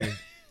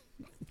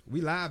We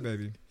live,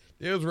 baby.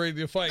 They was ready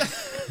to fight.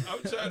 I'm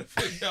trying to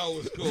figure out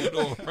what's going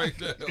on right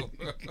now.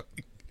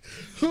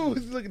 Who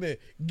was looking at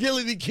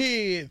Gilly the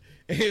Kid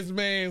and his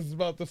man's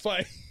about to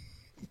fight?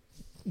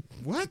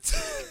 What?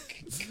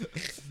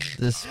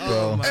 This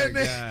Oh bro. my and,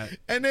 god.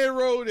 they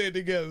rode there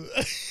together.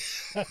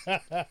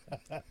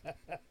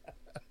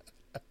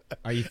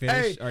 Are you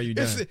finished? Are you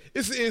done?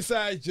 It's an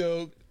inside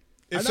joke.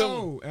 I It's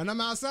know, and I'm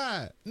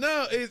outside.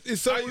 No, it's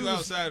How something you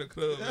outside the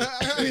club?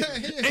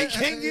 and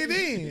can't get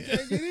in.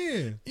 Can't get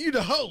in. You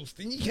the host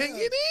and you can't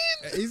get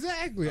in.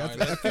 Exactly. All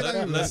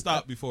right, let's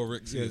stop before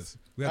Rick says. Yes.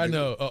 We have I to-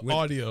 know. we-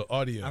 Audio.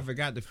 I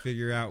forgot to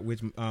figure out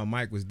which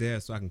mic was there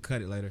so I can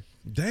cut it later.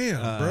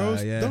 Damn,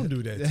 bros. yeah. Don't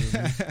do that to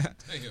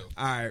me. Damn.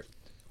 All right.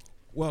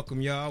 Welcome,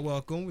 y'all.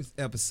 Welcome. It's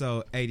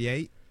episode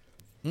 88.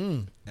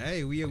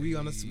 Hey, we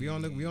on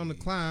the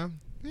climb.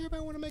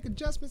 Everybody want to make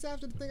adjustments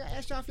after the thing. I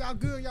asked y'all if y'all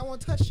good. Y'all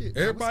want to touch shit.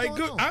 Everybody What's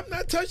going good. on? I'm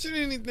not touching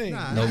anything.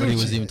 Nah, Nobody Gucci.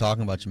 was even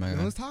talking about you, man.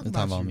 No one's talking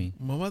They're about you. me.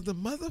 My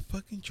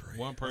motherfucking Dre.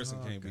 One person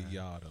Oh, can't be God.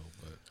 y'all though,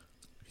 but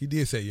He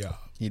did say y'all.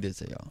 He did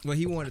say y'all. Well,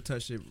 he wanted to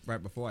touch it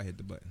right before I hit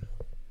the button.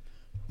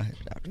 I heard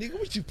it after. Nigga,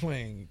 what you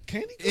playing?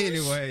 Candy Crush?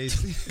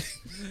 Anyways,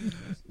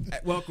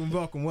 welcome.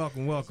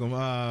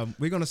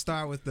 We're gonna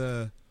start with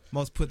the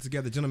most put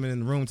together gentleman in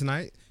the room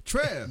tonight,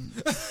 Trev.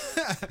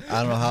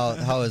 I don't know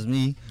how is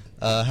me.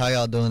 How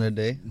y'all doing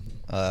today?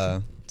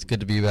 It's good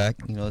to be back.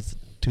 You know, it's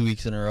 2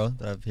 weeks in a row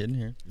that I've hidden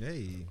here.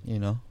 Hey, You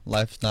know,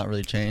 life's not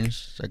really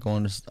changed. I go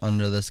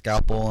under the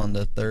scalpel on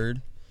the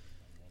 3rd.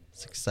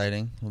 It's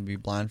exciting. I'll be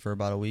blind for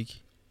about a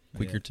week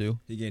Yeah. or two.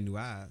 he getting new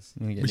eyes.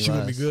 I'm gonna get But new you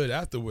gonna be eyes. good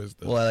afterwards,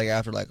 though. Well, like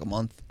after like a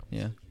month.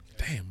 Yeah,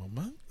 Damn, a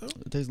month, though?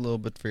 it takes a little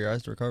bit for your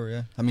eyes to recover.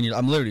 Yeah, I mean,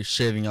 I'm literally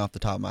shaving off the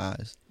top of my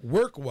eyes.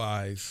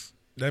 Work-wise,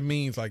 that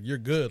means, like, you're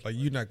good. Like,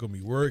 you're not gonna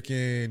be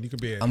working. You can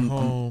be at I'm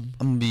home.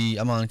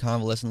 I'm on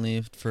convalescent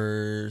leave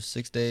for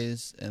 6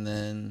 days, and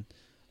then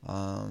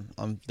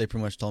they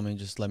pretty much told me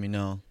just let me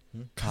know.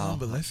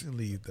 Convalescent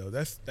leave, though.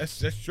 That's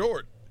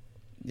short.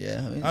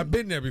 Yeah, I mean, I've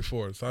been there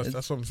before, so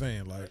that's what I'm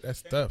saying. Like,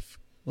 that's tough.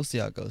 we'll see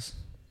how it goes.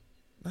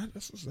 Nah,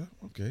 that's what's up.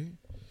 Okay.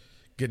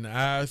 Getting the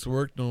eyes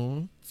worked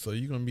on, so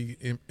you're gonna be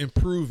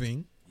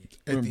improving I'm at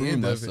the improving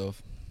end of it.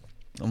 myself.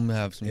 I'm gonna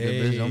have some good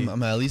Hey. vision.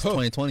 I'm at least Huh.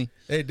 20/20.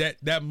 Hey,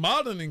 that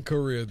modeling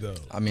career, though.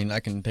 I mean, I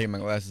can take my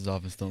glasses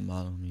off and still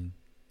model. I mean,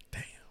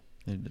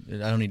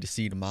 Damn. I don't need to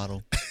see to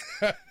model.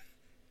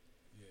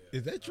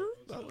 Is that true?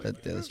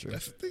 That's true.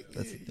 That's the thing.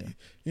 That's the thing.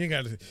 You ain't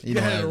got to. You You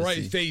don't have have the to right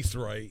see. face,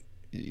 right?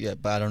 Yeah,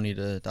 but I don't need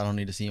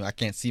to see. I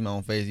can't see my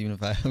own face even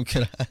if I have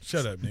good eyes.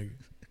 Shut up, nigga.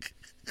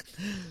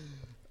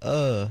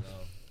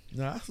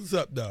 Nah, that's what's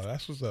up, though.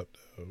 That's what's up,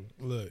 though.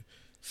 Look,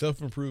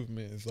 self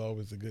improvement is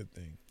always a good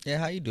thing. Yeah,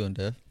 how you doing,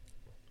 Dev?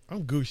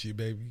 I'm Gucci,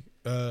 baby.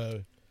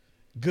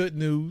 Good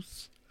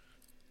news.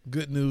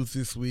 Good news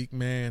this week,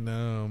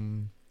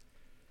 man.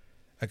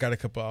 I got a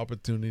couple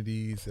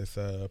opportunities that's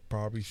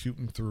probably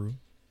shooting through.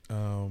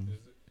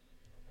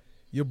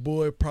 Your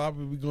boy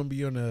probably gonna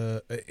be on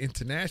a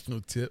international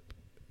tip,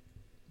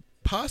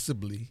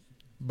 possibly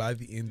by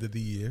the end of the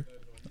year.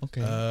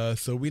 Okay.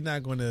 So we're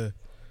not gonna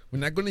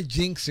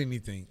jinx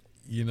anything.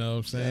 You know what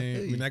I'm saying?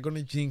 feel you. We're not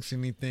gonna jinx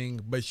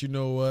anything. But you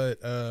know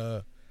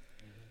what?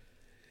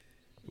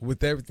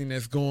 With everything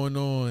that's going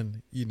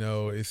on, you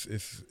know,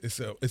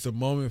 it's a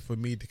moment for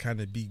me to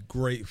kind of be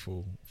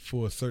grateful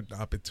for certain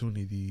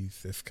opportunities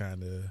that's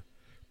kind of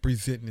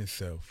presenting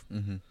itself.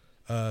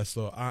 Mm-hmm.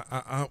 So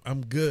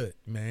I'm good,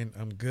 man.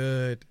 I'm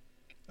good.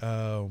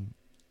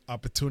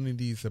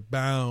 Opportunities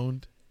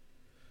abound.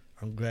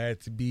 I'm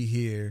glad to be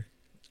here.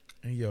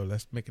 And yo,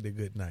 let's make it a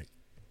good night.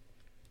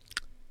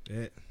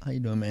 Yeah. How you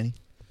doing, Manny?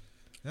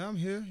 Yeah, I'm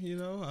here. You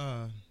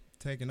know,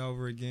 taking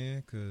over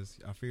again because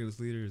our fearless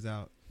leader is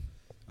out.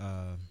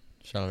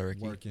 Shout out to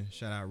Ricky. Working.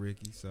 Shout out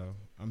Ricky. So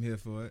I'm here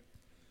for it.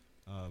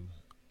 I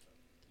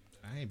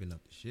ain't been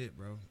up to shit,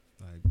 bro.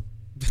 Like,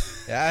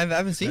 Yeah, I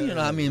haven't seen you.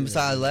 I mean,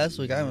 besides last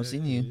week, I haven't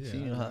seen you. Yeah,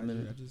 Seen you in a hot I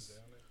minute. just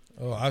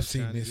Oh, I've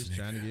seen trying, this. just nigga.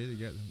 trying to get it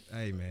together.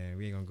 Hey, man,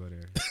 we ain't gonna go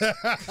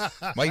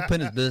there. Why you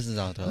putting his business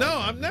out there? No,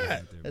 I'm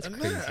not. That's I'm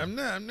crazy. not.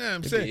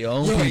 I'm You saying get your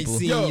own yo,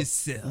 people. yo,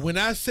 yourself. when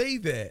I say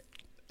that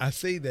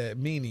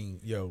meaning,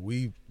 yo,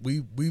 we've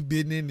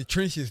been in the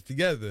trenches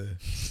together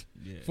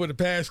Yeah. for the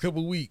past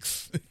couple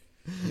weeks.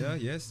 Yeah,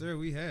 yes, sir.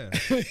 We have.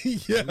 Yo,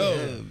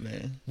 Yeah,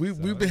 man. we've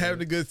been yeah.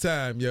 having a good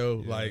time,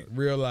 yo. Yeah. Like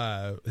real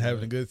live, having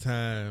Yeah. a good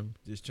time,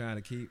 Just trying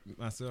to keep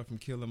myself from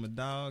killing my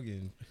dog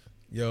and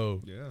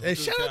yo. yeah. Hey,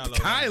 shout out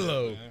to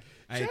Kylo.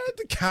 Hey, Shout out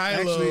to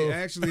Kylo.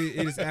 Actually,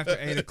 it is after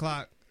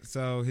 8:00,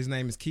 so his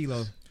name is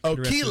Kilo. Oh,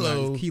 for the rest of the night.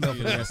 Kilo. It's Kilo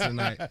for the rest of the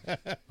night.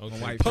 Okay.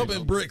 White Pumping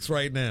French- bricks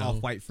right now.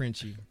 Off-white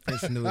Frenchie.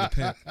 Prince New the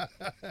Pimp.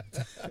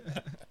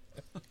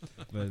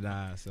 But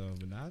nah,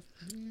 yeah,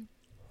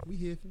 we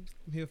here.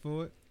 I'm here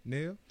for it.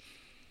 Neil?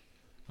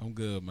 I'm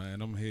good,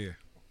 man. I'm here.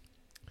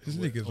 This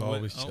nigga's I'm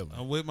always with, chilling.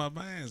 I'm with my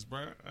mans,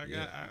 bro.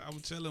 Yeah. I'm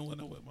chilling when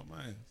I'm with my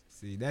mans.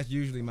 See, that's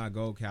usually my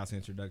Gold House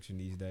introduction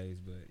these days,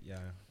 but yeah.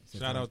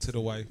 since Shout I'm- out to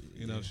the wife.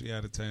 You know, yeah, she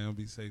out of town.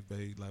 Be safe,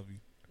 babe. Love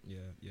you.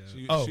 Yeah.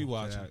 She, Oh. she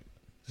watching. Shout out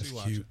She That's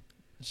watching. cute.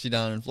 She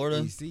down in Florida?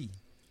 EC.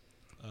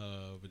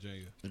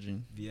 Virginia.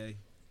 Virginia. VA.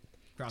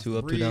 Across Two the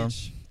up, two down.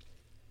 bridge.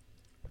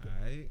 All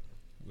right.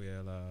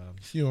 Well,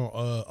 She on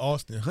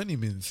Austin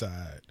Honeyman's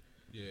side.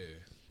 Yeah.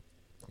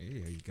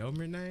 yeah,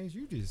 government names,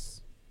 you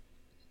just,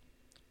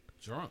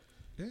 Drunk.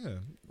 yeah.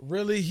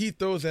 Really, he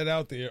throws that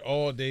out there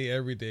all day,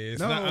 every day.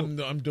 It's No.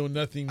 not. I'm doing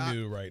nothing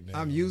new right now.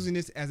 I'm using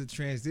this as a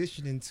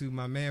transition into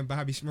my man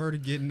Bobby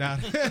Shmurda getting out.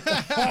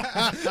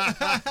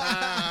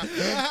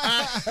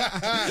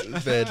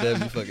 Bad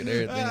W fucking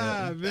everything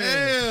Ah, up.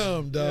 man.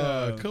 Damn,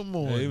 dog. Yeah. Come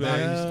on, Hey,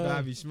 man.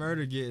 Bobby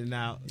Shmurda getting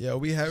out. Yeah,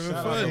 we having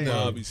Shout fun out to though.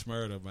 Bobby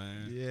Smurda,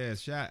 man. Yeah,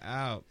 shout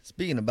out.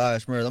 Speaking of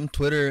Bioshmurda,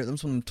 them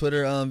some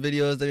Twitter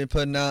videos they've been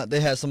putting out. They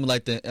had some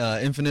like the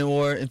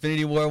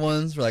Infinity War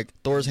ones where like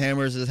Thor's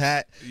hammers his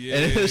hat and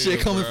this shit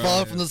coming bro.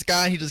 falling from the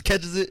sky and he just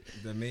catches it.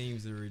 The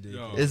memes are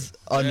ridiculous. Yo, It's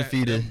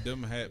undefeated.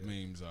 Them hat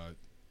memes are.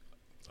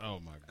 Oh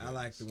my god. I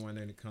like the one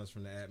that comes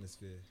from the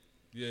atmosphere.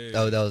 Yeah.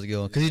 Oh, that was a good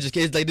one. Cause he just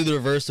they do the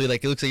reverse, so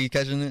it looks like he's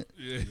catching it.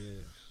 Yeah. Yeah.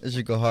 It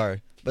should go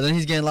hard. But then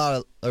he's getting a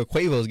lot of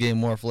Quavo's getting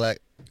more flack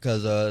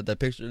because that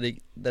picture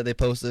that they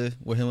posted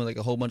with him with like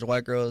a whole bunch of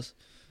white girls.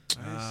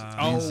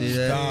 Oh, You see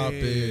that? stop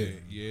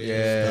it.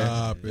 Yeah,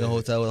 Stop the it.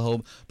 hotel with a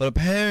whole. But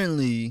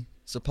apparently,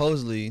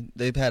 supposedly,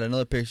 they've had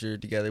another picture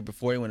together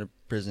before he went to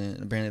prison.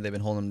 And apparently, they've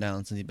been holding him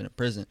down since he's been in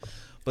prison.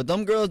 But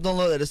them girls don't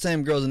look like the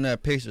same girls in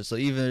that picture. So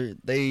either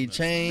they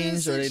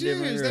changed or they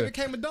different. They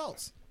became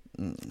adults.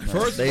 No,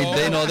 First of all-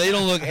 they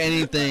don't look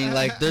anything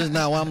like. There's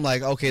not one. I'm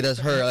like, okay, that's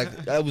her.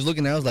 Like I was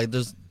looking, I was like,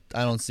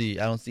 I don't see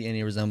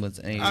any resemblance.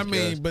 To any of I these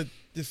mean, girls. but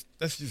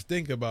let's just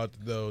think about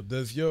it though.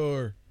 Does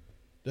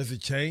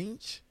it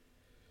change?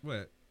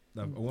 What?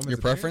 A woman's Your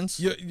preference?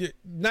 Your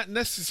not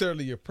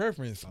necessarily your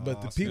preference, but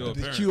Oh, the still people that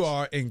appearance. you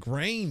are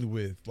ingrained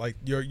with, like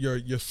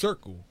your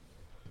circle.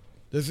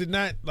 Does it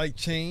not like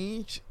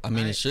change? I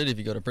mean, it should if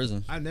you go to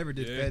prison. I never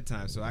did Yeah.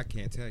 bedtime, so I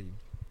can't tell you.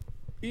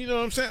 You know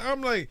what I'm saying?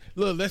 I'm like,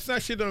 look, let's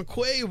not shit on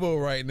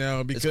Quavo right now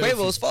It's because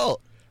Quavo's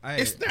fault.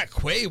 it's not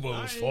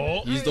Quavo's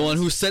fault. He's the one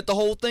who set the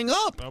whole thing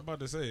up. I'm about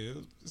to say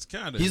it's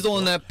kind of. He's the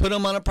one that put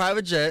him on a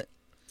private jet,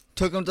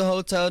 took him to the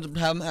hotel to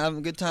have him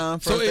a good time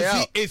So first day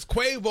out. is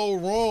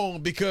Quavo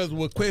wrong because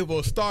what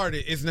Quavo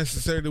started is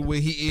necessarily where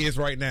he is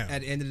right now?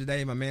 At the end of the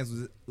day, my man's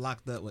was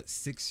locked up, what,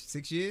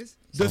 six years?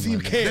 Does he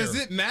Something like care? Does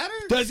it matter?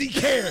 Does he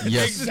care?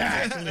 Yes.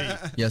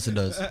 Exactly. Yes, it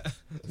does.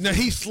 Now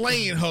he's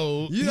slaying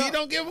hoes. He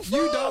don't give a fuck.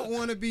 You don't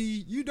want to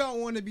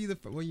be the.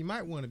 Well, you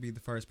might want to be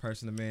the first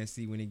person a man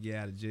see when he get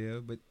out of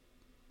jail, but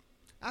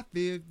I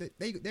feel that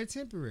they're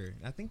temporary.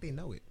 I think they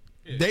know it.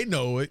 They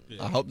know it.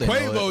 I hope they know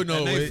Quavo it. know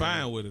and they it.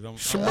 fine with it.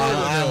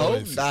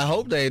 Smurda I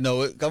hope they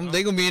know it.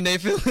 They gonna be in their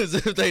feelings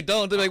if they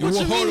don't. They're like, what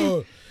Well, you hold mean?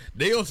 on.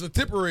 They on some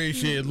temporary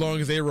shit as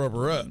long as they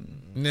rubber up.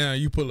 Now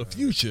you pull a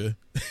Future.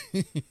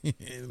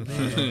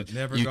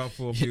 Never You- go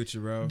full future,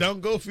 bro.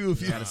 Don't go feel You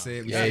Future. gotta say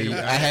it. Yeah,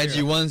 I had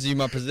you once, you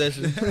my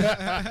possession.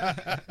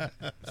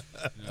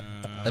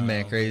 That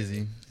man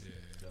crazy.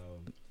 So,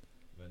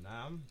 but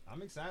now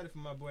I'm excited for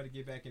my boy to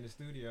get back in the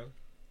studio.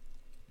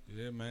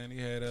 Yeah, man. He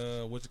had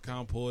what you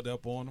call pulled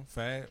up on him,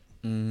 Fab.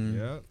 Mhm.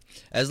 Yep.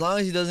 As long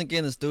as he doesn't get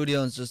in the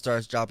studio and just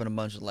starts dropping a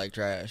bunch of like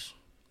trash.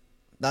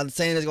 Not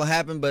saying it's gonna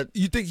happen, but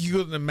You think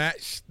you gonna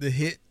match the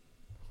hit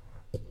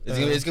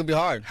it's gonna be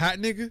hard. Hot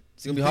Nigga?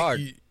 It's gonna be You think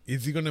hard.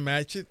 Is he gonna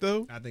match it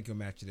though? I think he'll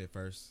match it at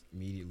first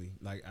immediately.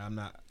 Like I'm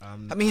not. I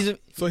mean,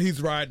 So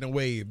he's riding a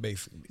wave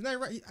basically. he's not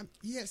right.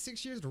 He had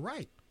 6 years to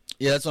write.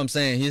 yeah, that's what I'm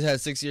saying. He's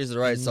had 6 years to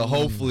write, so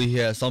hopefully he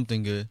has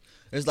something good.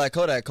 It's like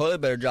Kodak. Kodak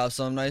better drop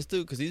something nice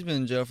too, because he's been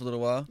in jail for a little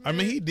while. I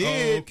mean, he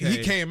did. Oh, okay.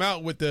 He came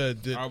out with the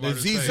I was about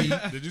to ZZ.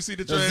 say, did you see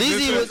the The transition?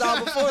 ZZ was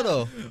out before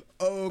though.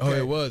 Oh, Oh,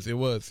 it was. It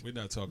was. We're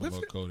not talking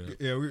about Kodak.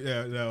 Yeah,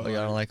 no. Oh,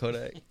 y'all don't like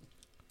Kodak?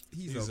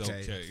 He's He's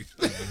okay.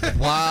 okay.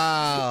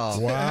 Wow.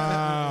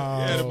 Wow.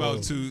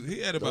 He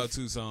had about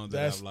two songs that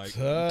That's I've liked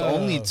tough.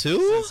 Only two?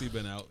 since he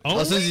been out. Oh,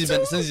 since Only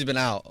two? he's been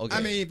out. Okay.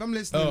 I mean, if I'm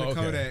listening Oh, to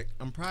okay. Kodak,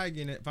 I'm probably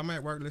getting it. If I'm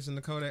at work listening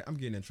to Kodak, I'm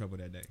getting in trouble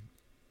that day.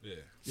 Yeah.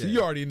 So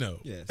you already know.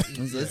 Yes.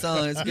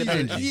 it's good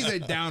energy. He's a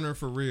downer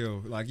for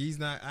real. Like he's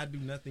not. I do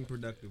nothing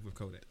productive with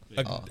Kodak.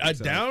 A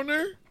So-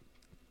 downer?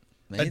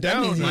 Man, a that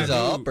means downer, he's a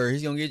dude. upper.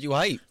 He's gonna get you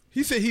hype.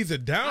 He said he's a I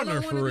downer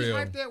don't for want to be real.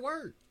 hyped at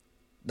work.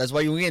 That's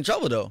why you get in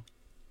trouble though.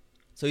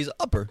 So he's an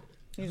upper.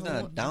 He's I not don't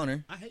a want-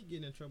 downer. I hate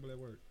getting in trouble at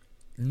work.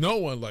 No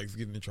one likes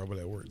getting in trouble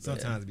at work.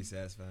 Sometimes it be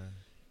satisfying.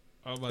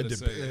 I was about to It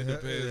say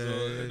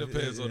it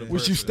depends on the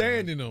What you person.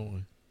 standing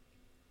on?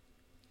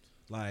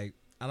 Like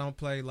I don't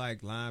play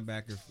like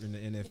linebacker in the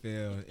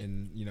NFL,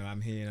 and I'm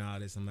hearing all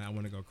this. I'm like, I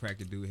want to go crack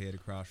the dude head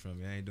across from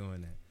me. I ain't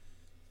doing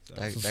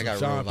that. So, That got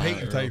Sean real Payton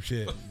violent. type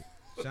shit.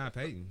 Sean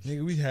Payton.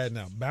 Nigga, we had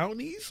now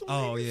bounties.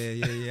 Oh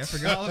yeah. I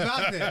forgot all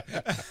about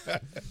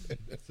that.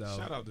 So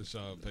Shout out to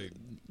Sean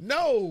Payton.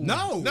 No.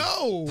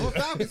 No. I'm a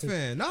Falcons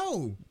fan.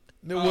 No,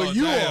 No, well,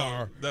 you damn.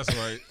 are. That's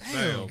right.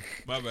 Damn.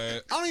 My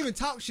bad. I don't even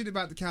talk shit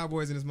about the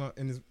Cowboys in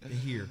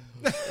here.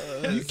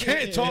 You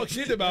can't talk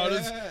shit about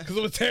us because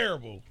it was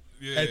terrible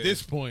Yeah. at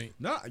this point.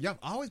 No, y'all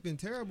always been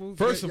terrible.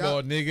 First of Y'all-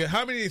 all, nigga,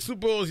 how many Super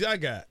Bowls y'all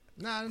got?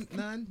 none.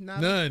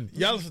 None.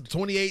 Y'all lost a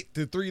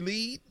 28-3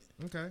 lead.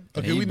 Okay. Okay,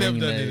 And we he never bringing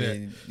done any of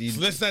that- that.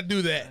 So let's not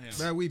do that. Damn.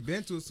 Man, we've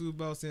been to a Super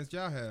Bowl since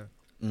y'all have.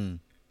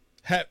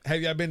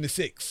 Have y'all been to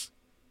 6?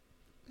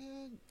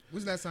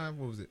 When's the last time?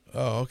 What was it?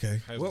 Oh,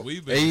 okay. Have Well, we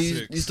been Hey,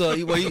 six? you still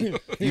you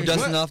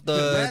dusting What? off the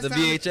Last time-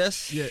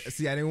 VHS? Yeah.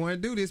 See, I didn't want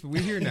to do this, but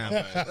we're here now.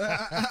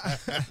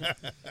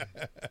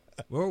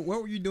 What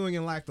were you doing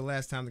in life the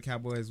last time the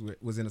Cowboys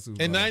was in a Super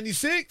Bowl? In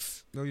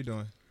 96, What were you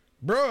doing?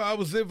 bro, I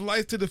was living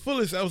life to the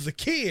fullest. I was a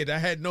kid. I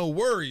had no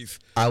worries.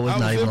 I was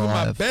not even living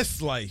my alive.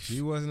 best life.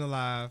 You wasn't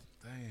alive.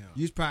 Damn.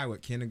 You was probably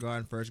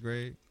kindergarten, first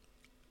grade.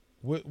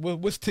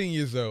 What's 10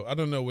 years old? I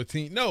don't know what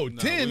 10. No,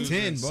 No, 10. we was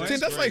 10, in boy. 10,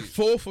 sixth that's like grade.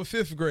 4th or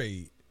 5th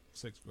grade.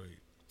 6th grade.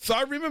 So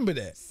I remember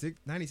that.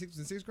 96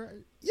 and 6th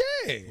grade?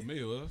 Yeah. For me,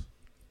 it was.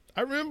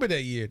 I remember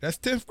that year. That's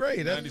 10th grade.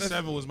 That's-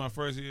 97 was my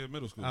first year of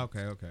middle school.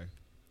 Okay.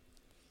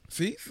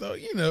 See, so,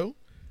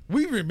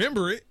 we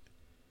remember it.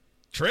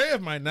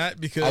 Trev might not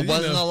because, I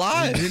wasn't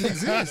alive. Didn't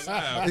exist.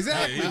 Wow.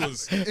 Exactly. Yeah, he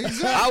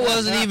was. I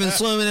wasn't even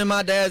swimming in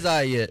my dad's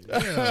eye yet.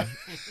 Yeah.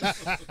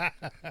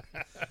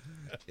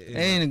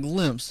 Ain't a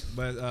glimpse.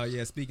 But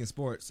yeah, speaking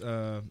sports,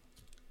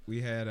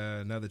 we had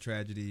another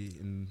tragedy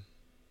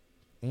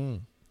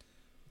in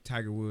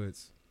Tiger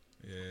Woods.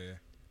 Yeah,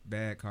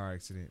 Bad car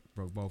accident,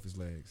 broke both his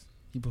legs.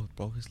 He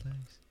broke his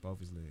legs. Both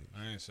his legs.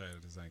 I ain't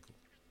shattered his ankle.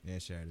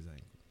 And shattered his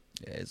ankle.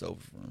 Yeah, it's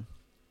over for him.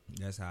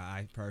 That's how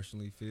I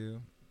personally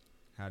feel.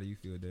 How do you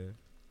feel, Dad?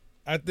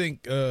 I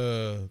think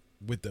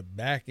with the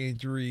back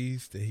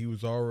injuries that he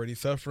was already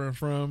suffering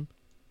from,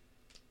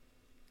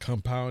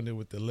 compounded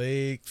with the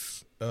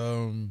legs,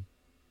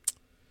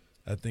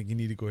 I think you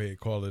need to go ahead and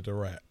call it a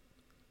wrap.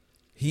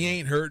 He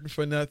ain't hurting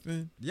for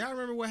nothing. Y'all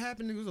remember what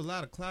happened? There was a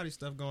lot of cloudy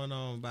stuff going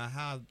on about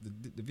how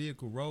the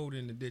vehicle rolled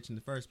in the ditch in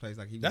the first place.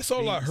 Like he was That's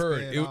all I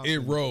heard. sped off It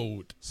and-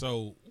 rolled.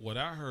 So what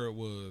I heard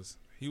was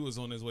he was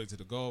on his way to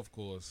the golf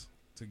course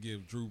to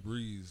give Drew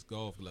Brees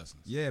golf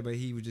lessons. Yeah, but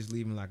he was just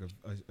leaving like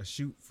a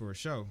shoot for a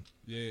show.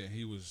 Yeah,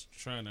 he was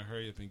trying to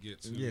hurry up and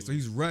get to. Yeah, so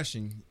he's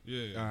rushing.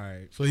 Yeah. All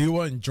right. So he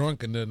wasn't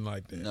drunk or nothing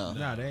like that. No.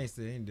 Nah, they ain't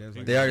said anything.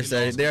 Like, They already He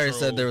said lost they already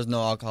control. said there was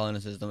no alcohol in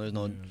the system. There's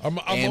no I'm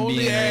Ambien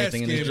only or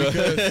asking anything in the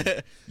because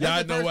drug. y'all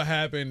the know first- what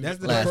happened That's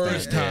the Last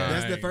first time. time.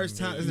 That's the first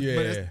time. But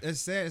Yeah. it's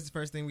sad. It's the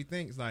first thing we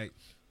think. It's like,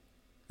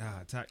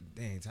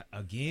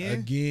 again.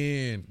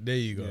 Again, there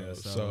you go. Yeah,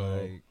 so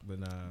like, but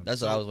nah.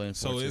 That's what I was waiting for.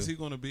 So is too. he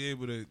going to be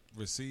able to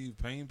receive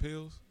pain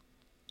pills?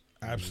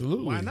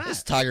 absolutely. Why not?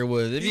 It's Tiger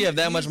Woods. If you have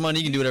that much money,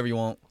 you can do whatever you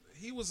want.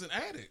 He was an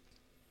addict.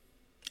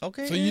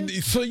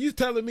 Okay. So you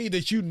telling me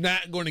that you're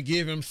not going to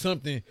give him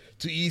something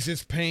to ease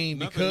his pain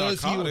Nothing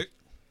because he narcotic.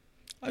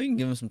 Oh, you can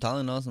give him some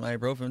Tylenol, some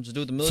ibuprofen. Just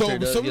do what the military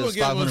does. so Give we're us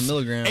gonna give 500 him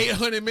milligrams.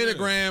 800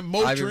 milligram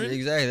Motrin.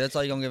 Exactly. That's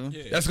all you gonna give him.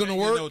 Yeah, That's gonna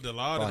ain't work? No Dilaudid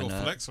Why or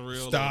not? Flexeril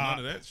or Stop.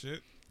 none of that shit.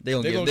 They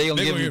gonna They give. gonna- They gonna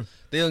they give gonna him.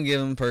 They gonna give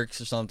him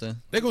perks or something.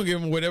 They're gonna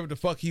give him whatever the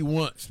fuck he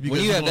wants because When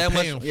you he's have gonna that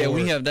pay him much, for yeah. When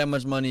it. you have that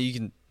much money, you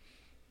can.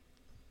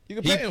 You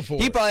can pay him for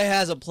He it. probably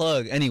has a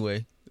plug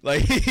anyway.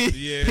 Like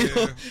Yeah, he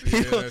don't-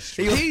 that's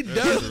he true. He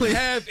That's doesn't true.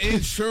 have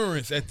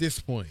insurance at this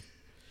point.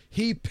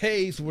 He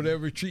pays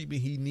whatever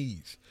treatment he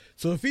needs.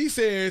 So if he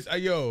says,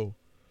 yo,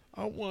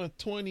 I want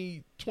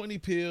 20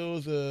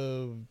 pills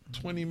of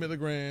 20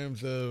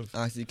 milligrams of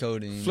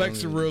oxycodone.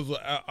 Flexeril or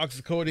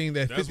oxycodone,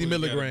 that That's 50 what he got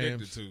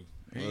milligrams. addicted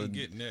to. He ain't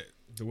getting that.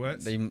 The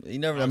what? They, he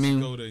never. I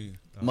mean, Oxycodone.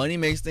 money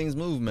makes things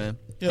move, man.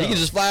 Yeah. He can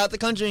just fly out the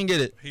country and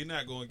get it. He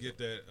not gonna get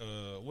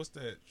that. What's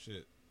that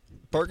shit?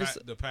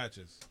 Percocet. The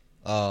patches,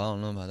 Oh, I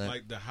don't know about that.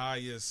 like the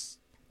highest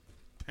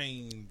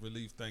pain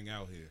relief thing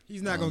out here.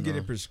 He's not I gonna don't get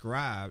know. it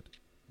prescribed,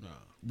 Nah.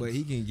 but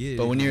he can get it.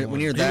 but when if he you're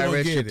wants. that gonna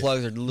rich, get your it.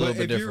 plugs are a little But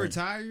bit if you're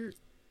different.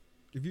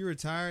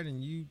 retired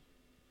and you, at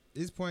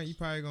this point, you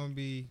probably gonna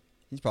be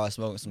He's probably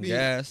smoking some be-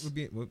 gas. would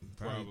be- well,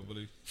 probably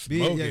Probably. be-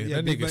 Smoking.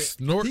 but That nigga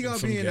snorting He gonna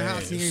some be in the gas.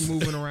 house. He ain't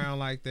moving around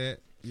like that.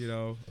 You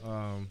know.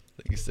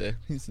 Like you said.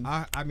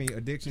 I mean,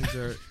 addictions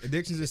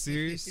are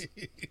serious.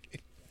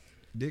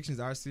 Addictions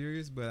are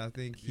serious, but I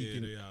think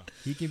Yeah, they are.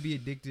 he can be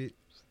addicted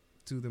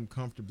to them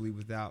comfortably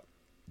without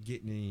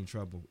getting in any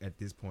trouble at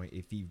this point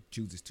if he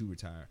chooses to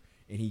retire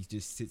and he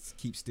just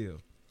keeps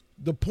still.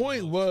 The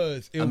point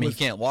was, I mean, he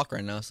can't walk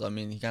right now, so I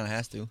mean, he kind of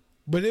has to.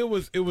 but it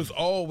was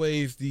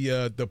always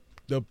the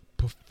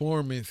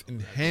performance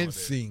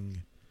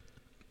enhancing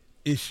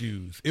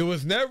issues. It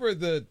was never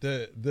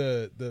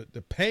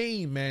the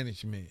pain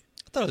management.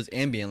 I thought it was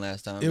Ambien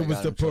last time. It that was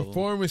got the him in trouble.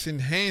 performance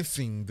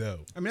enhancing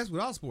though. I mean, that's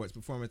with all sports,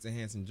 performance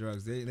enhancing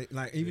drugs. They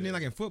like even in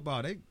like in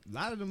football, a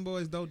lot of them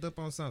boys doped up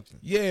on something.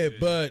 Yeah,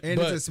 but And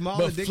but, it's a small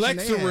but addiction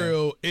they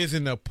Flexeril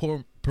isn't a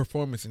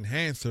performance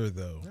enhancer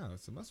though. No,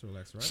 it's a muscle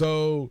relaxer, right?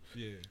 So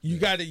Yeah. you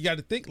got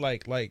to think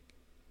like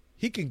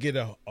he can get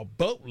a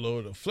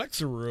boatload of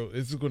Flexeril.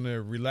 It's going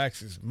to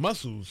relax his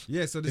muscles.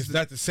 yeah, so this It's is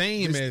not the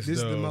same as this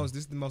is the though- most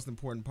this is the most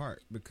important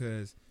part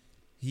because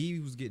he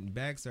was getting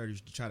back surgery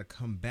to try to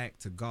come back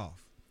to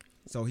golf.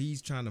 So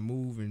he's trying to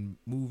move in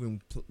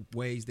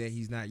ways that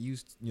he's not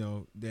used,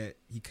 that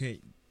he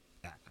can't,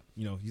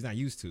 he's not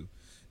used to.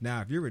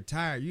 Now, if you're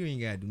retired, you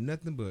ain't got to do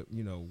nothing but,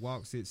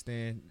 walk, sit,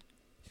 stand.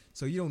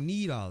 So you don't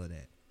need all of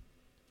that.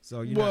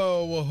 So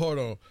Well, hold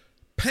on.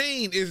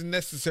 pain isn't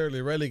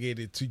necessarily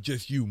relegated to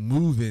just you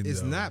moving.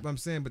 It's though. not. But I'm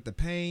saying, but the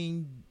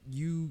pain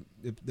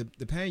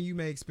the pain you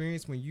may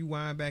experience when you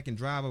wind back and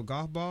drive a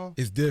golf ball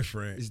It's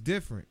different. is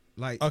different.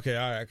 Like, Okay,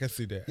 all right, I can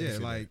see that. I can yeah, see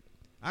like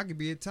I could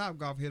be at Top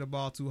Golf, hit a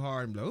ball too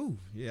hard, and be like, "Ooh,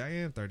 yeah, I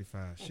am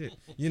 35." Shit,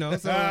 you know.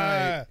 So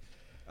that. like,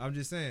 I'm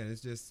just saying,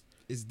 it's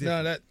No,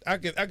 different.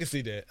 that I can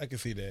see that. I can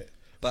see that.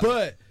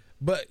 But-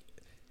 But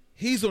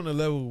he's on the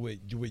level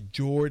with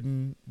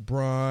Jordan,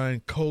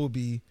 Bron,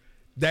 Kobe,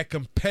 that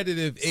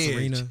competitive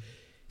edge.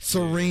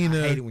 Serena.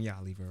 I hate it when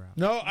y'all leave her out.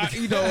 No,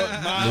 you know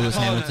what? My Lewis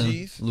Hamilton.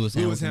 apologies. Lewis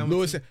Lewis Hamilton.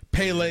 Lewis,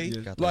 Pele. Yeah.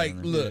 Got that Like,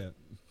 in there. look, Yeah.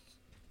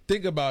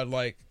 think about it,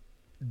 like,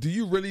 do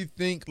you really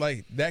think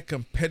like that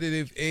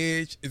competitive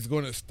edge is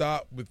going to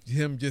stop with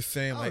him just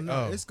saying like,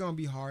 no, oh, it's gonna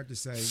be hard to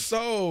say.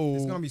 so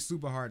It's gonna be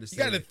super hard to say.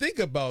 you got to think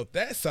about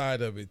that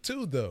side of it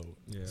too, though.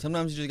 Yeah.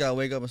 Sometimes you just gotta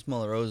wake up and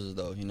smell the roses,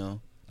 though. You know.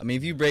 I mean,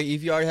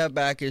 if you already have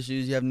back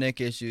issues, you have neck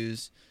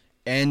issues,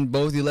 and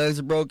both your legs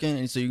are broken,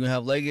 and so you're gonna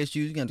have leg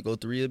issues. You're gonna have to go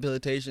through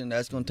rehabilitation.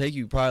 That's gonna take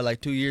you probably like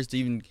 2 years to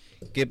even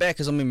get back.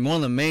 Because I mean, one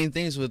of the main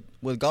things with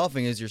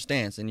golfing is your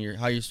stance and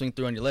how you swing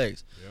through on your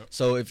legs. Yep.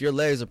 So if your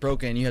legs are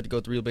broken and you have to go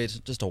through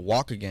rehabilitation just to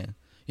walk again,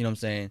 you know what I'm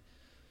saying?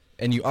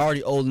 And you're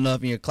already old enough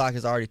and your clock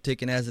is already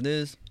ticking as it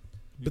is.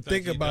 You But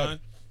think think he about- done?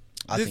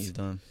 I This- think he's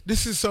done.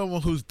 This is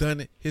someone who's done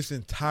it his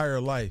entire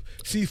life.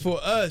 See,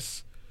 for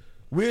us,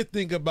 we're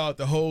thinking about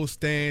the whole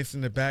stance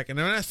in the back,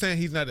 and I'm not saying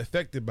he's not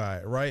affected by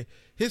it, right?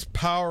 His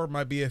power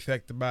might be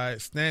affected by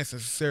it, stance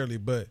necessarily,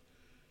 but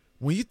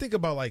when you think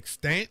about like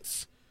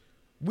stance,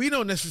 we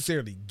don't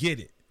necessarily get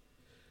it.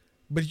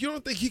 But you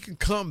don't think he can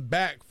come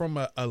back from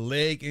a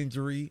leg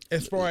injury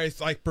as far as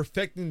like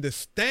perfecting the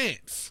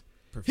stance?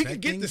 He can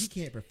get Perfecting, this. he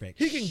can't perfect.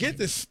 He can get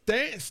the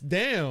stance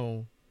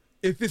down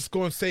if it's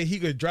going to say he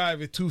could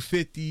drive at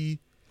 250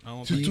 I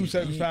don't to think he done.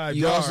 275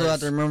 You yards. also have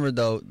to remember,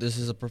 though, this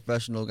is a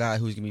professional guy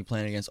who's going to be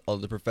playing against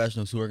other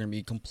professionals who are going to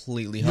be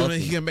completely You know healthy.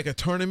 he can make a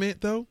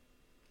tournament though.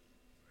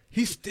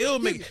 He still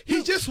make.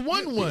 He just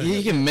won one.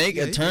 He can make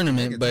Yeah, a he can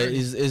tournament, make a but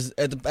tournament. is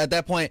at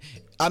that point,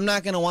 I'm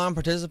not going to want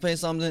to participate in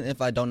something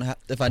if I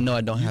know I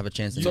don't have a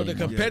chance to So do the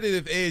anymore.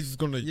 competitive edge is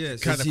going to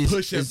Yes, kind of he's-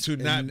 push him it's- to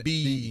not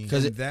be.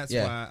 Because And that's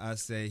yeah. why I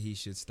say he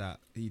should stop.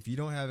 If you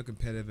don't have a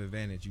competitive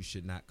advantage, you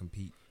should not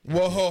compete.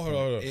 Well, hold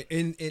on.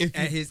 If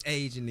At you- his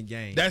age in the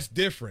game, That's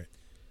different.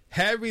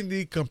 Having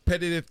the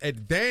competitive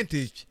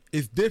advantage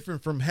is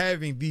different from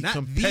having the not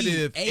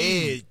competitive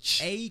a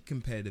edge.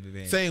 competitive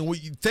advantage.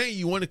 Saying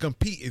you want to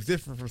compete is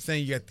different from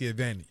saying you got the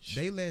advantage.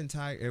 They letting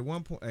Tiger at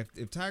one point.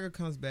 If Tiger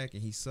comes back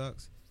and he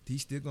sucks,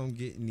 he's still gonna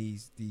get in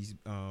these he's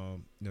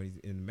in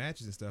the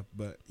matches and stuff.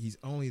 But he's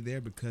only there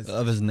because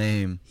of his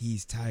name.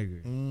 he's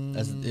Tiger.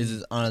 That's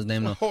is on his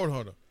name Well, now. hold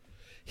on.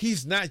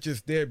 He's not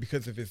just there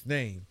because of his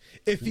name.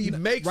 If he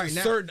makes right a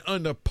now- certain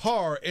under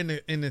par in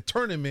the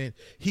tournament,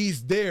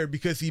 he's there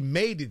because he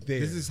made it there.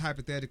 This is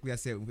hypothetically. I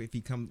said if he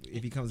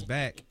comes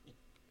back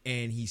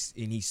and he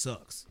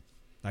sucks.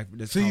 Like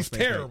let's So call he's a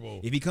spade a spade. terrible.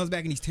 If he comes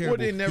back and he's terrible,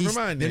 then never he's-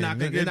 mind They're then, not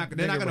gonna, nigga, they're not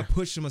nigga, gonna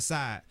push him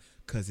aside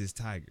because it's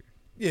Tiger.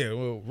 Yeah,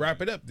 well,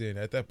 wrap it up then.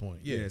 At that point,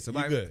 yeah, So you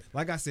like, good.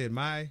 like I said,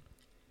 my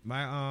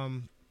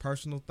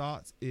personal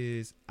thoughts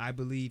is I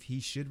believe he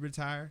should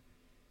retire.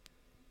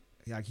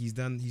 Like he's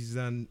done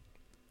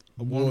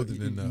More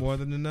than enough. More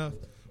than enough.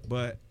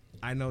 But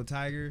I know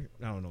Tiger.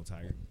 I don't know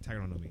Tiger. Tiger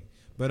don't know me.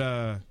 But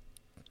I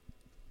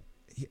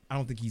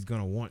don't think he's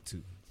gonna want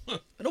to.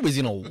 Nobody's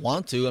gonna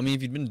want to. I mean,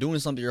 if you've been doing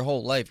something your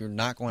whole life, you're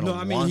not going to. No,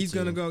 I mean want he's to.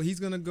 gonna go. He's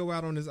gonna go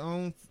out on his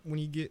own when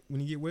he get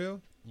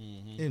well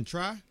Mhm. and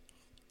try,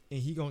 and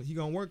he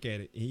gonna work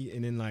at it.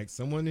 And then like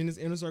someone in his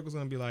inner circle is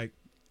gonna be like,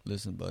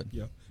 Listen, bud.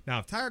 yo. Now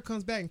if Tiger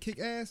comes back and kick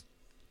ass,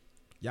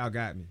 y'all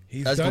got me.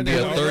 He's That's gonna done be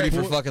it a 30 already.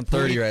 for fucking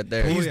 30 right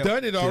there. He's Yeah.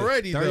 done it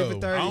already 30 though.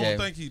 for 30. I don't Yeah.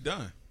 think he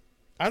done.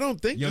 I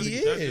don't think You he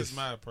don't That's is. just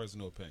my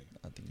personal opinion.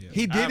 I think Yeah.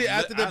 He did it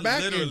after the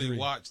back I literally injury.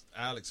 watched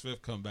Alex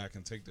Smith come back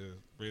and take the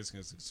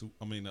Redskins to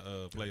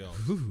playoffs.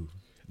 Whew.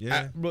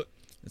 Yeah. But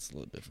it's a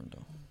little different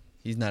though.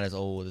 He's not as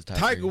old as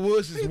Tiger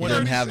Woods is He one.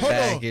 doesn't of, have hold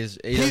back. on. He He's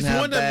doesn't have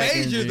won a back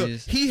major. Though.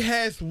 injuries. He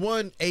has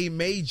won a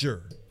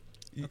major.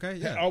 Okay,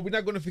 yeah. Are we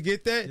not going to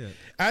forget that? Yeah.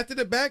 After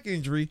the back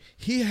injury,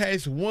 he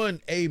has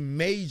won a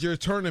major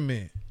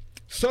tournament.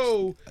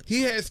 So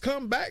he has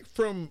come back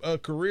from a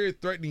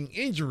career-threatening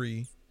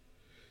injury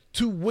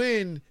to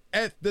win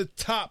at the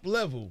top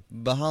level.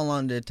 But how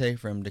long did it take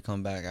for him to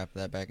come back after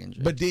that back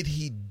injury? But did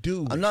he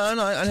do it?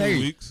 I hear 2 you.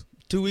 weeks.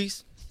 2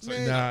 weeks?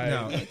 Man,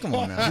 Nah. no. Come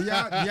on now. Do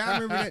y'all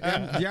remember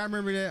that? Do y'all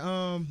remember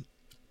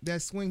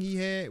that swing he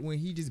had when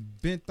he just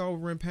bent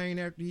over in pain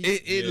after he?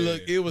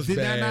 It was did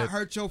bad. that not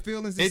hurt your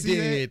feelings to It see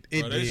did.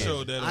 It Bro, they did.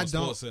 showed that I on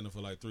don't- Sports Center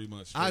for like 3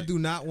 months straight. I do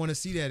not want to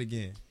see that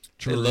again.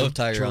 They love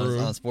Tiger True.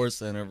 on Sports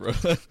Center, bro.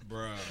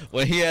 Bro.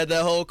 When he had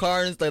that whole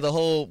car and like the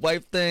whole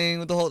wipe thing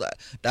with the whole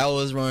that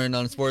was running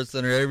on Sports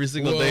Center every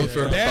single Well, day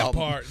for that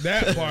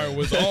about part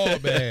was all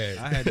bad.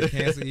 I had to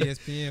cancel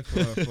ESPN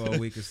for a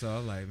week or so.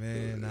 I'm like,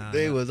 man, nah.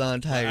 They nah. was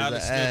on But Tiger's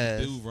Alex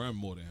ass. Smith do run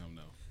more than him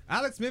though.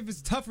 Alex Smith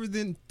is tougher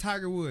than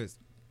Tiger Woods.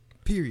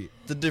 Period.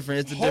 It's a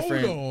different. It's a Hold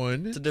different.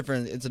 on. It's a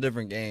different. It's a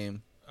different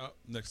game.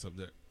 Next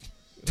subject.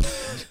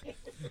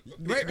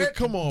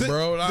 Come on,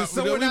 bro. does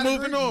someone We not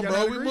moving agree? on, Y'all bro.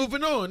 not We agree?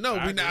 moving on. No,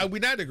 I we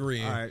not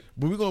agreeing. All right.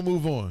 But we gonna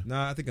move on. No,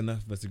 I think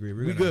enough of us agree.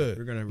 We good.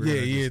 We're gonna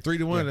Yeah. just-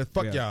 3-1. yeah,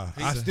 Fuck yeah.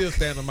 y'all. I still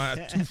stand on my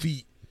 2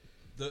 feet.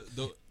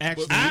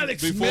 Actually, but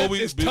Alex Smith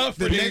is tough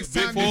the next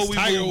time before it's we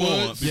Tiger move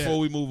on, Woods. before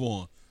we move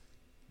on,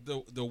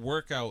 the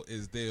workout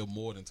is there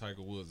more than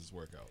Tiger Woods'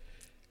 workout.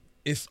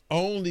 It's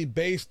only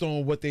based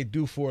on what they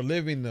do for a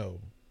living,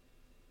 though.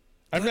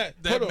 I'm not.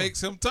 That hold on.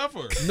 makes him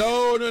tougher.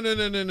 No. What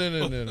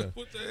the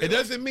It hell?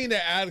 doesn't mean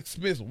that Alex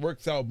Smith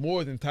works out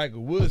more than Tiger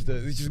Woods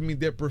does. It just means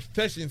their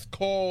professions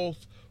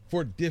calls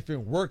for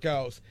different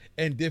workouts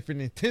and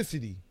different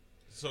intensity.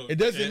 So It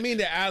doesn't mean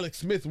that Alex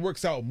Smith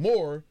works out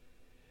more.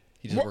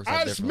 He just works out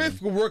Alex differently. Smith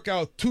can work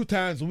out 2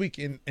 times a week,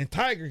 and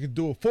Tiger can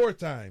do it 4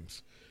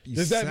 times. You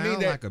Does that sound mean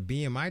that? like a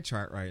BMI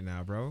chart right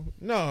now, bro?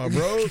 No,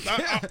 bro.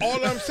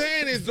 All I'm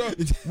saying is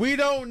we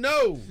don't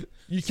know.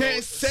 You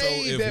can't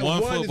say if that one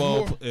one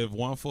football is more. if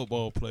one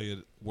football player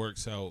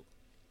works out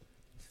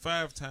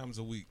 5 times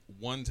a week,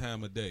 1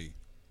 time a day,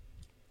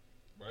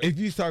 right? If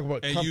you talk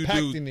about and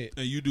compacting it,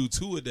 and you do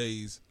 2 a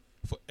days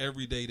for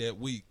every day that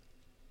week,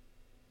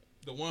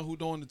 the one who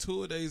doing the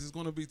 2 a days is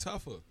going to be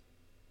tougher.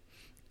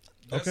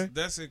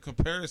 That's in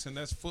comparison.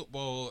 That's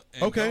football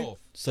and golf.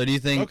 So do you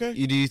think? Okay.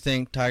 Do you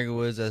think Tiger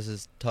Woods is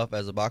as tough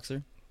as a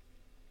boxer?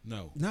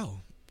 No,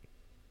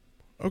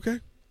 okay,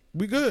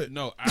 we good.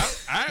 no.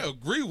 I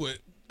agree with.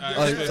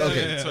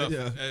 okay. Tough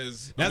Yeah.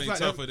 as That's like-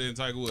 tougher than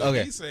Tiger Woods.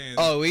 Okay. He's saying,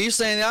 Oh, were you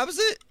saying the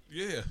opposite?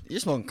 yeah. You're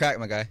smoking crack,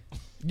 my guy.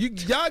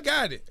 Y'all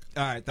got it.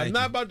 All right, I'm thank not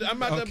you. about to. I'm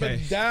about Okay.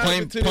 to dive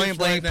Point into this blank.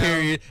 right now.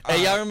 Period.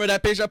 Hey, y'all remember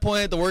that picture I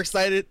pointed at the works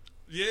cited?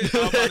 Yeah, I was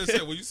about to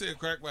say when you said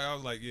crack, I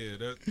was like, yeah,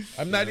 that.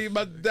 I'm not even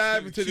about to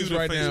dive into Cue this the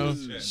right now.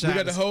 Facebook We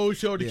got the whole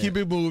show to Yeah. keep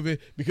it moving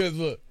because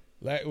look,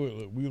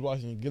 we was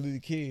watching Gilly the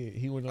Kid.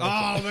 He went on.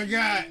 Oh my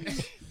God.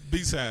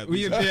 B-side.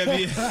 We no.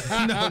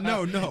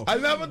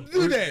 I'm not about to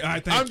do that. All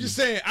right, thank I'm you. just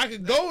saying I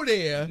could go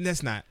there,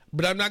 That's not.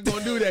 but I'm not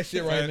gonna do that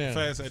shit right now.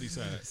 Fast Eddie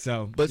side.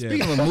 So, But yeah.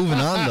 speaking of moving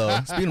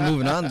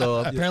on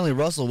though, apparently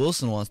Russell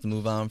Wilson wants to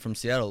move on from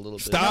Seattle a little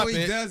bit. Stop. no, he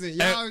it. doesn't.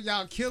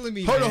 Y'all killing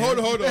me. Hold on, man.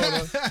 hold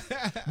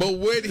on. But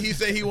where did he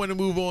say he want to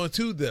move on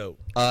to though?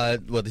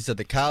 What they said,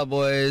 the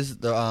Cowboys,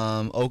 the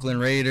Oakland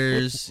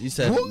Raiders. He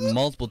said What?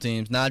 multiple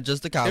teams, not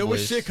just the Cowboys. It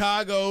was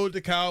Chicago, the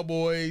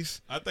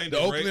Cowboys, I think the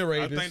Oakland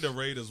Raiders. I think the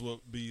Raiders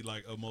will be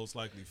like a most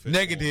likely fit.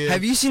 Negative.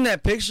 Have you seen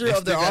that picture They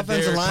of their still got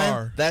offensive Derek line?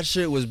 Carr. That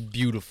shit was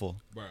beautiful.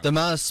 Bro. The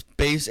amount of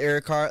space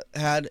Eric Carr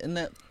had in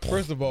that.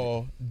 First of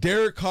all,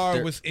 Derek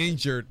Carr was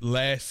injured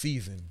last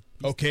season.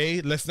 Okay,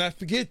 let's not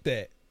forget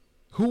that.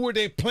 Who were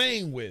they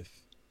playing with?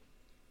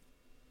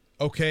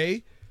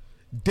 Okay,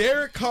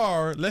 Derek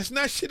Carr. Let's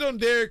not shit on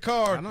Derek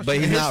Carr. I know But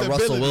he's and his not Russell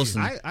ability.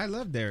 Wilson. I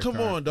love Derek. Come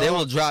Carr. on, dog. They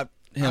will drop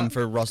him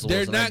for Russell They're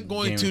Wilson. I not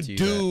going to guarantee you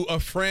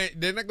do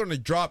They're not going to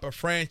drop a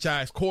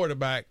franchise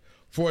quarterback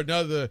for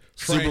another that.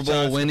 Super Bowl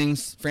franchise- winning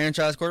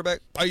franchise quarterback.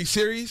 Are you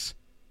serious?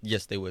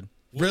 Yes, they would.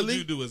 What Really? would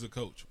you do as a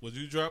coach? Would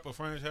you drop a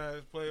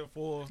franchise player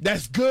for?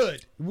 That's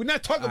good. We're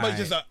not talking about Alright.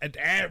 just an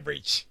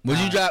average. Would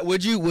you drop?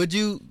 Would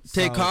you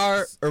take So-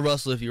 Carr or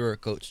Russell if you were a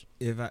coach?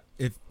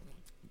 If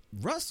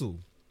Russell,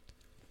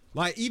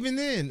 like even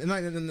then, and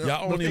like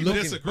Y'all only He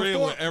looking- disagreeing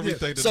before- with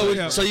everything. yeah. that So,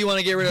 they- so you want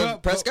to get rid of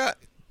But- Prescott?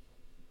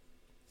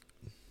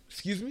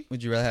 Excuse me.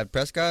 Would you rather have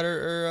Prescott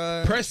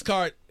or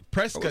Prescott,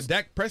 was-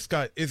 Dak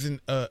Prescott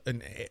isn't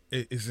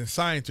isn't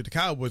signed to the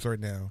Cowboys right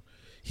now.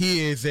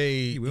 He's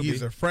will be.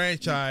 a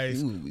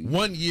franchise Ooh.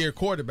 1 year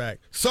quarterback.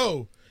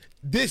 So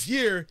this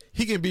year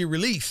he can be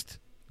released.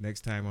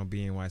 next time on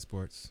BNY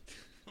Sports.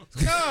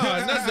 No.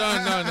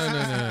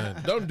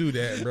 Don't do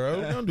that,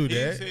 bro. Don't do He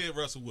that. said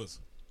Russell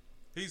Wilson.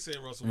 He said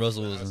Russell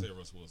Russell Wilson. Wilson. I said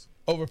Russell Wilson.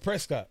 Over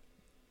Prescott.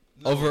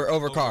 No,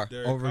 Over Carr.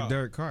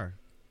 Derek Carr.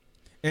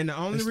 And the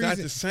only It's reason not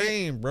the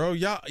same, bro.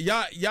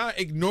 Y'all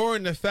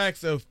ignoring the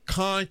facts of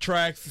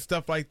contracts and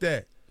stuff like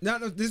that. No,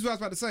 this is what I was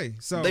about to say.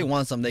 So they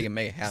want something, they can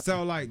make it happen.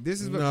 So like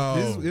this is what No,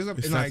 this is what,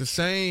 it's and, not like, the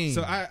same.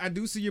 So I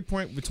do see your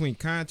point between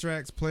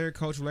contracts, player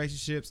coach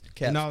relationships,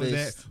 and all of that.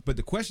 Cap-based. But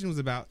the question was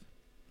about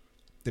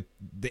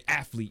the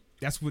athlete.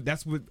 That's what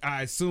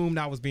I assumed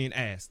I was being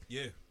asked.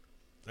 Yeah,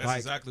 that's Like,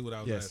 exactly what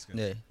I was yes. asking.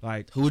 yeah.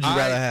 Like, Who would you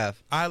rather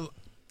have?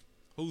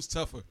 Who's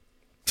tougher?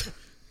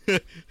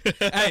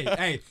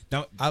 hey,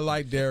 don't. I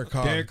like Derek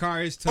Carr. Derek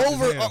Carr is tough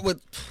Over as hell.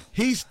 with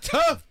He's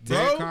tough, bro.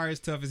 Derek Carr is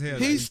tough as hell.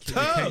 He's You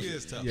tough. can't- He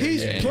is tough. Yeah,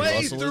 He's Yeah.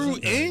 played Russell through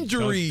Wilson?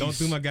 injuries. Don't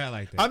do my guy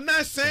like that. I'm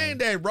not saying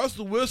that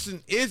Russell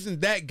Wilson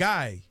isn't that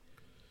guy.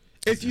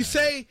 If you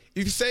say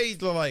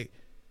like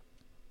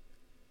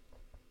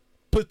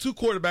put 2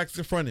 quarterbacks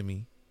in front of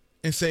me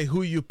and say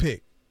who you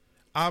pick,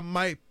 I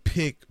might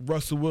pick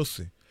Russell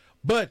Wilson.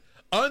 But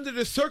under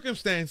the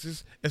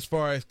circumstances, as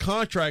far as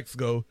contracts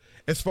go,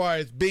 as far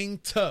as being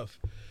tough,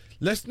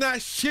 let's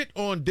not shit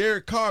on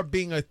Derek Carr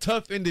being a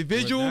tough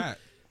individual. We're not.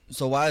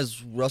 So why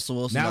is Russell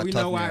Wilson Now not we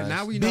tough know in your why. eyes?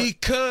 Now we know.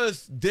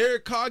 Because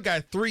Derek Carr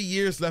got 3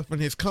 years left on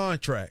his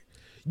contract.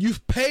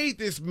 You've paid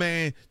this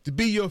man to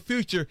be your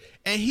future,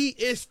 and he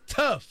is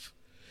tough.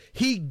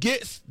 He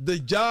gets the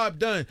job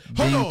done.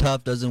 Hold Being on.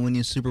 tough doesn't win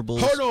you Super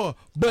Bowls. Hold on.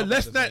 But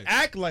let's to not say.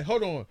 act like,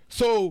 hold on.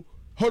 So,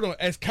 hold on.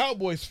 As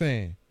Cowboys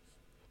fan,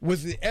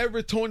 was it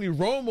ever Tony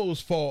Romo's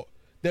fault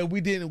that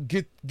we didn't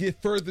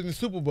get further in the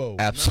Super Bowl?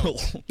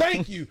 Absolutely.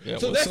 Thank you. Yeah,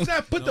 So it let's wasn't.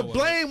 not put the No, it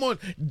blame on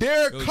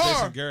Derek It was Carr.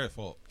 Jason Garrett's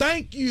fault.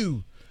 Thank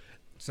you.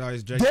 So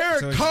it's Drake, Derek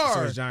so it's, Carr.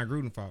 So it's John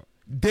Gruden's fault.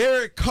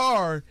 Derek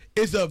Carr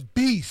is a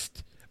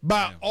beast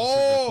by Damn, that's a good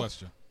all.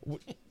 question.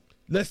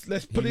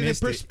 Let's put it in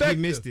perspective.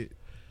 He missed it.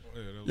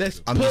 Yeah, that was Let's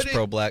good. I'm put just it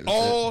pro-black, that's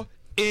all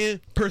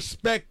in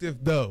perspective,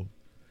 though.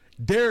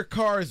 Derek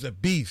Carr is a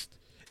beast,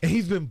 and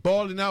he's been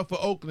balling out for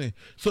Oakland.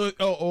 So,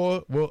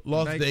 Las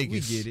Like,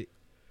 Vegas. We get it.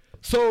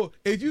 So,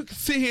 if you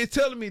sit here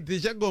telling me that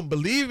y'all gonna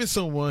believe in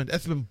someone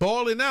that's been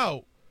balling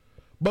out,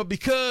 but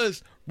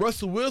because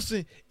Russell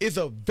Wilson is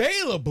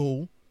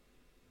available,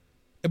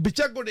 but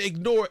y'all gonna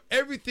ignore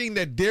everything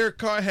that Derek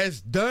Carr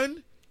has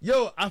done,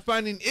 yo, I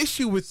find an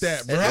issue with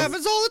that, bro. It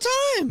happens all the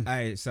time. All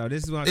right, so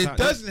this is what I'm It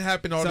talking. doesn't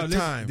happen all So the this-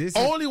 time. this is-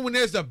 Only when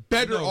there's a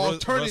better No,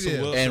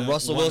 alternative. And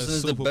Russell won a Wilson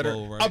is the Super better-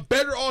 Bowl, A right?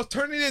 better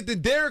alternative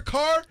than Derek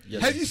Carr?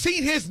 Yes. Have you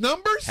seen his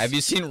numbers? Have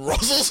you seen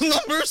Russell's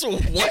numbers?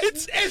 What?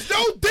 It's no Are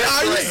you different.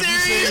 Have you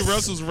serious? seen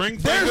Russell's ring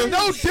There's finger?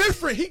 no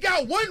different. He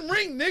got one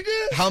ring,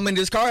 nigga. How many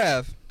does Carr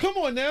have? Come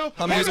on now.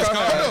 How many Hold does on,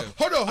 Carr hold have? on,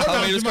 hold on, How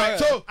hold many on. does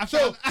Carr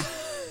So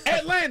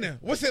Atlanta.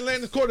 What's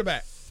Atlanta's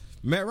quarterback?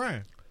 Matt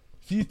Ryan.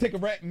 So you take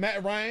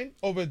Matt Ryan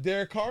over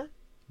Derek Carr,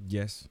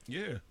 Yes,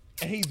 Yeah.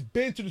 and he's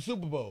been to the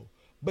Super Bowl,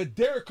 but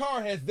Derek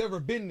Carr has never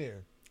been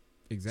there.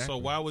 exactly. So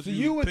why would So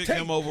you, would pick take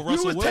him over you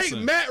Russell would Wilson?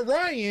 take Matt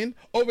Ryan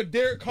over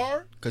Derek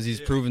Carr, Because he's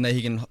proven that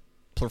he can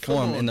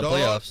perform Come on, in the dog.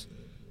 playoffs.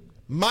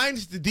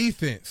 minus the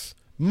defense,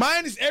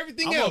 minus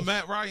everything I'm else. a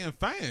Matt Ryan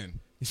fan.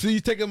 So you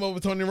take him over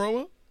Tony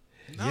Romo?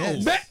 No.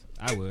 Yes. Matt,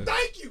 I would.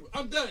 Thank you.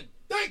 I'm done.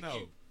 Thank No.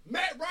 you.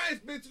 Matt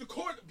Ryan's been to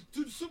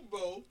the Super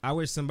Bowl. I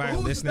wish somebody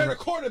Who's the listening. better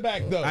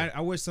quarterback though?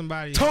 I wish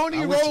somebody. Tony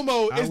I wish-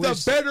 Romo I is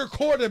wish- the better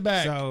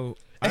quarterback, So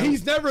and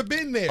he's never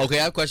been there. Okay,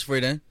 I have a question for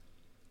you then.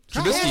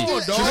 Come Trubisky.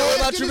 on, dog. What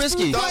about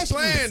Trubisky? Stop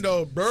playing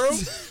though, bro.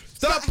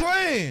 Stop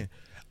playing.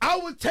 I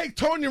would take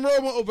Tony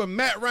Romo over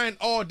Matt Ryan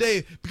all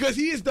day because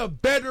he is the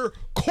better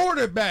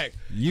quarterback.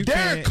 You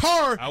Derek can't-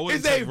 Carr I is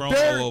wouldn't a take Romo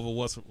very over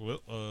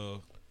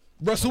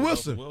Russell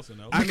Wilson.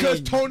 no. I Because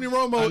mean, Tony I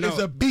Romo know, is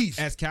a beast.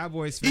 As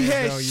Cowboys He fans,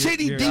 has though,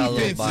 shitty you're, A little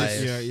defenses.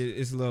 biased. Yeah,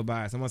 it's a little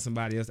biased. I want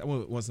somebody else. I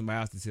want somebody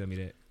else to tell me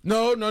that.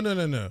 No.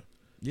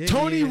 Yeah,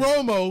 Tony yeah.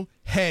 Romo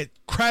had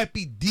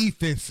crappy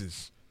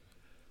defenses,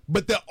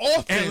 but the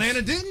offense.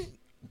 Atlanta didn't.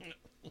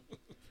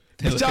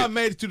 But y'all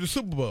made it to the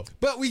Super Bowl,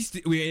 But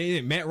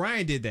Matt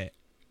Ryan did that.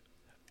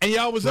 and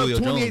y'all was Julio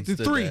up Jones 28-3. did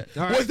that.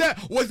 All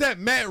right. Was that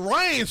Matt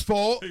Ryan's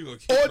fault You gonna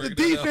keep or the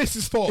bringing that up.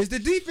 defense's fault? It's the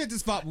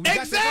defense's fault. We got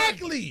the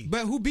Exactly.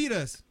 But who beat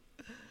us?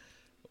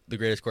 The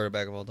greatest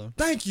quarterback of all time.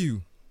 Thank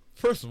you.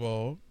 First of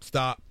all,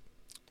 stop.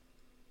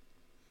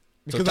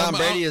 So Because Tom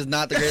Brady is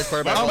not the greatest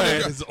quarterback of all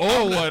Man, time. it's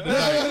all one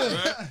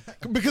tonight, right?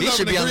 because He I'm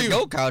should gonna be on the agree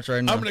GOAT with, couch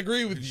right now. I'm gonna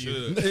agree with You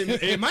you. should.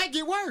 It might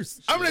get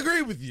worse. I'm gonna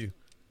agree with you.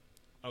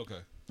 Okay.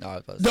 No, I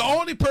was about to The say.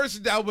 only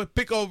person that I would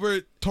pick over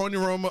Tony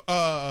Romo,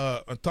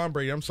 Tom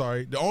Brady, I'm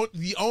sorry,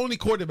 the only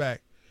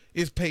quarterback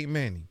is Peyton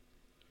Manning,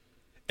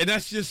 and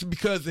that's just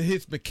because of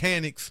his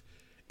mechanics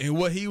and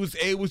what he was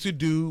able to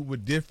do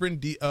with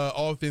different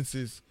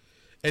offenses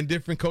and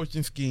different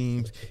coaching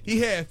schemes.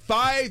 He had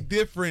 5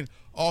 different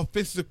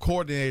offensive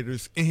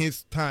coordinators in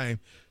his time,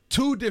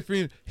 2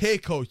 different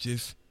head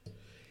coaches.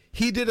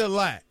 He did a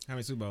lot. How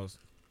many Super Bowls?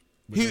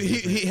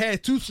 He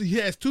had 2. He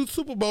has 2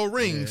 Super Bowl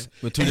rings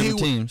With two and different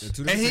he- teams.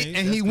 Two and different he teams,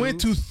 and he that's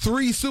went cool. to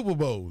 3 Super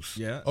Bowls.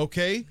 Yeah.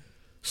 Okay.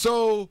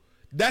 So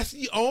that's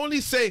the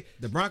only say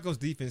The Broncos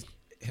defense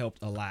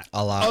helped a lot.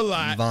 A lot. A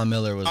lot. Von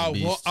Miller was a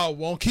beast. I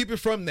won't keep it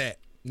from that.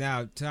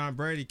 Now Tom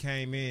Brady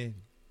came in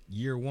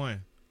year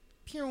 1,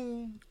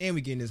 pew, and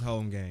we getting this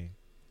home game.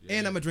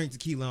 And I'm gonna drink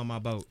tequila on my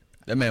boat.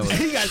 That man was.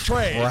 He got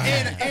trash. Right.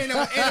 And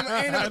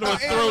I'm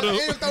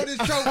throw this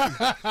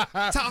trophy.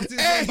 Toss this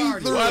And he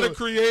party. threw Why the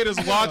creators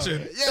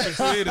watching? Yeah. The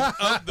creators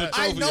of the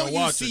I trophy know are you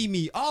watching. see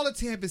me. All the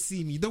Tampa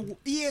see me. The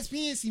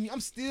ESPN see me. I'm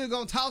still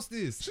gonna toss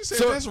this. She said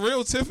So- that's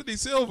real Tiffany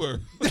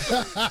Silver.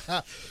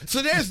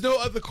 So there's no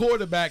other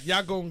quarterback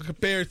y'all gonna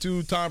compare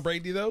to Tom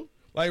Brady though?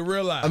 Like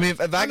real life. I mean,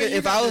 if I mean, could, you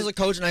if got I was the- a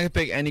coach and I could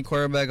pick any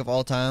quarterback of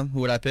all time,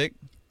 who would I pick?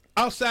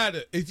 outside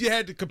of if you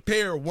had to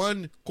compare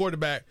one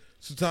quarterback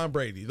to Tom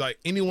Brady, like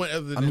anyone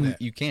other than I mean,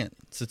 that, you can't.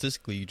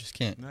 Statistically, you just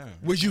can't. No,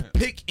 would you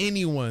pick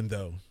anyone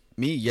though?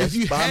 Me, yes.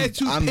 If you but had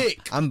to I'm,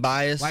 pick. I'm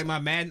biased. Like my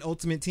Madden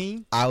Ultimate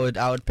Team. I would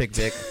pick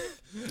Vic.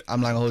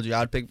 I'm not gonna hold you.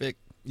 I would pick Vic.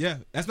 Yeah,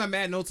 that's my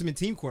Madden Ultimate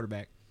Team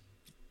quarterback.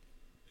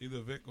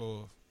 either Vic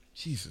or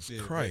Jesus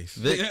Yeah, Christ.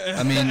 Vic.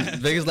 I mean,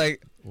 Vic is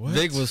like What?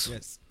 Vic was.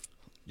 Yes.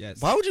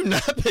 Yes. Why would you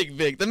not pick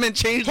Vic? The man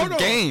changed Hold the on.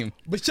 game.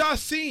 But y'all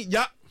seen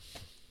y'all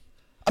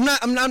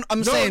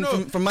I'm saying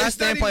no, from my it's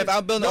not standpoint, even- if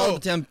I build an no.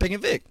 ultimate team, I'm picking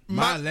Vic.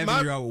 My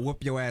 11-year-old will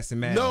whoop your ass in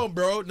Madden. No,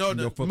 bro. No, Your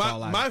no. football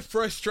life. My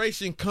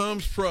frustration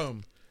comes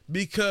from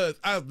because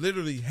I've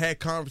literally had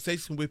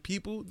conversations with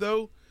people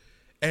though,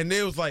 and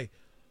they was like,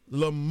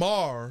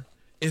 Lamar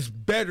is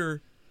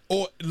better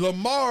or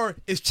Lamar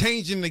is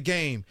changing the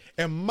game.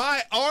 And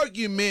my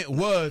argument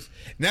was,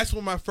 and that's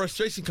where my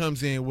frustration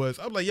comes in, was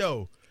I'm like,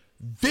 yo,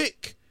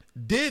 Vic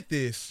did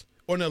this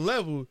on a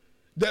level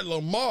that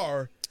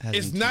Lamar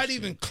is not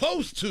even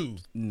close to.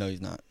 No, he's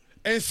not.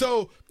 And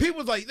so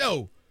people's like,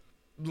 no,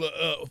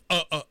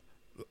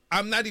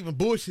 I'm not even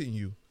bullshitting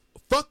you.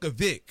 Fuck a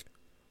Vic.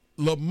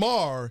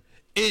 Lamar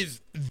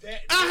is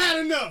that. I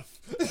had enough.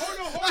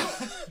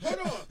 Hold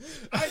on.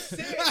 I said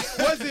it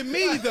wasn't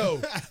me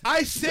though.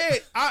 I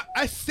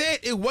said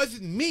it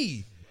wasn't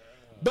me.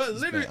 But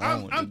literally,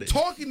 I'm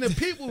talking to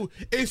people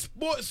in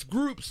sports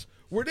groups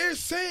where they're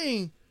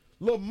saying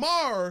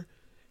Lamar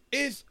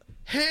is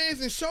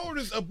hands and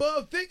shoulders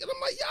above Vic, and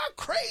I'm like, y'all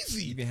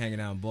crazy. You been hanging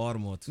out in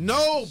Baltimore too.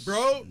 No,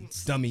 bro.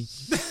 Dummy.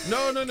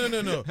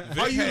 No.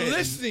 Are you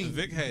listening?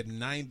 Vic had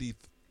 90.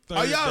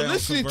 Are y'all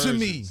listening to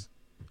me?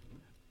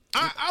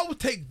 I would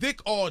take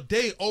Vic all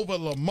day over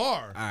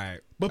Lamar. All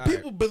right. But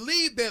people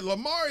believe that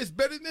Lamar is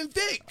better than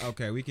Vic.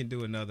 Okay, we can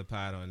do another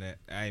pod on that.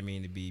 I didn't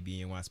mean to be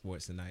BNY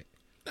Sports tonight.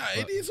 Nah,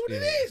 it is what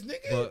it is,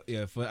 nigga. But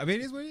yeah, I mean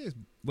it is what it is.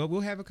 But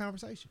we'll have a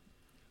conversation.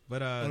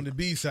 But on the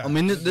B side. I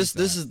mean, this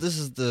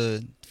is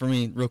the, for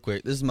me, real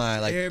quick. This is my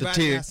everybody the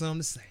tier. got something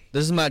to say.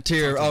 This is my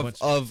tier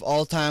of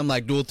all time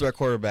dual threat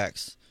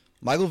quarterbacks.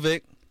 Michael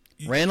Vick,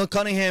 Randall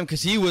Cunningham,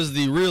 because he was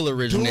the real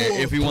originator.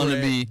 If we want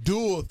to be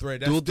dual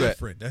threat, that's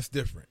different. That's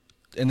different.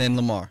 And then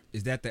Lamar.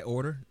 Is that the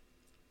order?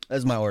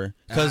 That's my order.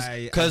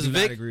 Because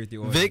Vic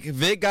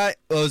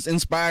was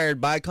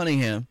inspired by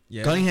Cunningham.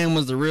 Yeah. Cunningham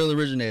was the real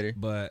originator.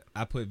 But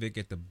I put Vic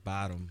at the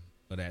bottom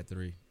of that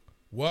three.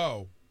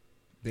 Whoa.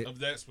 Of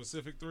that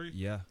specific three?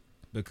 Yeah.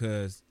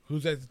 Because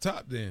who's at the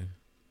top then?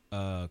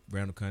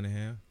 Randall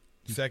Cunningham.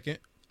 Second.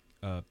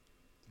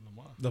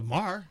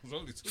 Lamar.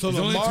 So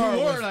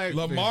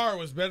Lamar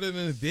was better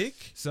than Vic.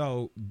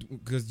 So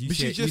because you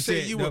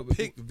said you would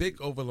pick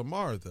Vic over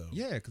Lamar though.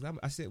 Yeah, because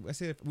I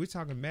said we're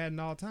talking Madden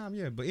all the time.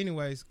 Yeah, but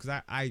anyways,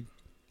 because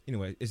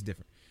anyway, it's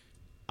different.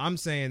 I'm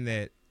saying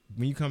that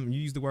when you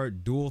use the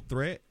word dual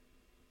threat.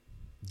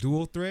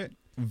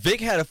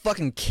 Vic had a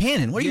fucking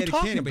cannon. What are you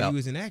talking about? But he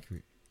was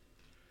inaccurate.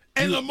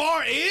 And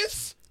Lamar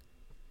is.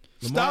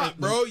 Stop,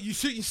 bro! You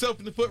shooting yourself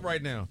in the foot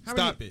right now.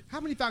 Stop it. How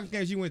many Falcons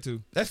games you went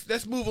to?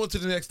 Let's move on to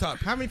the next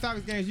topic. How many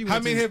Falcons games you went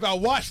to? How many have I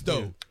watched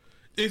though?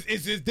 Yeah.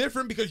 Is it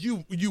different because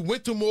you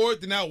went to more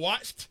than I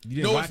watched?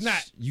 It's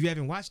not. You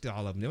haven't watched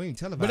all of them. They don't even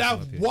televise. But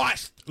I've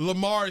watched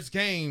Lamar's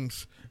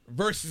games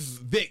versus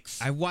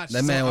Vic's. I watched.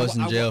 That man was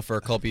in jail for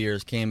a couple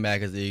years, came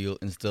back as the Eagle,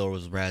 and still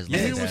was razzling.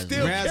 Yeah, he was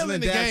still killing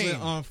the game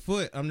on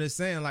foot. I'm just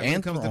saying, like,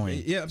 and when it comes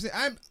to, yeah, I'm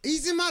saying,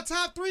 he's in my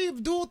top 3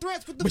 of dual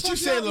threats. What the but fuck you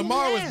said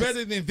Lamar was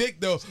better than Vic,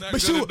 though.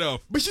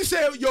 But you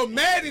said your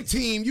Madden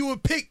team, you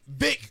would pick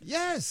Vic.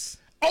 Yes.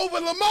 Over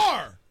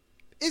Lamar.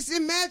 It's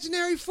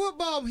imaginary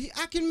football.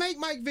 I can make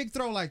Mike Vick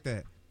throw like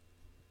that.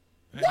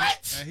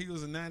 What? And he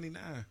was a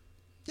 99.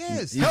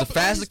 Yes, he's the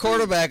fastest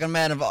quarterback on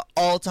Madden of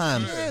all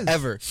time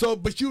ever. So,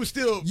 but you were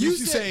still you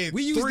use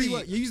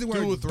the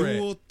word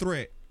dual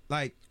threat.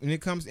 Like when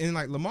it comes in,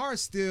 like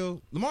Lamar's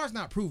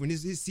not proven.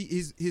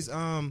 His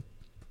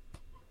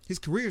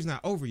career's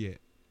not over yet.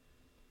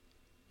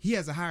 He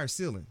has a higher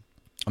ceiling.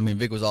 I mean,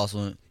 Vic was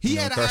also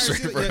had a higher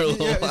ceiling.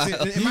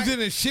 He was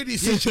in a shitty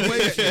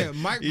situation.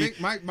 Mike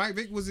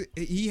Vick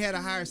he had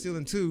a higher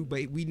ceiling too,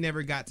 but we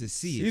never got to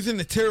see it. He's in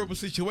a terrible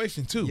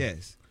situation too.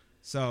 Yes.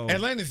 So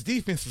Atlanta's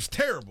defense was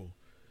terrible.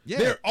 Yeah,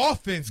 their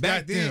offense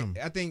back got then,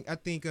 them. I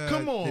think.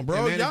 Come on,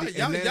 bro. Y'all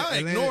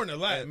ignoring a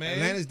lot, man.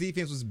 Atlanta's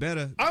defense was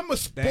better. I'm a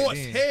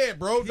sports head,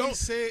 bro. Don't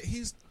say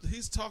he's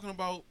talking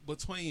about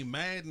between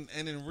Madden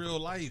and in real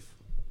life.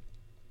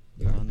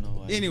 I don't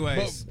know.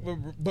 Anyways,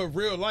 but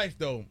real life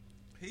though,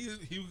 he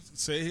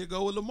said he'd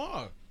go with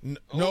Lamar.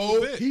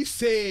 No, he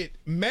said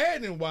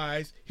Madden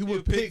wise he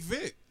would pick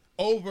Vic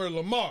over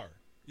Lamar.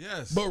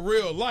 Yes, but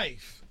real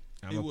life.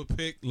 He would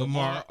pick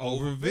Lamar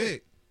over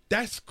Vic.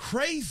 That's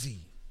crazy.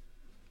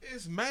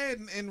 It's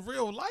Madden in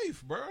real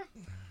life, bro.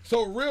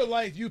 So real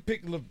life, you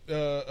pick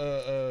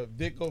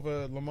Vic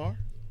over Lamar?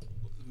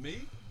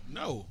 Me?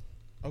 No.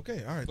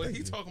 Okay, all right. But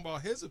he's talking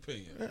about his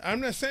opinion.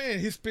 I'm not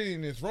saying his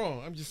opinion is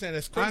wrong. I'm just saying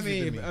that's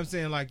crazy. I mean, I'm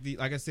saying like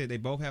I said, they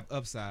both have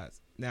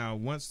upsides. Now,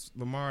 once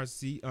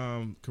Lamar's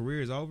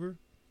career is over,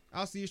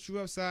 I'll see his true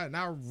upside and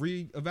I'll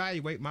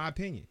reevaluate my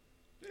opinion.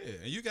 Yeah,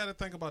 and you got to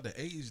think about the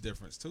age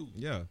difference too.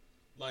 Yeah.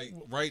 Like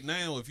right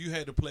now, if you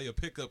had to play a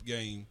pickup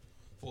game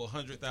for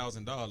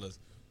 $100,000,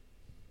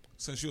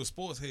 since you're a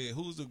sports head,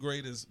 who's the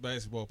greatest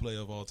basketball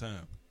player of all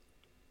time?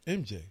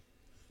 MJ.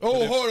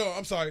 Oh, hold on.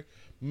 I'm sorry.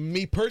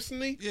 Me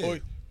personally? Yeah. Or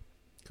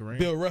Kareem?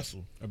 Bill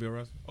Russell. Bill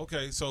Russell.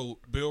 Okay, so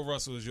Bill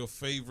Russell is your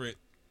favorite.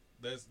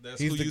 That's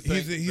who you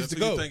think. He's the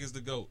GOAT. You think is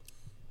the GOAT.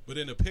 But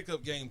in a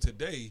pickup game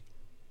today,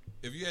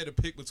 if you had to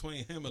pick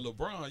between him and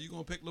LeBron, you're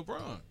gonna pick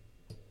LeBron.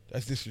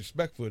 That's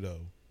disrespectful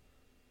though.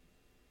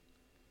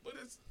 But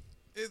it's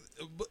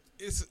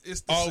the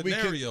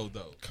scenario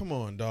though. Come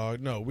on,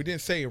 dog. No, we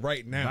didn't say it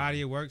right now.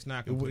 Body of work's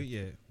not complete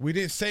yet. We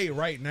didn't say it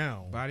right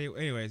now.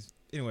 Anyways,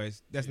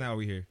 that's not what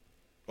we here.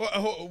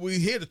 We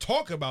here to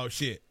talk about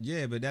shit.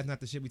 Yeah, but that's not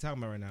the shit we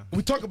talking about right now.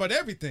 We talk about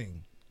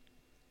everything.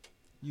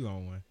 You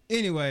on one.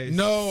 Anyways.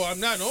 No, I'm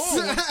not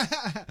on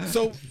one.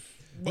 So,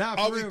 Nah,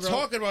 are for we real, bro.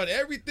 talking about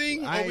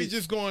everything? Or are we I-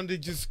 just going to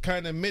just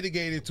kind of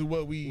mitigate it to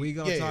what we... We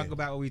gonna talk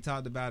about what we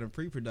talked about in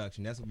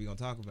pre-production. That's what we gonna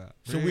talk about.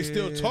 So we're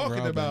still talking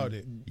Robin. about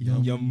it.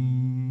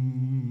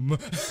 Yum.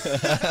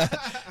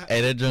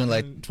 Hey, they're doing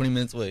like 20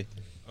 minutes away.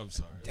 I'm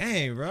sorry.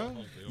 Dang, bro. Okay,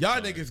 I'm Y'all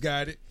sorry. niggas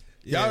got it.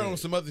 Yeah. Y'all on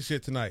some other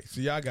shit tonight,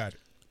 so y'all got it.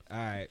 All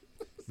right.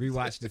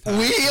 Rewatch the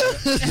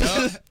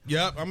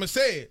Yep, I'm gonna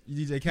say it.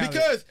 DJ Khaled.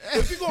 Because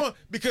if you're going,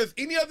 because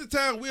any other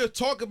time we'll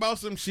talk about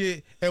some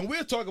shit and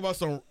we'll talk about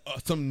some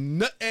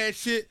nut ass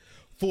shit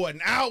for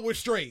an hour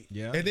straight.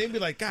 Yeah. And then be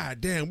like,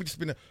 God damn, we just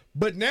been.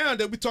 But now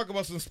that we talk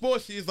about some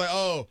sports shit, it's like,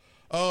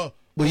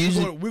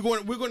 we're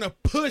going to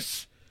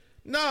push.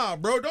 Nah,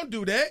 bro, don't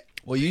do that.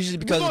 Well, usually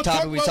because We the gonna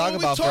topic talk we about talk what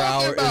we about for an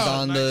talking hour is about.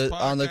 on the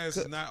Tonight's podcast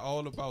is not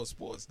all about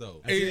sports though.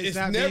 That's it. It's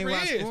Stop never being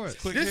about is. sports.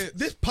 Quick This hits.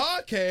 this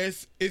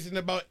podcast isn't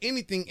about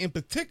anything in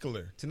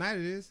particular. Tonight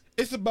it is.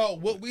 It's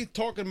about what we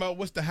talking about.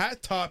 What's the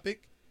hot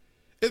topic?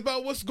 It's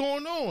about what's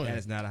going on. That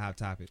is not a hot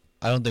topic.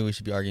 I don't think we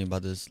should be arguing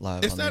about this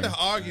live. It's on not the an air.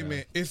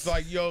 argument. It's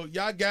like, yo,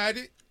 y'all got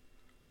it.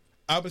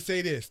 I would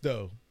say this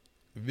though,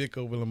 Vic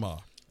over Lamar.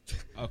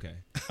 Okay.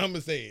 I'm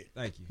gonna say it.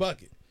 Thank you.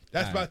 Fuck it.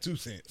 That's All my right. 2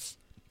 cents.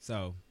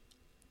 So,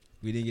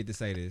 we didn't get to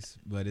say this,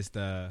 but it's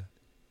the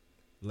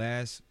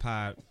last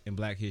pod in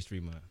Black History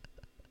Month.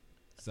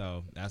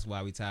 So, that's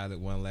why we titled it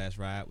One Last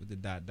Ride with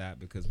the ...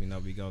 because we know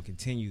we're going to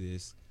continue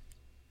this,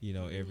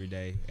 every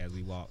day as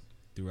we walk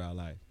through our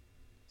life.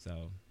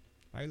 So,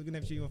 why are you looking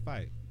at you going to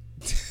fight?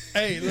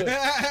 Hey, look,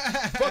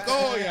 fuck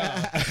all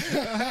y'all.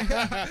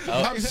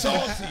 I'm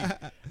salty.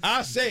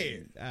 I say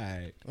it. All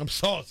right. I'm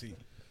salty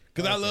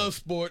because I love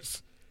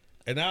sports,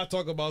 and I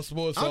talk about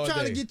sports all I'm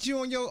trying day. to get you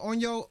on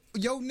your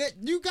net.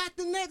 You got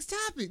the next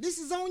topic. This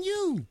is on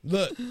you.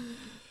 Look,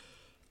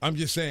 I'm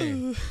just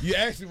saying. You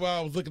asked me why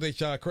I was looking at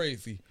y'all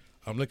crazy.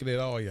 I'm looking at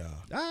all y'all.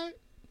 All right.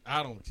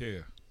 I don't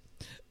care.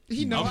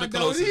 He know I'm I the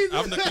don't closest. either.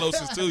 I'm the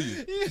closest to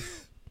you.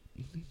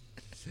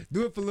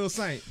 Do it for Lil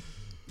Saint.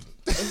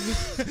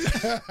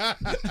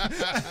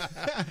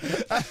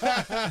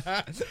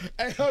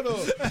 Hey, hold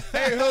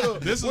on.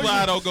 This is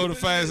why I don't go to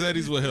Fast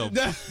Eddie's with him.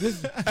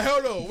 Hey,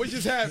 hold on. What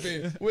just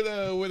happened with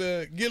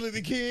Gilly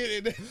the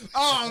Kid? And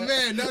Oh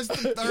man, that's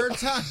the third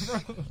time,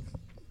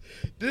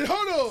 bro.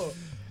 hold on.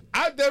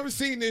 I've never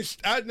seen this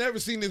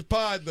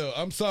pod though.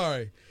 I'm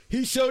sorry.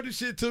 He showed this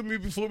shit to me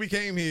before we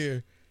came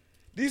here.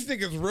 These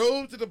niggas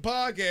rode to the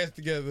podcast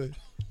together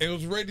and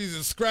was ready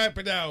to scrap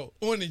it out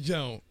on the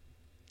jump.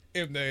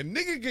 If the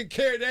nigga can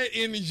carry that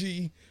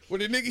energy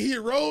with the nigga he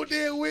rode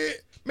there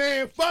with,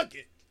 man, fuck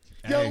it.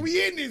 Yo, Hey.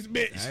 we in this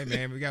bitch. Hey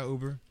man, we got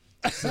Uber.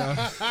 So,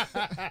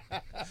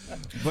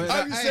 but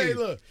I'm just hey, saying,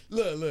 look.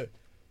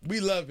 We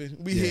love it.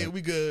 We Yeah. here.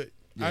 We good.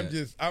 Yeah.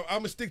 I'm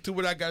gonna stick to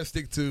what I gotta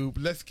stick to.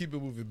 But let's keep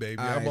it moving, baby.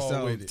 all I'm right, all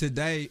so with it.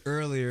 today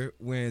earlier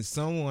when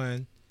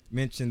someone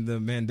mentioned the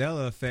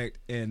Mandela effect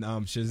and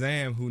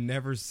Shazam, who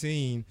never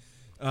seen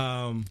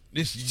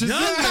This young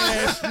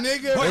ass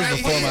nigga It was right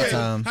before my here.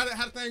 time. how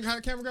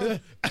the camera go?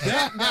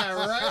 That guy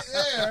right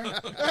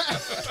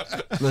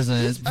there. Listen,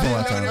 it's before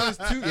my There time. was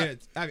two. Yeah,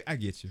 I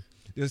get you.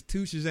 There's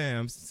two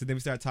Shazams. So then we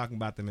started talking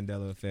about the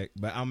Mandela effect.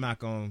 But I'm not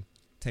gonna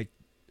take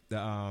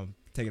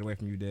it away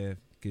from you, Dev,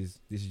 because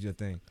this is your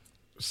thing.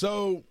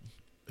 So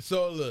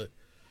look,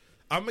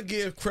 I'm gonna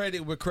give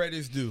credit where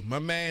credit's due. My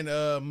man,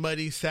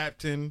 Muddy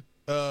Sapton.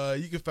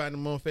 You can find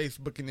him on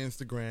Facebook and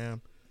Instagram.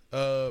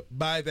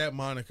 By that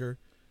moniker,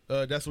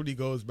 that's what he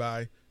goes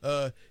by.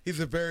 He's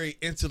a very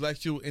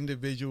intellectual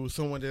individual,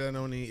 someone that I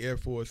know in the Air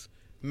Force.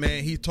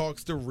 Man, he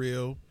talks the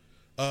real.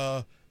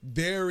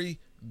 Very,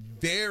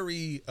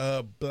 very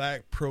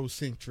black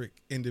pro-centric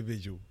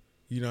individual.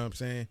 You know what I'm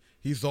saying?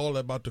 He's all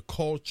about the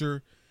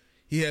culture.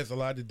 He has a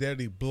lot of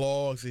daily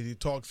blogs that he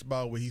talks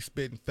about where he's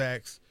spitting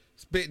facts,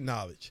 spitting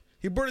knowledge.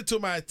 He brought it to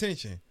my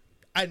attention.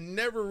 I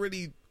never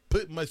really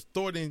put much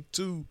thought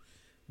into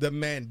the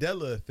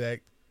Mandela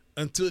effect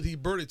until he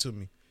brought it to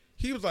me.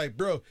 He was like,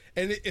 bro,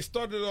 and it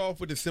started off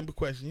with a simple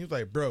question. He was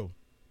like, bro,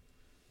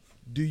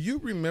 do you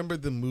remember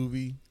the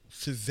movie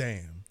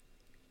Shazam?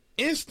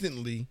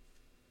 Instantly,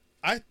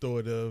 I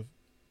thought of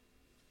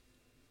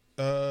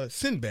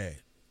Sinbad.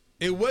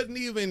 It wasn't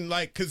even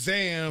like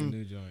Kazam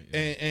New joint, yeah.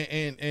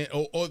 and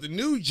or the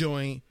new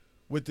joint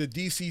with the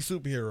DC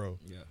superhero.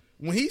 Yeah.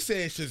 When he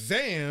said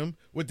Shazam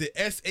with the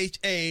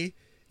SHAZAAM,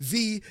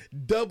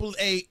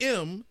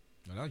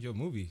 Oh, that was your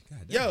movie. God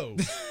damn. yo,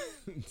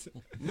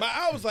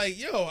 I was like,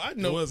 yo, I It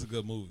know. was a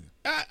good movie.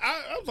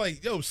 I was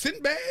like, yo,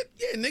 Sinbad?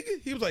 Yeah,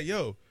 nigga. He was like,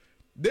 yo,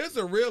 there's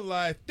a real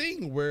life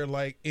thing where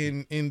like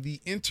in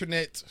the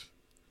internet,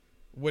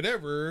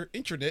 whatever,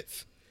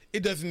 internets,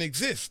 it doesn't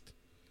exist.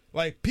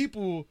 Like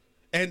people,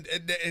 and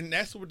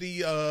that's what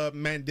the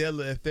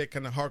Mandela effect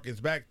kind of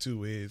harkens back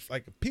to is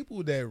like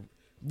people that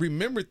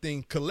remember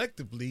things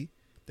collectively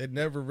that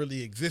never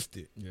really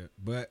existed. Yeah,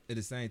 but at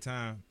the same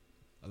time,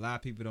 a lot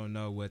of people don't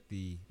know what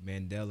the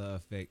Mandela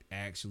effect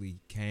actually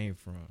came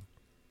from.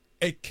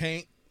 It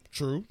can't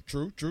True.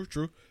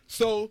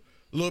 So,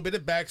 a little bit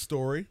of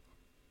backstory.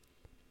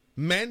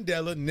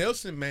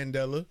 Nelson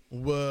Mandela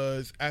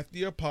was after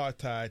the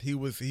apartheid. He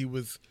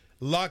was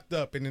locked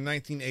up in the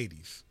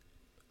 1980s.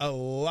 A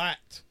lot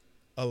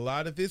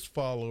of his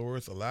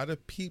followers, a lot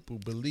of people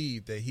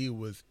believe that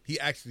he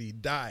actually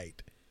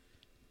died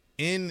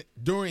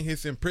during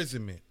his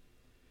imprisonment.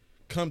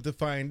 Come to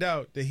find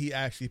out that he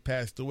actually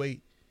passed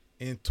away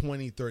in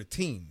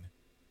 2013.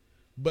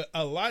 But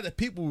a lot of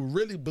people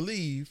really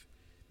believe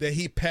that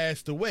he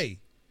passed away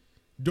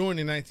during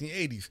the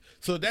 1980s.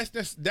 So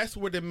that's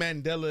where the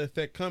Mandela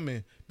effect come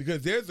in,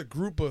 because there's a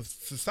group of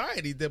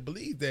society that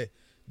believe that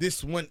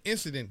this one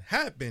incident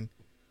happened,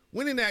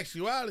 when in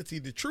actuality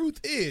the truth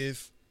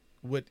is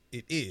what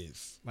it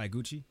is. Like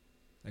Gucci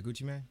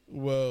Man.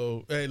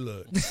 Well, hey,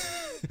 look,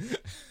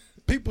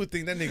 people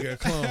think that nigga a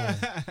clone,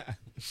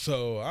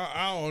 so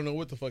I don't know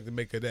what the fuck to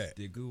make of that.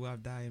 Did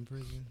Guwap die in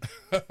prison?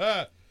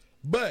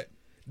 But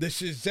the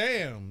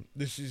Shazam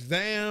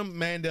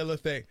Mandela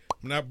effect,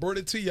 when I brought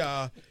it to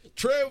y'all,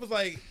 Trev was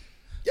like,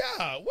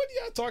 yeah, what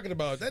are y'all talking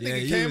about? That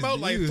nigga came out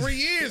like 3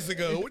 years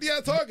ago. What are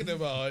y'all talking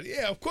about?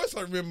 Yeah, of course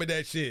I remember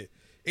that shit.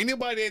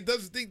 Anybody that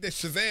doesn't think that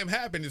Shazam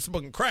happened is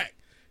smoking crack.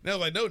 And I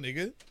was like, no,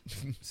 nigga.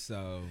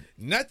 So,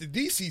 not the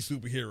DC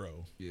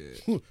superhero.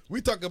 Yeah.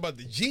 We talking about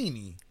the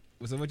genie.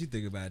 So what you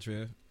think about it,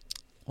 Trev?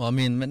 Well, I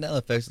mean, Mandela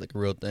effect's like a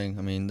real thing.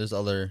 I mean, there's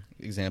other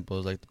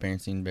examples like the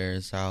Berenstain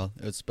Bears, how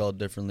it was spelled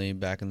differently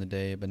back in the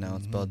day, but now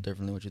it's spelled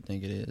differently what you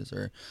think it is.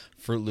 Or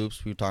Fruit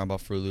Loops, we were talking about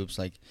Fruit Loops.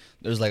 Like,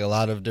 there's like a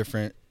lot of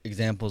different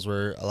examples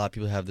where a lot of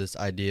people have this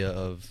idea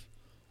of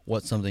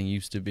what something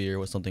used to be or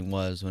what something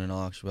was, when in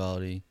all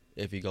actuality,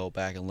 if you go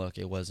back and look,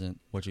 it wasn't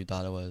what you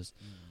thought it was.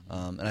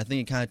 And I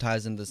think it kind of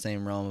ties into the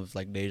same realm of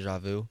like deja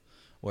vu,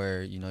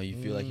 where, you know, you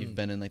feel like you've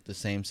been in like the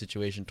same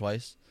situation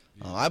twice.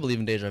 I believe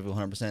in deja vu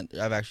 100%.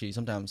 I've actually,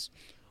 sometimes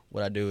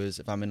what I do is,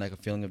 if I'm in like a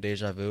feeling of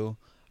deja vu,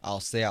 I'll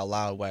say out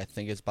loud what I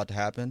think is about to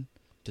happen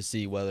to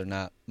see whether or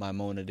not my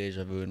moment of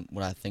deja vu and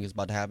what I think is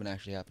about to happen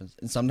actually happens.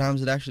 And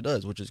sometimes it actually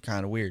does, which is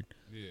kind of weird.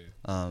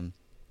 Yeah.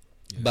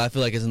 But I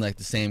feel like it's in like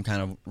the same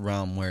kind of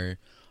realm where,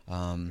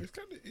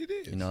 It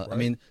is. you know, right? I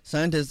mean,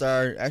 scientists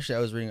are actually, I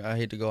was reading, I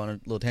hate to go on a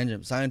little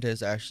tangent,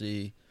 scientists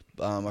actually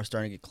are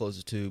starting to get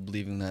closer to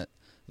believing that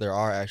there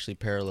are actually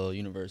parallel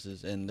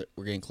universes, and that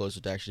we're getting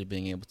closer to actually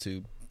being able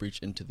to breach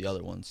into the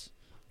other ones.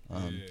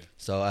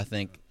 So I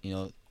think, you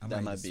know,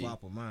 that might be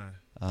swap with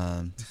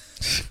mine.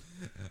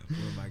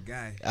 With my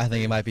guy. I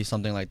think it might be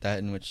something like that,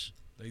 in which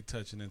they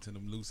touching into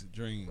them lucid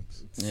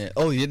dreams. yeah.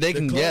 Oh, yeah, they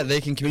can.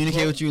 They can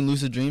communicate with you in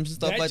lucid dreams and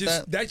stuff like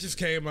that. That just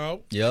came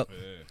out. Yep. Yeah.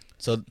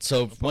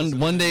 So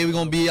one day we're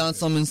gonna be on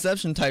some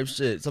Inception type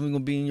shit. Something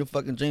gonna be in your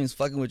fucking dreams,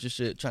 fucking with your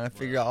shit, trying to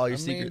figure out all your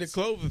secrets.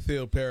 The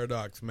Cloverfield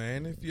paradox,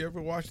 man. If you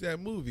ever watched that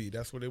movie,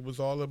 that's what it was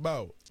all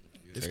about.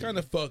 It's kind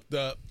of fucked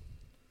up,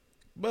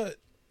 but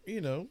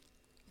you know,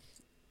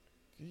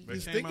 They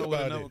just came think out with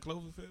about another it.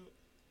 Cloverfield.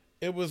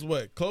 It was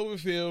what?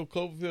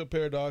 Cloverfield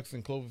paradox,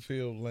 and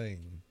Cloverfield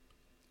Lane.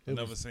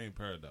 Never seen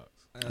Paradox.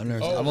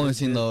 I've only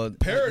seen the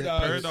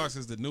Paradox. Paradox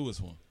is the newest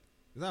one.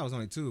 That was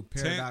only two.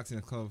 Paradox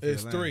and Cloverfield.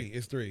 It's Lane. three.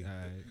 It's three. All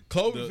right.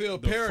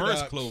 Cloverfield the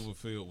paradox. first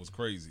Cloverfield was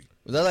crazy.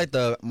 Was that like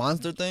the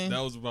monster thing? That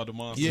was about the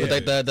monster. Yeah. With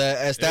like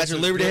the Statue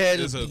of Liberty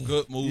head. It's a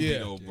good movie Yeah.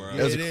 though, bro.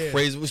 It was It is.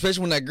 crazy,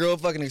 especially when that girl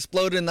fucking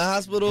exploded in the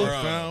hospital.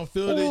 Bruh. Found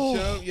Phil Oh.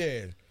 Chunk.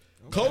 Yeah.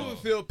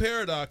 Cloverfield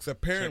paradox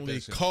apparently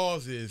Check that shit.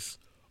 causes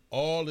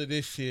all of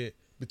this shit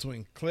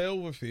between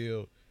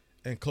Cloverfield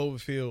and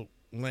Cloverfield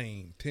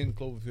Lane, 10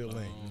 Cloverfield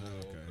Lane.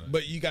 Okay.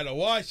 But you gotta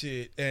watch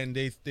it, and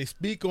they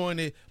speak on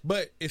it,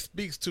 but it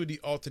speaks to the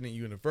alternate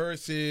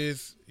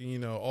universes, you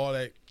know, all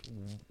that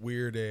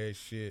weird ass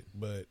shit.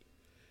 But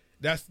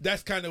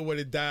that's kind of what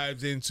it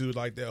dives into,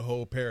 like that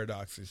whole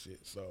paradox and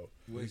shit. So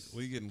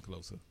We getting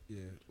closer.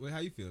 Yeah. Well, how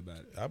you feel about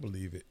it? I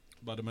believe it.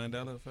 About the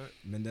Mandela effect.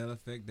 Mandela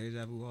effect,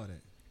 deja vu, all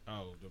that.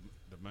 Oh,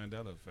 the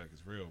Mandela effect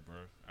is real, bro.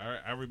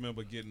 I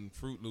remember getting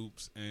Fruit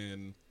Loops,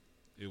 and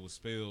it was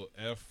spelled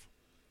F,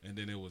 and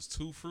then it was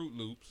two Fruit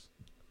Loops,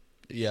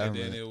 Yeah, I and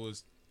remember then that. it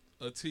was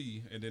a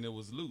T, and then it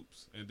was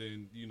Loops, and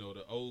then, you know,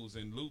 the O's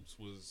in Loops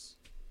was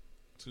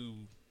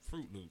two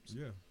Fruit Loops.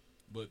 Yeah.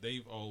 But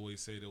they've always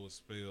said it was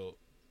spelled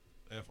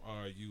Fruit,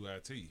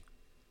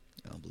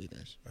 I don't believe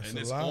that. That's and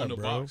a it's lie, on the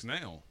bro. box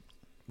now.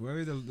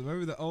 Wherever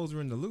the O's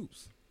were in the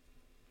loops.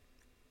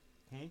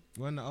 Hmm?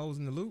 Wasn't the O's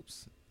in the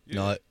loops? Yeah.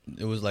 No,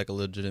 it was like a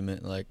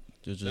legitimate, like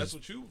That's just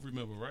what you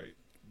remember, right?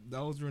 The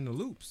O's were in the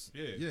loops.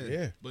 Yeah. Yeah.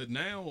 Yeah. But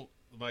now,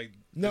 like,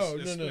 No,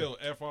 it's no, no.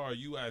 spelled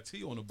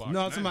Fruit on the box.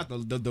 No, I'm talking now.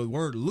 about the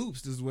word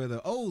loops. This is where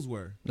the O's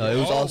were. no. It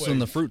was also in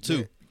the always. fruit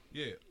too.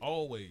 Yeah,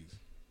 always.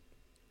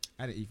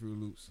 I didn't eat Fruit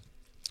Loops.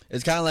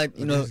 It's kind of like,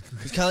 you know,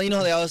 it's kind of, you know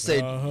how they always say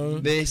Uh-huh.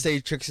 they say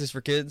tricks is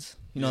for kids.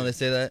 You know how they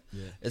say that.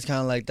 Yeah. It's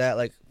kind of like that.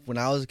 Like when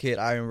I was a kid,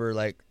 I remember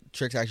like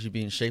tricks actually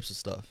being shapes of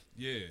stuff,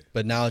 Yeah,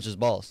 but now it's just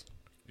balls.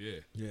 yeah.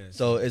 Yeah.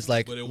 So it's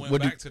like, But it went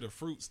what do back to the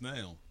fruits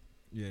now.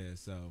 yeah.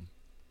 So.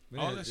 but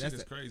All yeah, that shit that's is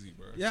the- crazy,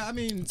 bro. Yeah, I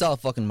mean, it's all a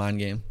fucking mind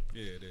game.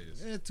 Yeah, it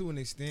is. yeah, to an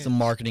extent. It's a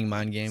marketing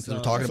mind game because So-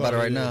 we're talking That's about it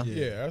all right now. is.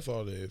 Yeah, that's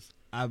all it is.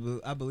 I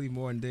believe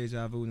more in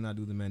deja vu than I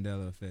do the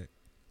Mandela effect.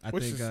 I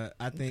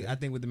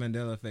think with the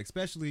Mandela effect,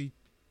 especially,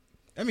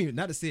 I mean,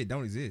 not to say it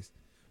don't exist,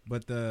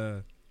 but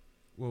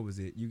what was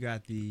it? You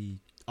got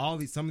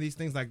some of these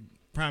things, like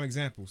prime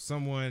example,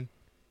 someone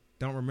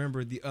don't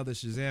remember the other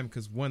Shazam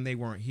because one, they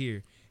weren't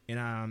here,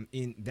 and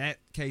in that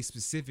case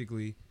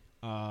specifically,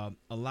 a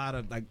lot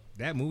of like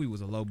that movie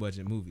was a low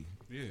budget movie.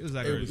 Yeah, it was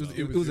like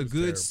it was a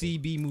good terrible.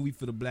 CB movie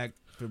for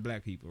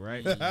black people,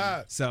 right?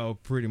 So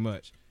pretty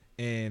much,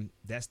 and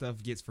that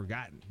stuff gets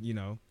forgotten, you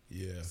know.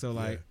 Yeah. So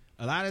like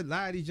a lot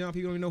of these young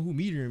people don't even know who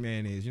Meteor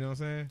Man is. You know what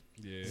I'm saying?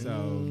 Yeah.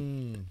 So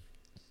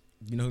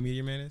you know who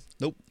Meteor Man is?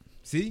 Nope.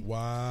 See?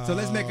 Wow. So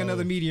let's make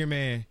another Meteor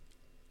Man.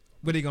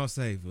 What are they gonna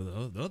say?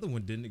 Well, the other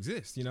one didn't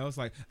exist. You know, it's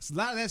like a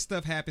lot of that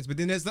stuff happens, but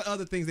then there's the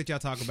other things that y'all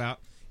talk about.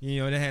 You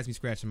know, that has me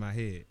scratching my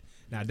head.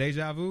 Now,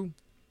 deja vu,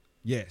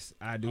 yes,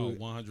 I do. Oh,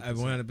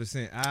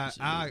 100%.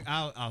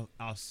 100%.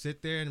 I'll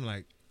sit there and I'm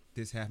like,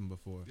 this happened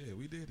before. Yeah,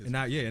 we did this.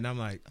 And I'm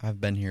like, I've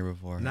been here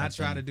before. and I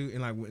try to do,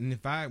 and like,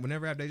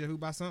 whenever I have deja vu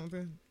about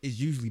something, it's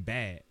usually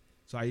bad.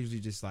 So I usually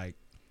just like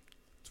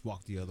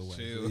walk the other way.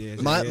 Chill. Yeah,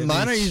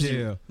 Mine are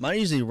chill.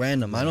 usually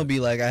random. Mine will be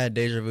like I had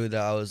deja vu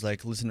that I was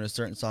like listening to a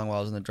certain song while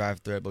I was in the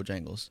drive-thru at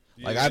Bojangles.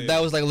 Like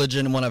that was like a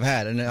legitimate one I've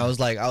had, and then I was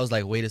like,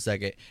 wait a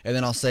second, and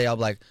then I'll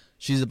be like,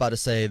 she's about to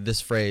say this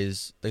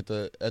phrase like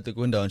at the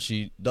window, and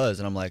she does,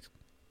 and I'm like,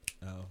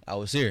 Oh. I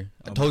was here.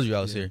 I told you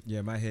I was here.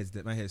 Yeah, my head's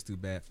too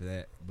bad for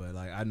that. But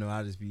like I know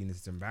I'll just be in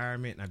this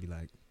environment and I'd be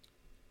like,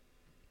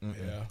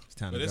 yeah, it's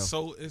time but to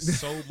go. it's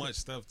so much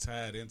stuff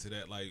tied into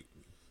that. Like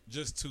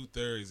just two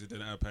theories, and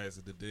then I pass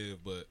it to Dev.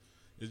 But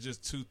it's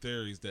just two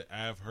theories that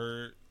I've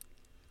heard.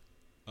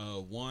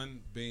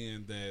 One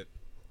being that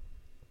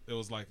it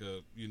was like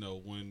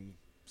when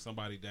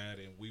somebody died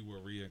and we were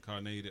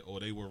reincarnated, or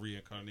they were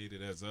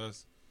reincarnated as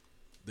us.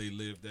 They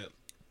lived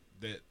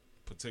that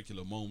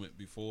particular moment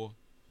before.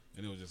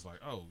 And it was just like,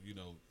 oh,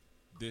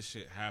 this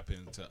shit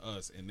happened to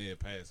us in their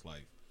past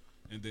life.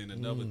 And then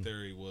another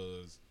theory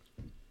was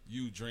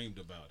you dreamed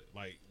about it.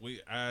 Like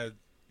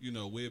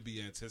we'll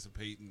be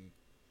anticipating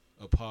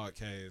a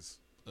podcast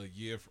a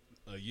year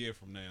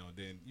from now. And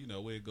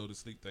then, we'll go to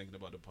sleep thinking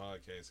about the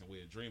podcast and we'll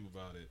dream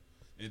about it.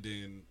 And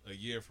then a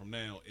year from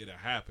now, it'll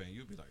happen.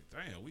 You'll be like,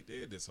 damn, we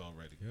did this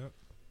already. Yep.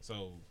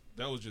 So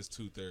that was just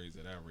two theories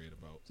that I read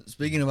about.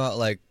 Speaking about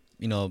like,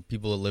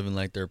 people living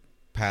like their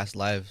past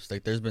lives,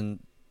 like there's been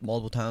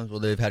multiple times where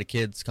they've had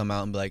kids come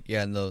out and be like,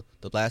 yeah, and the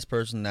last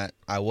person that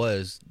I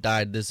was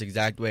died this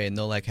exact way, and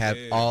they'll like have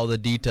all the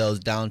details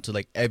down to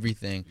like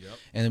everything. Yep.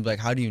 And they'll be like,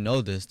 how do you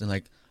know this? And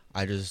like,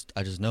 I just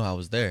know I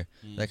was there.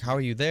 Like, how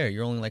are you there?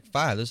 You're only like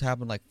 5. This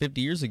happened like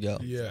 50 years ago.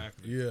 Yeah,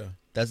 Exactly. yeah.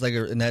 That's like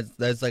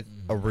that's like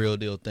a real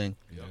deal thing.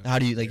 Yep. How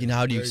do you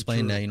how do you Very explain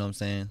true. that? You know what I'm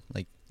saying?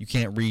 Like, you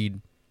can't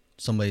read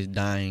somebody's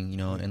dying,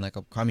 and like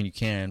I mean you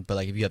can, but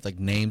like if you have like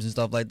names and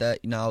stuff like that,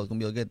 it's gonna be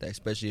able to get that,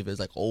 especially if it's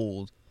like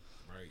old.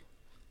 Right.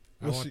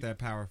 I want that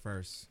power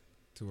first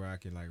to where I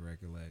can like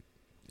recollect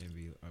and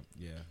be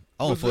yeah.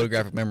 I want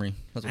photographic memory.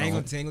 That's what I I ain't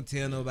want. gonna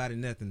tell nobody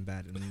nothing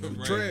about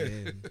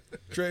it.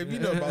 Trey, you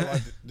know about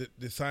like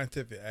the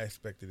scientific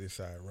aspect of this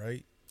side,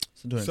 right?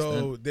 To an So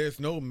extent. there's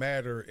no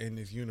matter in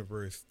this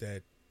universe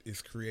that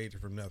is created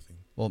from nothing.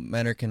 Well,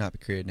 matter cannot be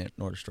created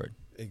nor destroyed.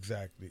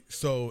 Exactly.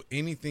 So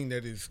anything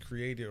that is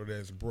created or that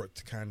is brought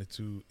to kind of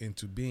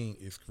into being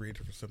is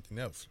created for something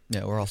else.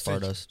 Yeah, we're all Essentially.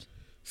 stardust.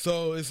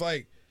 So it's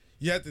like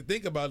you have to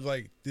think about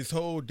like this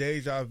whole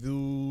deja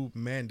vu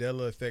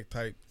Mandela effect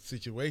type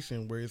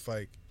situation where it's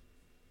like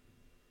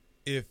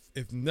if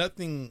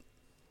nothing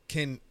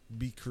can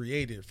be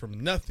created from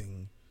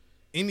nothing,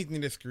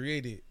 anything that's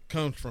created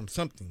comes from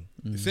something,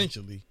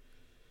 essentially.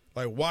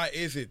 Like, why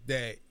is it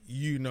that,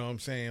 what I'm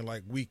saying,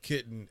 like, we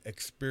couldn't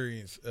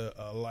experience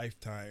a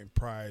lifetime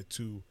prior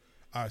to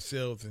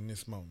ourselves in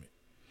this moment?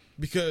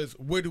 Because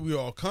where do we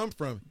all come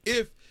from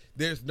if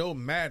there's no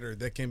matter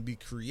that can be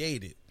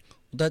created?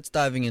 That's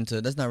diving into.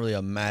 That's not really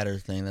a matter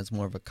thing. That's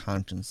more of a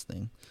conscience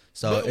thing.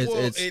 So But,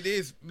 it's it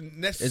is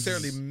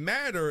necessarily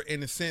matter in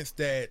the sense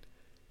that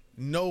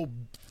no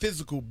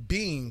physical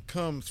being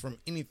comes from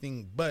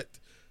anything but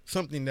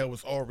something that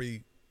was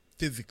already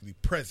physically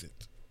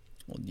present.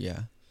 well, yeah,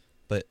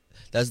 but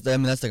that's like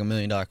 $1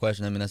 million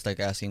question. I mean, that's like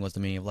asking what's the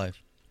meaning of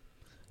life.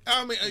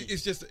 I mean,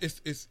 it's just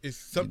it's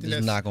something There's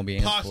that's not gonna be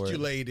an answer for it.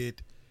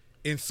 postulated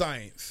in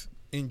science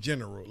in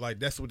general. Like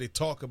that's what they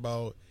talk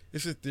about.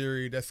 It's a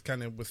theory. That's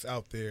kind of what's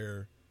out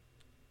there.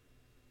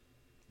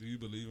 Do you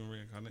believe in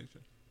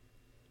reincarnation?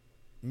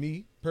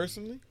 Me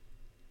personally,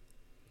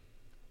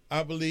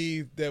 I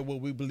believe that what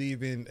we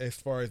believe in as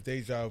far as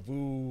deja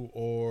vu,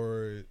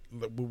 or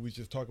what we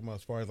just talking about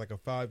as far as like a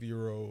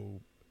 5-year-old,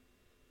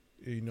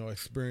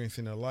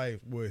 experiencing a life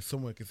where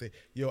someone can say,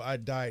 "Yo, I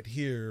died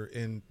here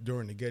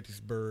during the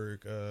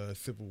Gettysburg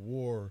Civil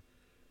War,"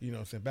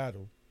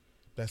 battle.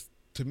 That's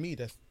to me,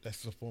 that's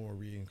a form of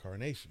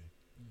reincarnation.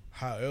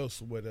 How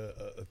else would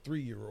a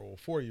 3-year-old,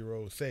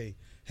 4-year-old say,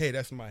 "Hey,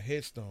 that's my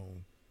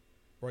headstone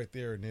right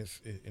there in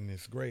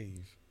this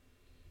grave,"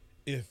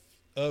 if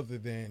other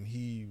than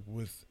he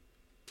was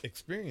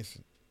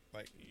experiencing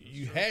Like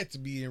you had to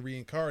be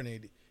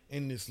reincarnated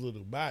in this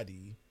little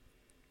body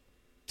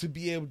to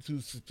be able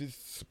to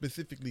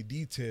specifically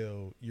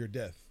detail your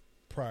death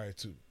prior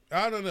to.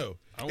 I don't know.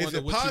 I Is wonder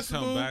it what possible?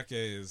 you come back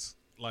as,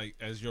 like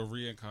as your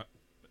reincarnation.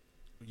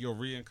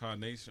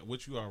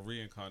 What you are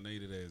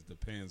reincarnated as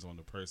depends on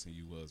the person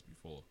you was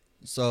before.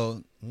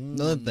 So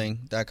another thing,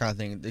 that kind of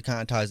thing, it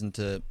kind of ties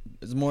into,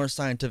 it's more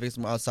scientific, it's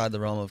more outside the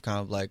realm of kind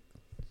of like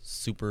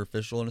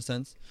superficial in a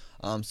sense.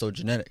 So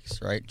genetics,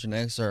 right?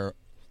 Genetics are,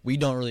 we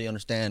don't really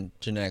understand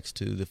genetics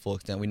to the full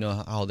extent. We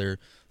know how they're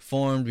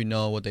formed, we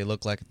know what they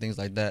look like and things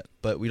like that,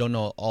 but we don't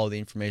know all the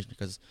information,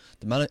 because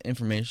the amount of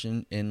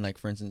information in, like,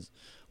 for instance,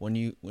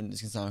 when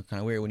this can sound kind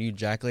of weird, when you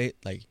ejaculate,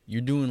 like,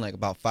 you're doing like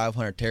about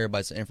 500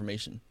 terabytes of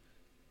information.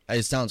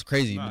 It sounds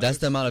crazy, but that's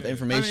the amount of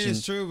information. I mean,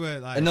 it's true,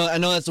 but like, I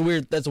know that's a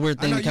weird thing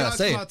to kind of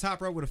say,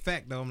 top rope with a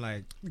fact though. I'm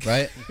like,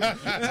 right?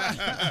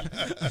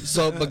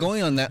 So, but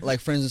going on that, like,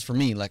 for instance, for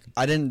me, like,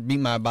 I didn't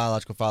meet my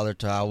biological father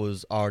till I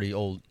was already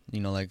old,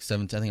 like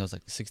 17. I think I was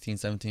like 16,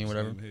 17,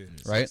 whatever, Same here,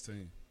 right?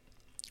 16.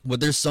 But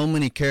there's so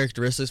many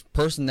characteristics,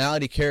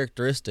 personality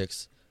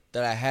characteristics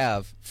that I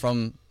have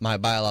from my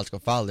biological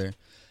father,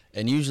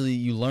 and usually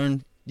you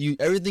learn,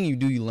 everything you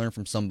do, you learn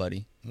from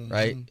somebody.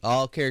 Right,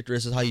 all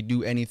characteristics, how you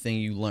do anything,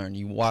 you learn.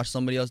 You watch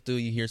somebody else do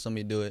it, you hear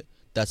somebody do it.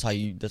 That's how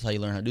you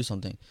learn how to do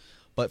something.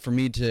 But for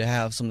me to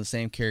have some of the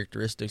same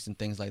characteristics and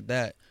things like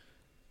that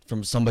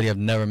from somebody I've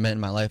never met in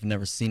my life,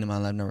 never seen in my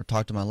life, never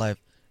talked to in my life,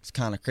 it's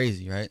kind of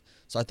crazy, right?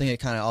 So I think it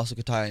kind of also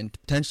could tie in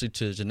potentially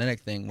to the genetic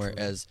thing,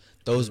 whereas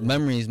those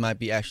memories might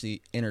be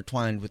actually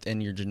intertwined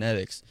within your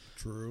genetics.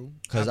 True.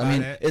 Because I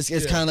mean, it's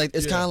kind of like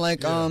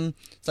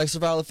it's like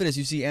survival of the fittest.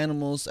 You see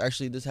animals.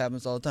 Actually, this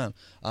happens all the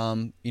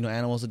time.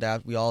 Animals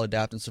adapt. We all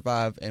adapt and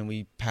survive, and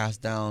we pass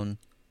down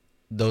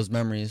those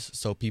memories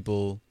so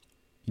people,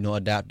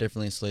 adapt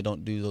differently, so they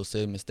don't do those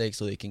same mistakes,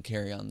 so they can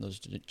carry on those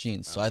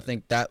genes. So I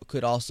think that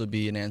could also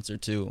be an answer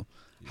to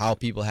how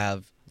people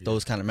have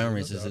those kind of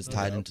memories. Is it's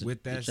tied into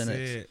with that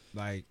genetics. said,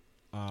 like,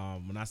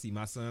 when I see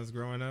my sons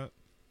growing up,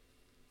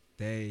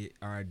 they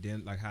are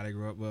like how they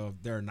grow up. Well,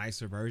 they're a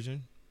nicer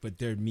version, but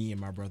they're me and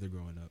my brother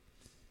growing up.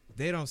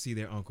 They don't see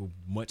their uncle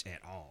much at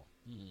all.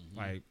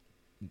 Like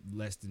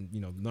less than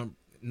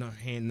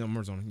hand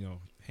numbers on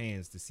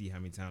hands to see how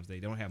many times they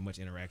don't have much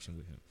interaction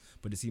with him.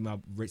 But to see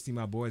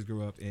my boys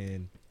grow up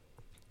and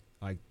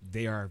like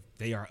they are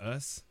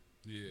us.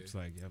 Yeah, it's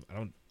like I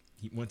don't.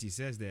 Once he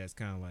says that, it's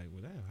kind of like,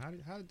 well,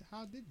 damn,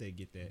 how did they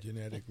get that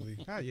genetically?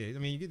 I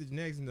mean, you get the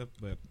genetics and stuff,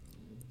 but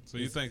so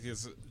you think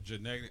it's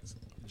genetics?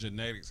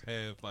 Genetics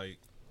have like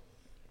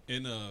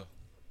in a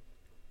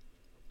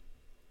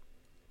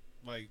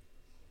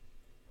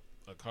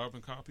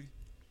carbon copy,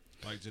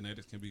 like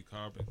genetics can be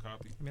carbon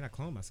copy. I mean, I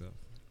clone myself.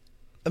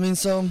 I mean,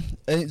 so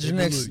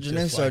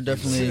genetics are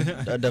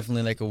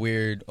definitely like a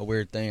weird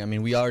thing. I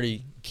mean, we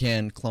already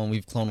can clone.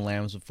 We've cloned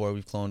lambs before.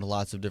 We've cloned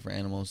lots of different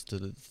animals to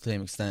the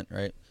same extent,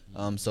 right?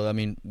 So I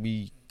mean,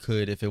 we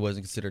could, if it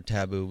wasn't considered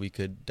taboo, we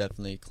could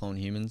definitely clone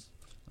humans.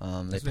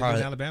 That's what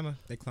in Alabama,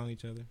 they clone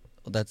each other.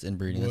 Well, that's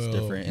inbreeding. That's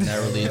different, and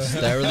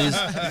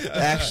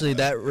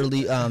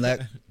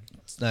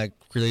that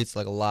creates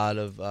like a lot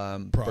of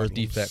birth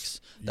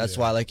defects. That's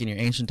why, like in your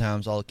ancient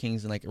times, all the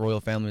kings and like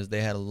royal families,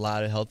 they had a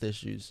lot of health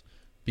issues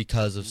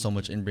because of so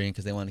much inbreeding,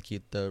 because they want to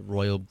keep the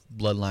royal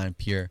bloodline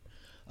pure.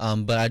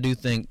 But I do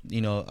think,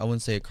 I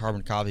wouldn't say a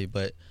carbon copy,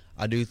 but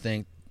I do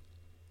think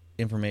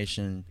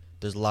information.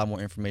 There's a lot more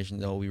information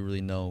than what we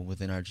really know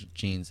within our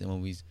genes, and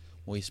when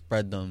we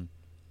spread them,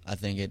 I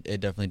think it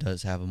definitely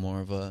does have a more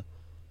of a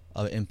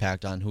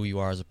impact on who you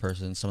are as a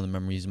person. Some of the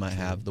memories you might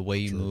have, the way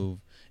you move,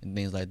 and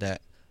things like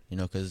that.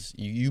 Because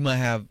you might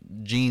have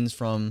genes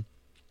from,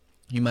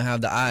 you might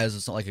have the eyes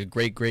of like a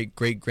great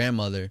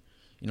grandmother.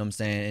 You know what I'm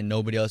saying? And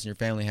nobody else in your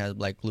family has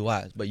like blue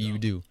eyes, but you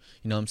do.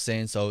 You know what I'm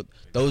saying? So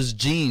those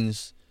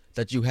genes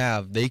that you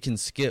have, they can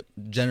skip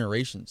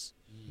generations,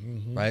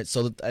 right?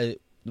 So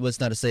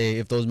what's not to say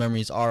if those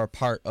memories are a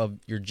part of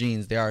your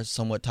genes, they are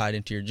somewhat tied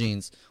into your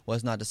genes.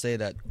 What's not to say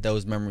that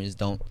those memories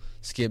don't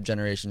skip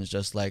generations,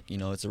 just like,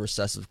 it's a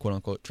recessive quote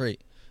unquote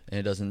trait, and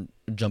it doesn't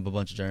jump a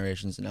bunch of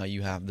generations, and now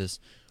you have this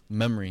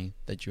memory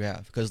that you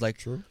have. Because like,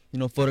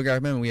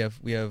 photographic memory,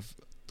 we have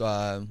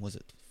was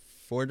it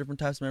 4 different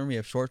types of memory? We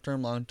have short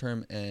term, long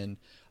term, and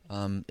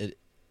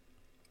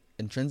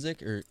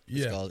intrinsic, or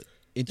what's it called?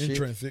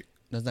 Intrinsic.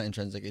 No, it's not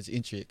intrinsic. It's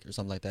intric or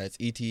something like that. It's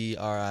ETRIET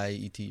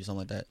or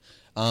something like that.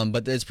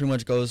 But it's pretty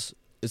much goes.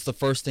 It's the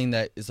first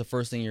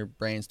thing your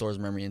brain stores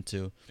memory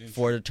into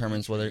before it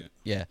determines whether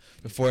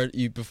before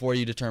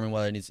you determine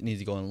whether it needs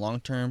to go in long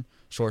term,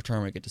 short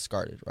term, or get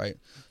discarded. Right.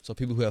 So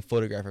people who have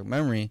photographic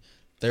memory,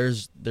 they're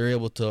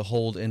able to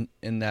hold in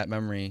that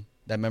memory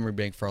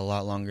bank for a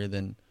lot longer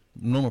than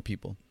normal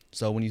people.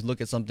 So when you look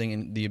at something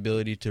and the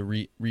ability to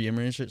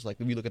re-image it, it's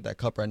like if you look at that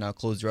cup right now,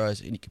 close your eyes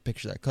and you can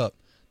picture that cup.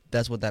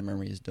 That's what that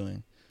memory is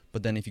doing.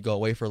 But then if you go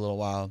away for a little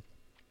while,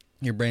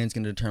 your brain's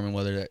going to determine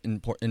whether that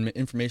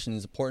information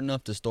is important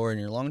enough to store in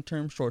your long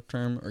term, short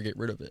term, or get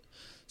rid of it.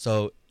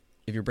 So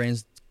if your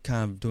brain's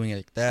kind of doing it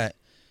like that,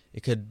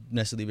 it could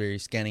necessarily be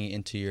scanning it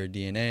into your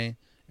DNA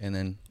and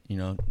then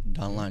down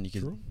the line you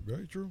could. True,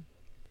 very true.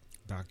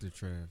 Dr.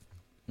 Trev.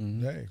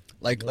 Mhm. Hey,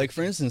 Like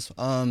for instance,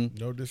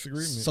 no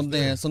disagreement.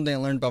 something I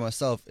learned about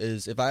myself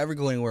is if I ever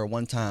go anywhere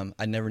one time,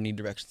 I never need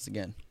directions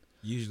again.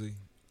 Usually.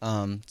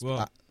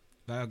 Well,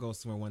 I'll go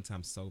somewhere one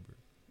time sober.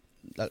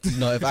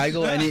 no, if I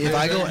go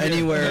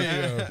anywhere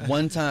Yeah.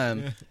 one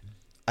time,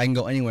 I can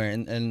go anywhere,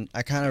 and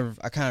I kind of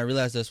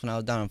realized this when I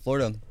was down in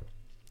Florida,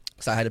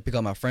 because I had to pick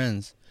up my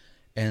friends,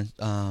 and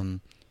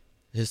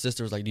his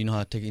sister was like, "Do you know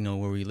how to take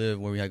where we live,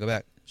 where we had to go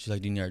back?" She's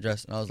like, "Do you need our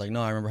address?" And I was like,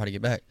 "No, I remember how to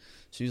get back."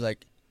 She was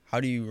like, "How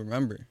do you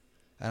remember?"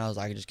 And I was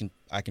like,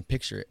 I can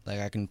picture it, like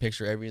I can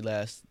picture every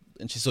last.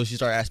 And she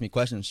started asking me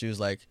questions. She was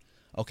like,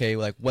 "Okay,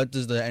 like what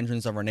does the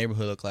entrance of our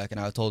neighborhood look like?" And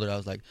I told her, I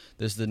was like,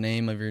 "This is the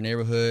name of your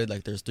neighborhood.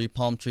 Like there's 3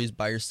 palm trees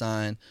by your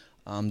sign.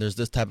 There's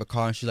this type of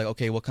car." And she's like,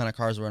 "Okay, what kind of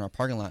cars were in our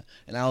parking lot?"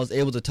 And I was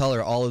able to tell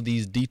her all of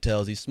these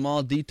details, these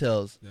small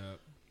details. Yep.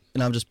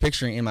 And I'm just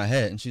picturing it in my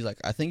head. And she's like,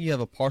 "I think you have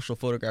a partial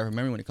photographic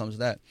memory when it comes to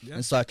that." Yeah.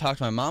 And so I talked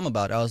to my mom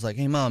about it. I was like,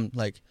 "Hey mom,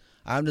 like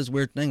I have this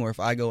weird thing where if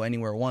I go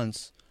anywhere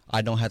once,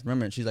 I don't have to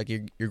remember it." And she's like,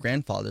 your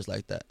grandfather's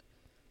like that.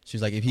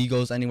 She's like, if he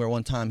goes anywhere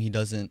one time, he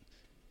doesn't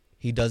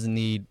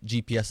need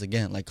GPS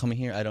again. Like coming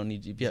here, I don't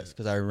need GPS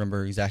because I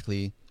remember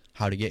exactly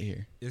how to get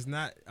here.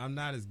 I'm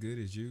not as good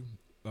as you,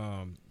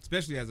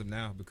 especially as of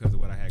now because of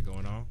what I had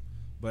going on.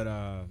 But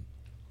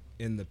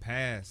in the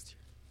past,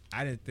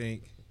 I didn't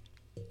think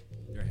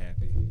you're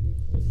happy.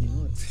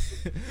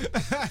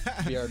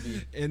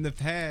 BRB. In the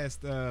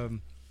past,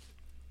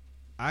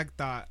 I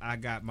thought I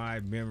got my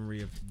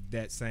memory of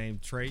that same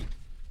trait.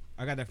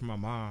 I got that from my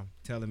mom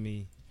telling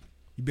me,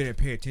 "You better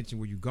pay attention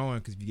where you're going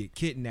because if you get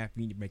kidnapped,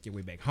 you need to make your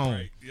way back home."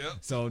 Right. Yep.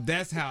 So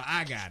that's how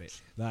I got it.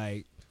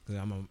 Like, cause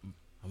I'm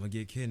gonna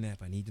get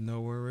kidnapped. I need to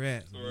know where we're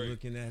at. So I'm Right.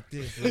 looking at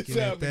this, It's looking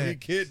time at to be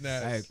that.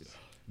 kidnapped. Hey,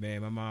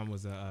 man, my mom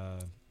was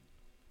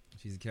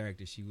she's a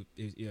character.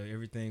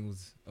 Everything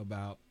was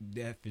about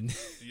death and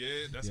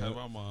Yeah, that's Yep. how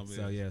my mom is.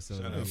 So, yeah, so,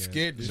 Shout yeah. out. I'm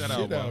scared the Shout shit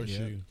out, out Mom. of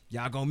Yeah. you.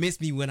 y'all gonna miss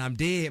me when I'm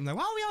dead. I'm like,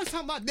 why are we always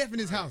talking about death in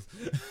this house?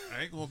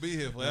 I ain't gonna be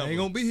here I forever. ain't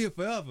gonna be here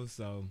forever.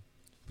 So,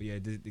 but yeah,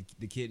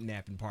 the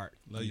kidnapping part.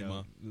 Love you,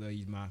 Mom. Love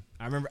you, Mom.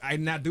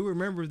 I do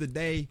remember the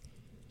day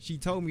she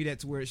told me that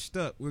to where it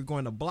stuck. We were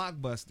going to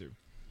Blockbuster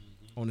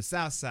on the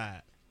south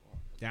side,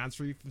 down the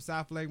street from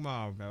South Lake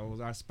Mall. That was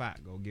our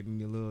spot. Go give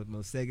me a little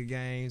Sega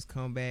games,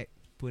 come back,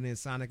 put in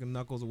Sonic and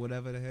Knuckles or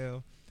whatever the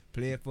hell,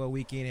 play it for a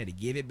weekend, had to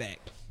give it back.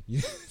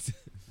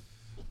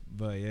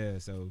 But yeah,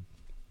 so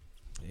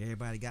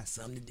everybody got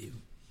something to do.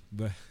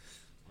 But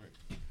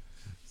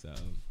so,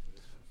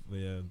 but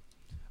yeah.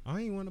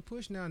 I ain't want to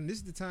push now. And this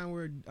is the time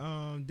where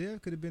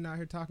Dev could have been out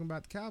here talking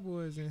about the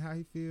Cowboys and how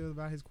he feels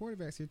about his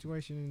quarterback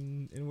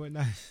situation and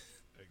whatnot.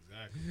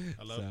 Exactly.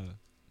 I love it.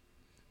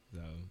 So,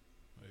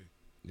 Hey.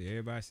 yeah,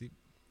 everybody see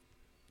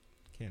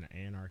kind of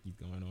anarchy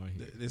going on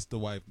here. This the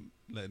wife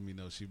letting me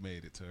know she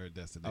made it to her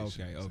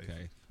destination. Okay, safely.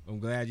 okay. I'm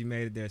glad you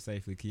made it there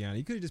safely, Kiana.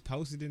 You could have just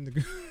posted in the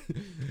group.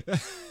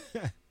 Yes,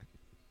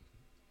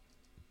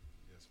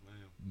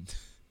 ma'am. It's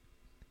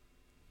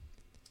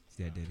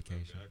that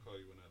dedication. Okay, I'll call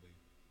you when I leave.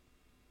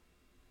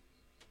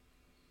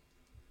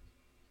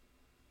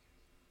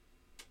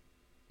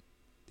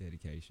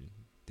 Dedication.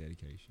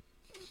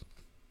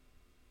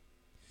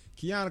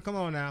 Kiana, come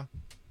on now.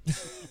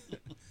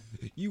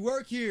 You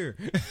work here.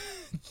 You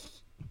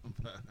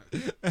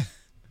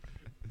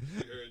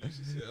heard you.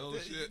 She said, "Oh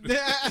shit."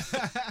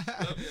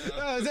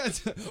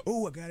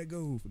 Oh, I gotta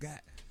go.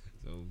 Forgot.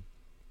 So,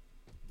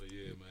 But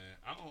yeah, man,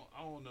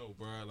 I don't know,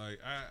 bro. Like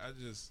I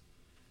just,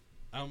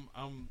 I'm.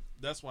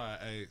 That's why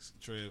I asked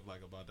Trev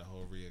like about the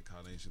whole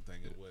reincarnation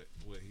thing and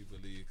what he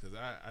believed, because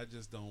I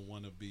just don't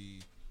want to be.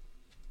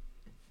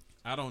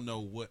 I don't know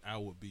what I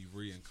would be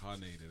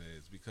reincarnated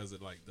as because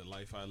of like the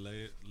life I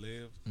lived.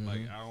 Mhm.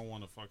 Like I don't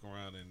want to fuck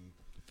around and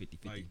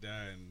 50-50. like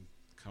die and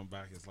come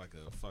back as like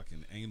a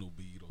fucking anal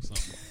bead or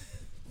something.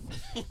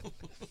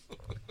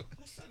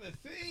 That's not a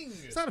thing.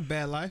 It's not a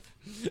bad life.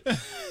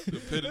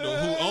 Depending on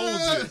who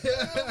owns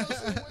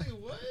it. Wait,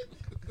 what?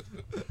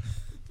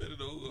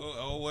 Depending on who, I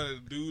don't want a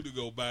dude to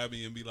go by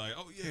me and be like,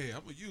 "Oh yeah,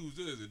 I'm gonna use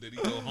this," and then he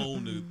go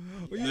home to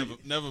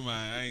never mind.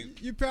 I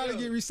ain't. You probably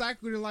get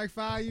recycled in like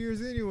 5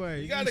 years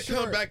anyway. You gotta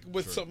Sure. come back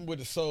with Sure. something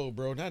with a soul,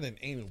 bro. Not an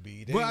anal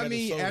bead. They Well, ain't I got a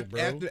mean, soul, after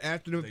bro.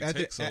 after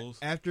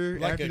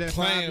like after a that 5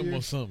 clam or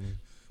years. something.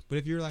 But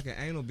if you're like an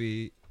anal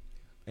bead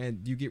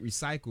and you get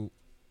recycled,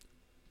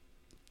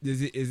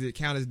 is it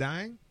count as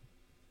dying?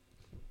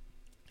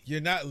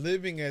 You're not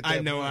living at that I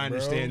know, point, I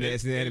understand bro. that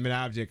it's an inanimate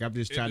object. I'm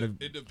just trying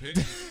to. It depends.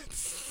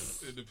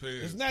 It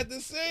depends. It's not the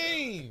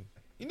same.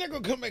 You're not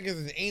gonna come back as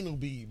an anal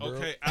bead, bro.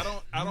 Okay, I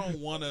don't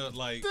want to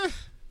like.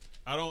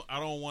 I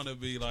don't want to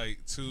be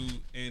like too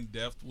in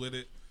depth with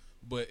it,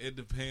 but it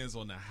depends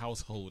on the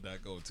household I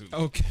go to.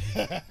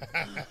 Okay.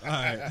 All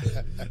right.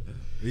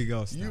 We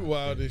go. You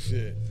wild as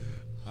shit.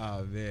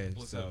 Oh man.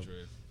 What's so up,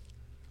 Trev?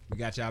 we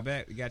got y'all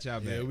back. Yeah,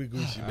 we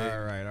Gucci,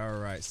 baby. All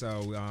right.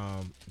 So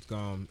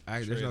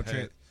there's Straight no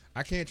ahead.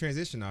 I can't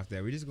transition off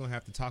that. We're just gonna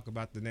have to talk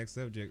about the next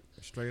subject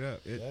straight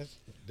up.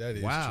 That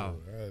is Wow.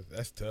 true.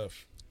 That's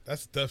tough.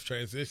 That's a tough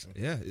transition.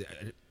 Yeah,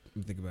 Let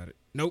me think about it.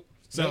 Nope.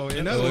 So Nope.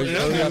 in What other, we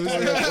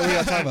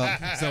got to talk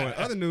about? so in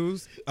other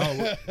news,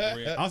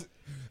 I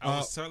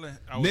was telling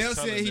Nell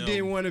said he them-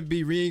 didn't want to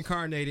be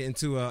reincarnated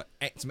into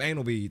some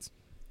anal beads.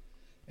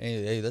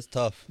 Hey, that's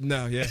tough.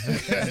 No, yeah.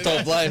 That's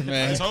tough life, I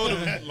man. told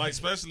him, like,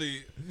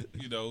 especially,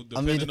 you know,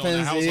 I mean,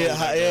 depending on the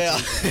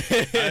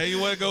household. yeah. You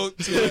want to go to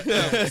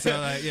it?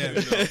 So like, yeah. You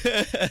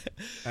know.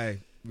 Hey,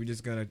 we're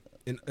just gonna.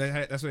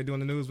 That's what they do in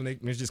the news when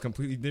it's just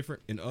completely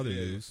different in other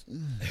Yeah. news.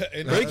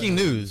 Breaking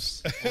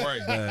news. Right.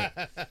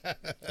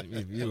 But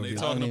When they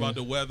talking about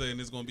the weather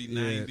and it's going to be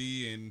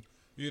 90 and,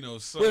 you know,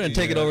 sunny. We're gonna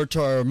take it over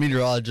to our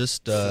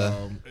meteorologist.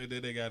 And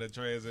then they got to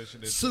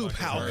transition into Soup like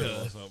a Halka. bird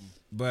or something.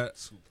 but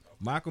Soup Halka.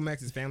 Malcolm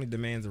X's family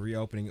demands a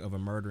reopening of a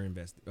murder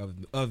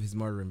of his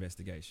murder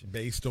investigation.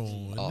 Based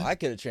on Oh, I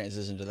could have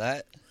transitioned to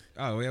that.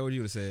 Oh yeah, what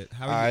you would have said?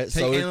 How All would you right,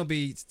 take so anal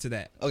beads to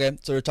that? Okay,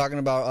 so we're talking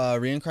about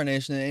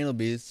reincarnation and anal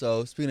beads.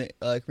 So speaking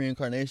of like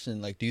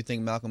reincarnation, like, do you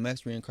think Malcolm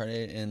X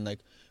reincarnated, and like,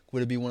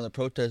 would it be one of the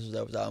protesters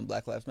that was out in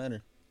Black Lives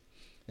Matter?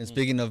 And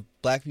speaking of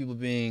black people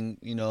being,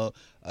 you know,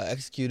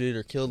 executed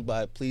or killed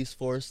by a police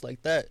force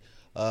like that,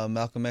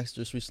 Malcolm X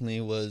just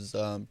recently was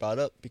brought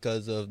up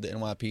because of the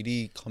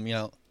NYPD coming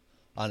out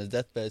on his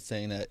deathbed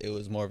saying that it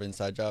was more of an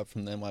inside job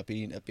from the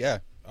NYPD and FBI.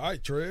 all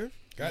right, Trev.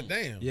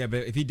 Goddamn. Yeah,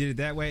 but if he did it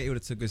that way, it would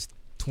have took us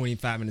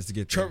 25 minutes to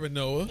get there. Trevor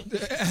Noah.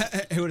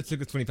 It would have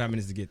took us 25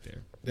 minutes to get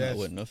there. No, it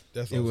wouldn't have.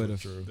 That's It also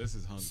would've. true. This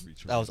is hungry.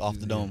 That was off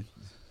the dome.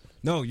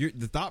 No,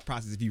 the thought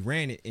process. If you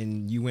ran it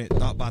and you went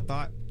thought by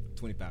thought,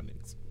 25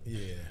 minutes.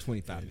 Yeah.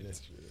 25 Yeah, minutes.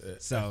 that's true.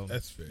 So-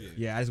 that's fair. Yeah.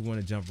 Yeah, I just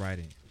want to jump right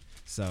in.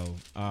 So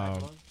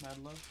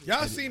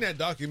Y'all seen that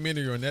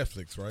documentary on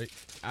Netflix, right?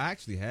 I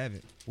actually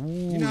haven't. Ooh,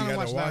 You know, I gotta don't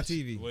watch live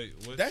TV. Wait,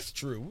 what? That's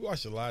true. We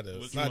watch a lot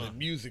of Which one?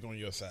 music on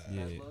your side.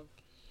 Yeah.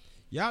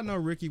 Y'all know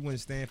Ricky wouldn't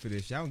stand for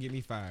this. Y'all don't get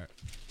me fired.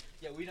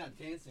 Yeah, we're not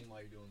dancing while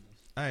you're doing this.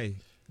 Hey,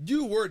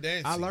 You were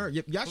dancing. I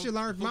learned. Y'all should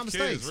learn from my Who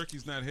cares? mistakes.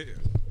 Ricky's not here.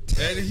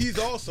 And he's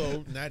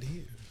also not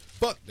here.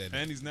 Fuck that.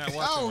 And he's not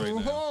watching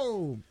right now.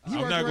 Oh, he I'm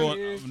working not right going.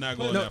 here. I'm not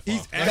going No, that far.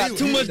 he's You got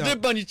too much no.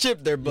 dip on your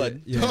chip there,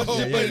 bud. Yeah, Oh,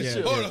 yeah, wait,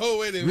 yeah, hold yeah. on,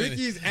 wait a minute.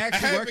 Ricky's I actually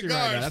haven't working gone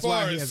right now. as That's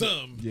far why he as has.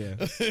 some. Yeah,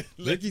 Let's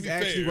Ricky's be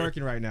actually fair.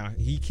 working right now.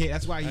 He can't.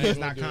 That's why he has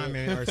not gonna do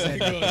commented or I said ain't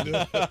gonna do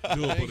it.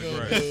 Do it for the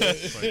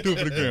grass. Do it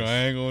for the gram. I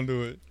ain't gonna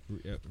do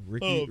it.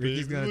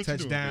 Ricky's gonna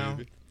touch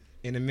down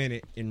in a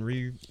minute and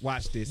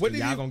re-watch this. What and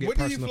did y'all he, gonna get what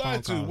did he personal fly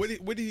phone to? calls.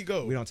 Where did he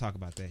go? We don't talk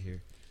about that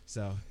here.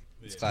 So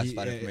It's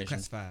classified he- information.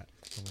 Classified.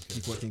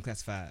 He's working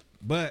classified.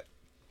 But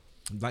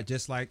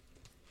just like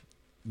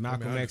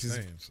Malcolm I X's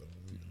understand, so,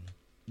 you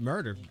know.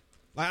 murder.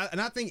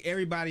 And I think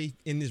everybody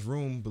in this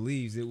room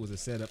believes it was a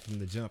setup from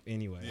the jump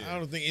anyway. I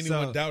don't think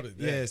anyone So, doubted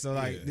that. Yeah, so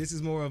like Yeah. this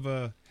is more of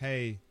a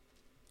hey,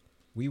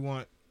 we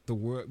want the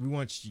world, we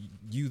want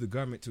you, the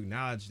government, to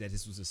acknowledge that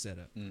this was a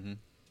setup. Mm-hmm.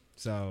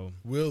 So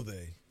Will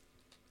they?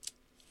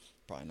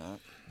 Probably not.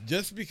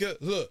 Just because,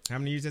 look, how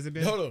many years has it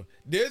been? hold on.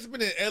 There's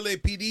been an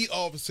LAPD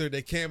officer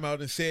that came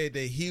out and said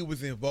that he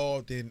was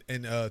involved in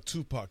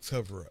Tupac's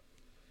cover up.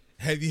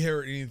 Have you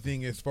heard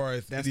anything as far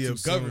as That's the too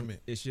soon. government?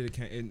 It should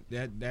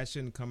have that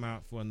shouldn't come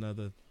out for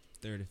another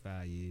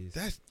 35 years.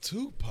 That's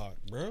Tupac,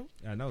 bro.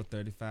 I know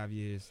 35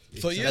 years.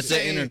 So you're That's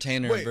saying- an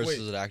entertainer wait,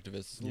 versus wait. an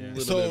activist. Yeah. A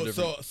little bit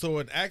different. So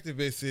an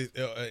activist is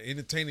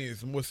entertaining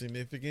is more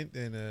significant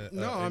than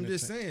no, I'm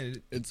just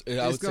saying I it's would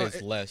say gonna-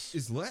 it's less.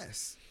 it's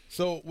less.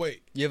 So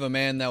wait, You have a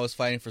man that was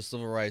fighting for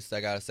civil rights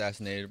that got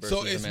assassinated versus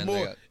so a it's man more,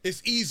 that got... it's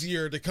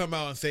easier to come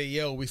out and say,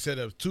 "Yo, we set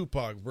up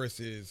Tupac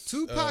versus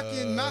Tupac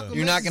and Malcolm.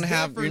 You're not X's gonna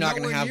have- death are you're not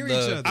gonna nowhere have near the-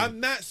 each other.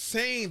 I'm not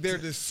saying they're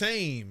the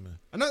same.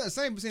 I'm not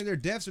saying, but saying their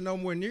deaths are no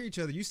more near each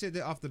other. You said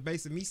that off the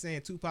base of me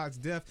saying Tupac's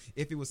death,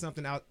 if it was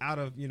something out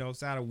of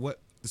side of what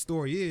the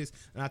story is,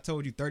 and I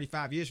told you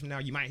 35 years from now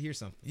you might hear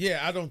something.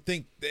 Yeah, I don't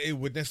think that it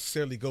would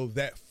necessarily go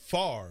that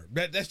far.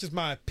 That's just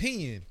my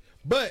opinion.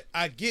 But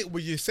I get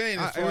what you're saying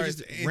as It far was as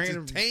just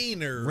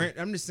entertainer.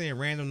 I'm just saying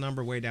random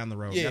number way down the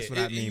road. Yeah, That's what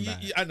I mean by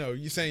it. I know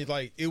you're saying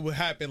like it would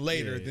happen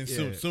later Yeah, than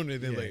yeah, sooner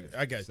than yeah. later.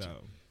 I got you. So,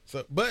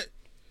 So, but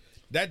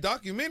that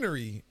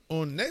documentary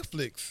on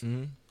Netflix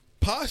mhm.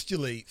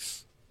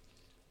 postulates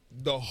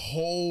the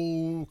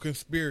whole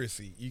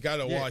conspiracy. You got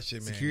to Yeah, watch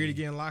it, man. Security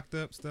getting locked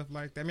up, stuff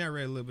like that. I mean, I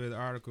read a little bit of the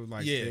article.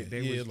 Like, Yeah,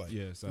 they yeah, was, like-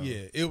 yeah. So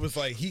Yeah, it was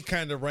like he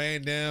kind of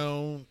ran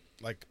down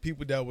like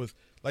people that was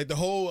like the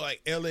whole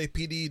like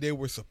LAPD. They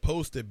were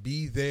supposed to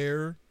be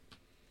there,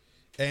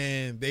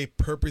 and they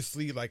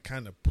purposely like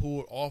kind of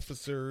pulled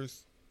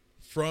officers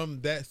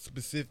from that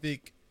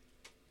specific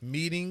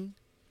meeting.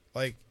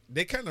 Like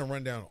they kind of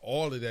run down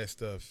all of that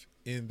stuff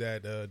in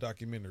that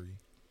documentary.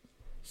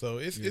 So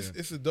it's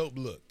a dope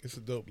look. It's a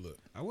dope look.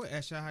 I would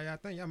ask y'all how y'all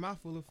think. Y'all mouth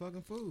full of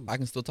fucking food. I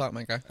can still talk,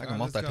 man. I can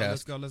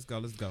multitask.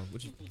 Let's go.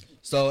 What you?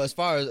 So as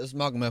far as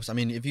Malcolm X, I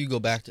mean, if you go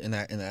back to in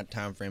that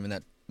time frame, in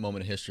that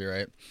moment of history,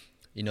 right?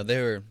 You know,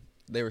 they were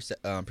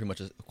pretty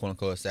much quote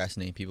unquote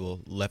assassinating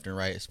people left and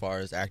right as far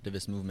as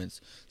activist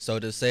movements. So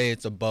to say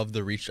it's above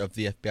the reach of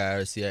the FBI or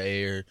the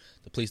CIA or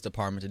the police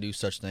department to do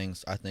such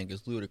things, I think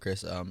is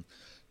ludicrous.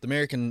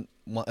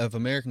 if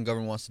American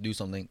government wants to do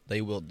something,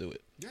 they will do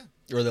it. Yeah.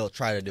 Or they'll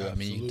try to do it. I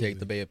mean, you can Absolutely. take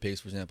the Bay of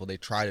Pigs, for example. They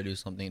try to do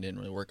something, it didn't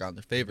really work out in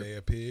their favor. Bay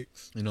of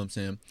Pigs. You know what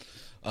I'm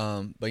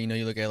saying? But,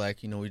 you look at, like,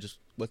 we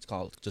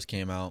just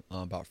came out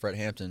about Fred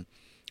Hampton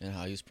and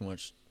how he was pretty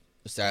much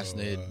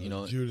assassinated,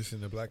 Judas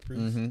and the Black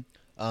Priest. Mm-hmm.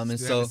 And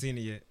Still so haven't seen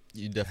it yet.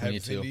 you definitely Haven't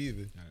need seen it to.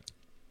 either.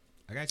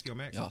 I got you on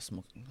Max. Y'all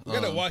smoking. We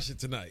gotta watch it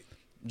tonight.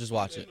 Just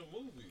watch In it. the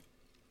movie.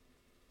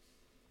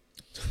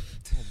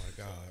 Oh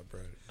my God, bro.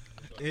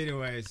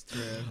 Anyways,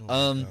 Trev.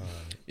 Oh my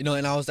God.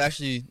 And I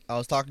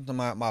was talking to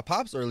my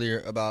pops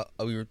earlier about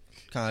we were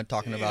kind of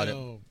talking about it,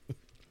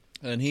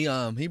 Damn. and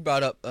he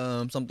brought up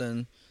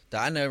something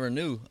that I never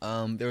knew.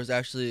 There was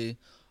actually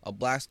a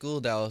black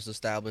school that was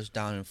established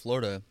down in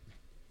Florida,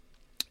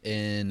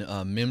 in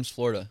Mims,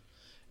 Florida,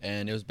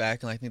 and it was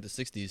back in I think the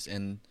 '60s,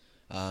 and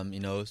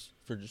it was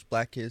for just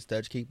black kids to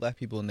educate black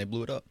people, and they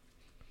blew it up.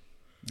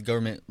 The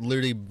government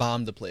literally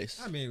bombed the place.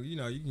 I mean, you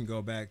can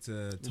go back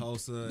to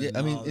Tulsa. Yeah, and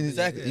I mean, all-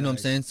 exactly. yeah, You know what I'm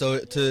saying? So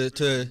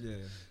yeah.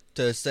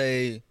 to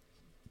say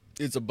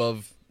it's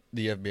above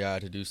the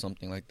FBI to do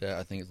something like that,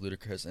 I think it's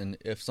ludicrous. And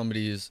if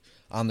somebody is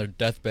on their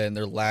deathbed and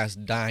their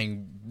last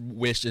dying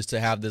wish is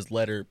to have this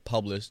letter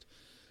published,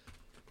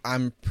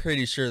 I'm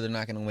pretty sure they're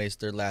not going to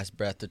waste their last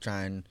breath to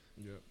try and,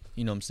 Yep.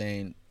 you know what I'm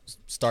saying,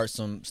 start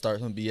some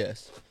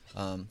BS.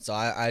 So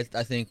I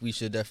think we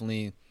should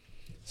definitely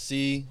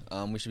we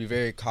should be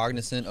very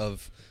cognizant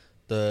of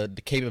the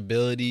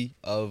capability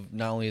of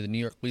not only the New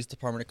York Police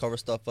Department to cover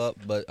stuff up,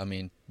 but I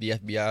mean the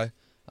FBI.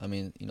 I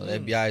mean, the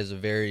FBI is a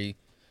very,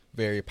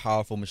 very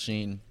powerful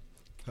machine,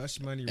 Hush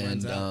money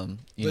runs and out.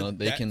 But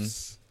they can.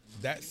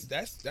 That's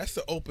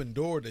the open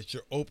door that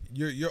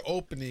you're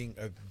opening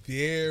a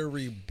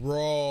very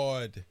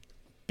broad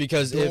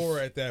Because door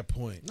at that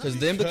point. because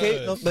the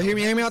implication, but hear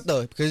me out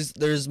though, because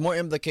there's more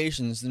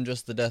implications than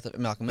just the death of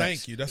Malcolm X.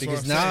 Thank you, that's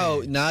because what I'm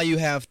saying. now you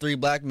have 3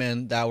 black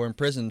men that were in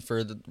prison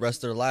for the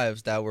rest of their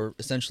lives that were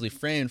essentially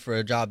framed for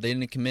a job they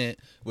didn't commit,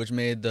 which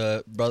made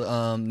the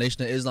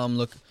Nation of Islam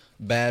look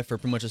bad for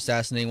pretty much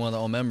assassinating one of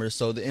their own members.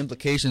 So the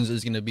implications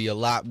is going to be a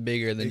lot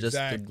bigger than just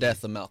the Exactly.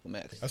 death of Malcolm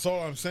X. That's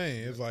all I'm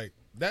saying. It's like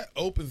that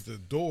opens the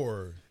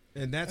door.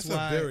 And that's That's a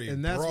why, very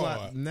and that's why,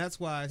 broad- and that's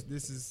why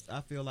this is.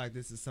 I feel like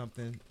this is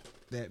something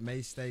that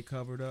may stay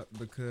covered up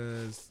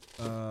because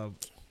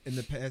in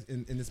the past,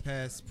 in this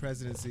past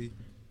presidency,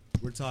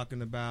 we're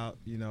talking about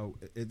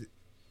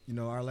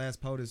our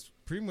last POTUS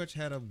pretty much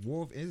had a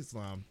war of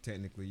Islam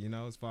technically.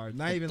 As far as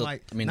not even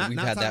like. I mean, not, we've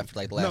not had talking, that for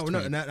like the last 20,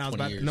 I was 20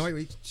 about, years. no,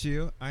 wait,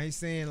 chill. I ain't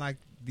saying like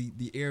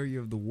the area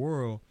of the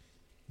world.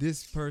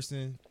 This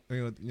person,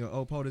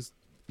 old POTUS,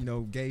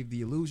 gave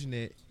the illusion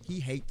that he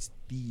hates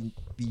the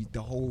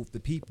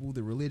people,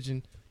 the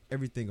religion,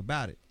 everything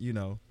about it.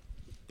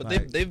 But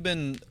Like, they've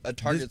been a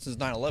target this- since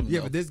 9/11. yeah,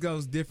 though. but this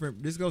goes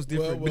different. This goes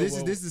different. Whoa, but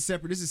whoa. this is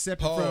separate. This is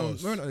separate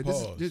Pause, from. No,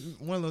 pause. this is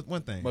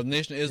one thing. But the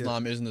Nation of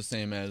Islam isn't the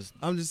same as.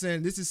 I'm just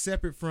saying this is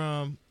separate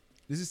from.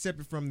 This is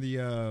separate from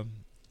the.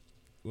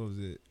 What was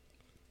it?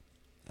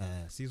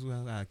 See,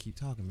 I keep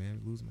talking,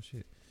 man. Losing my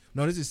shit.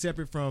 No, this is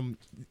separate from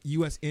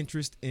U.S.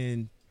 interest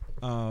in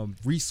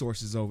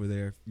resources over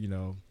there.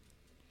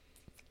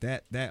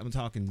 That I'm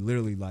talking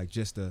literally like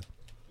just a.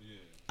 Yeah,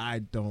 I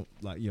don't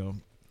like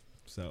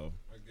so.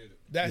 I get it.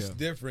 That's Yeah.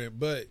 different,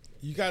 but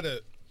you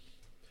gotta.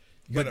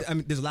 But I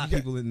mean, there's a lot of you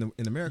people in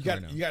America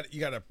right now. You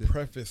gotta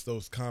preface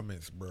those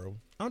comments, bro.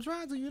 I'm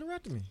trying to. You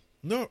interrupted me.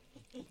 No,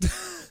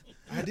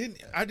 I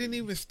didn't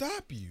even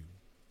stop you.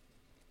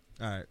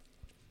 All right.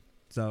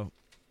 So,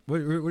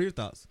 what are your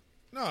thoughts?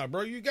 Nah,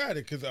 bro, you got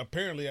it because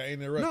apparently I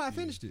interrupted. No, I you.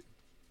 finished it.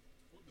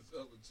 What is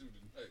up with you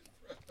tonight,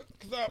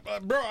 bro?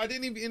 'Cause bro, I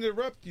didn't even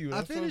interrupt you. I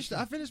That's what I'm finished.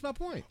 saying. I finished my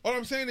point. All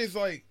I'm saying is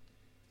like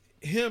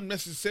him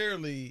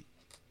necessarily.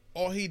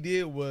 All he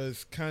did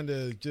was kind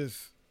of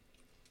just.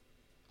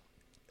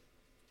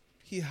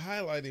 He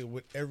highlighted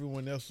what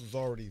everyone else was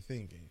already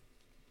thinking.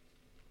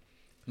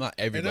 Not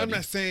everybody. And I'm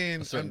not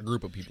saying a certain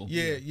group of people.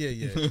 Yeah.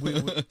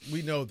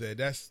 we know that.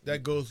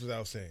 That goes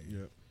without saying.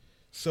 Yep.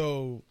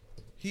 So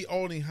he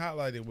only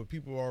highlighted what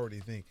people were already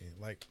thinking.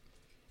 Like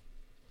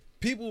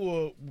people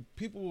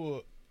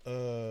will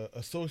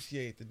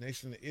associate the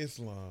Nation of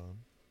Islam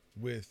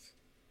with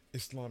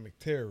Islamic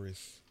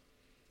terrorists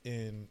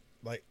and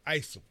like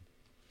ISIL.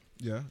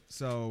 Yeah.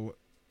 So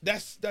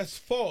That's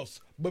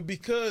false. But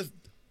because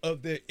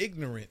of their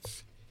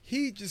ignorance,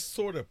 he just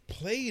sort of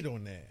played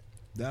on that.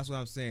 that's what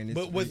I'm saying.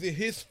 But was it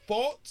his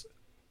fault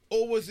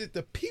or was it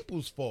the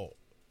people's fault?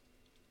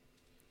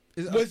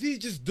 It's- Was he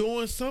just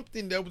doing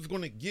something that was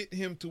going to get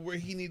him to where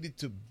he needed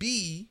to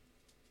be?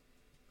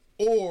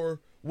 Or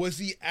was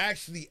he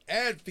actually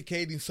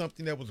advocating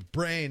something that was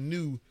brand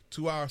new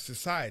to our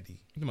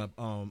society? you talking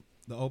about,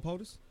 the old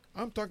POTUS?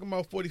 I'm talking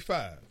about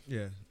 45.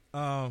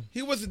 Yeah.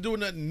 He wasn't doing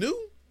nothing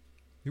new.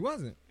 He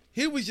wasn't.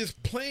 He was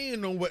just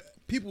playing on what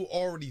people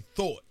already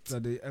thought. So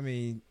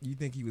you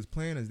think he was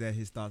playing? Or is that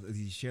his thoughts? Does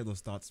he share those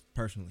thoughts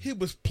personally? He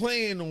was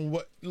playing on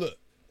what. Look,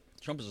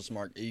 Trump is a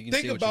smart. You can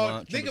think say what you want.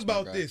 about Trump is a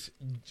smart guy. this.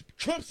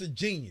 Trump's a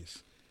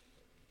genius.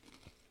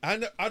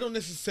 I don't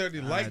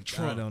necessarily like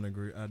Trump. I don't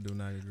agree. I do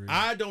not agree.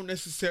 I don't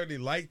necessarily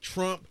like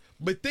Trump,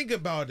 but think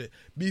about it.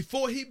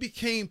 Before he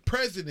became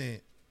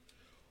president,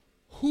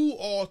 who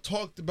all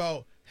talked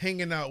about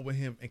hanging out with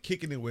him and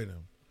kicking it with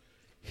him?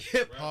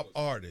 Hip hop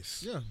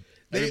artists. yeah.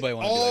 They Everybody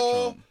wanna be like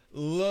all Trump.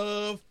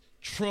 love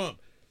Trump.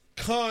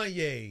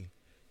 Kanye,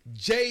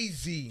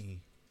 Jay-Z,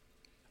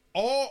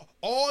 all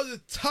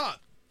the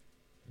top,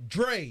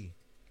 Dre.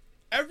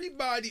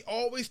 Everybody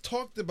always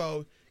talked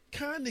about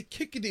kind of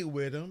kicking it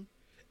with him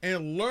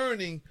and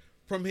learning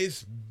from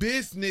his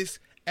business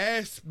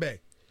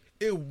aspect.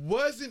 It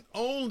wasn't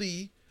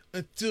only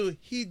until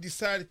he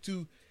decided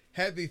to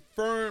have a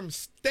firm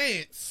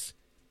stance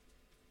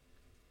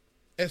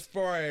as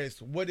far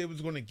as what it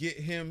was going to get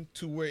him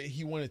to where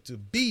he wanted to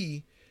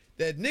be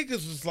that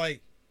niggas was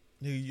like,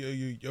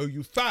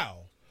 you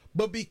foul.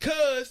 But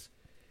because,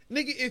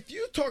 nigga, if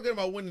you talking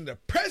about winning the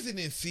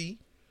presidency,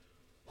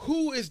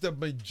 who is the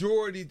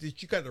majority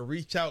that you got to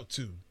reach out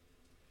to? You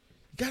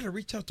got to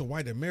reach out to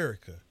white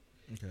America.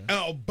 Okay. And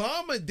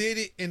Obama did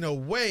it in a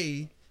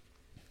way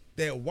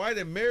that white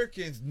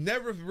Americans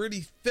never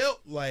really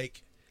felt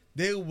like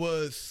they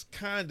was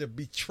kind of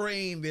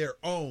betraying their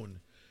own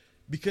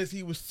because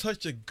he was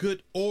such a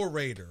good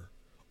orator.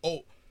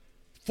 Oh,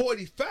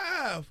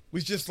 45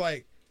 was just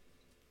like,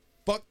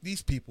 fuck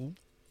these people,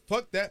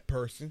 fuck that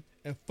person,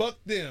 and fuck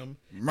them.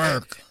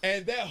 Merc.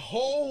 And that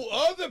whole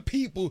other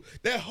people,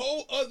 that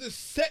whole other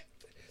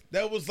sect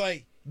that was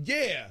like,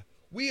 yeah,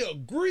 we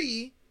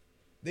agree,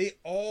 they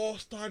all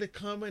started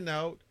coming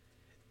out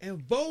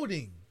and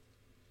voting.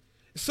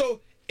 So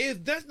it's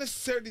not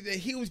necessarily that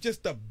he was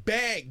just a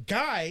bad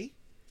guy.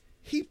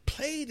 He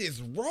played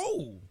his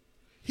role.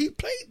 He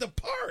played the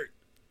part.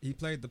 He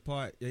played the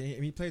part.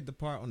 He played the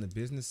part on the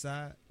business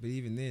side, but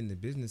even then, the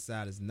business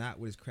side is not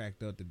what it's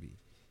cracked up to be.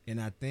 And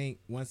I think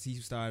once he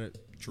started,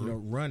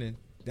 running,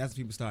 that's when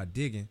people started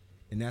digging,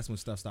 and that's when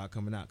stuff started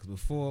coming out. Because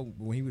before,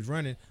 when he was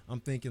running, I'm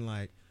thinking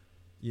like,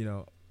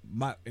 in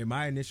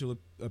my initial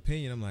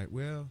opinion, I'm like,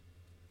 well,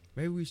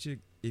 maybe we should.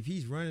 If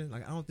he's running,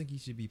 like, I don't think he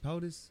should be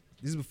POTUS.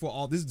 This is before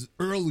all. This is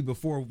early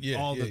before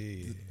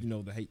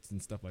the hates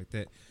and stuff like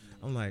that.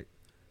 I'm like,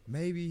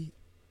 maybe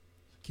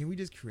can we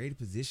just create a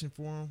position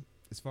for him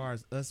as far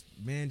as us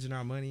managing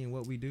our money and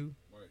what we do?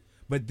 Right.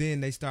 But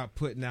then they start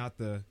putting out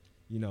the,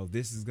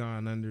 this is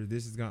gone under,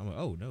 this is gone.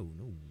 Oh no.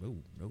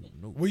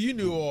 Well, you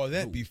knew all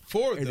that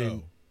before, And though.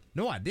 then-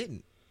 no, I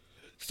didn't.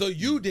 So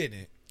you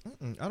didn't.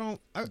 I don't.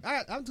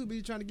 I'm too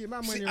busy trying to get my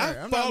money See, right.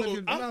 I I'm follow- not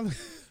looking. I'm not-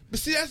 But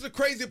see, that's the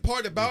crazy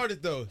part about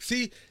it, though.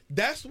 See,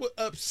 that's what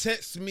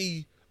upsets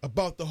me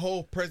about the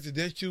whole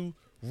presidential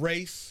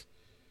race,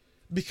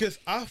 because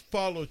I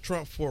followed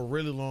Trump for a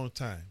really long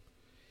time.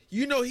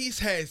 He's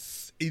had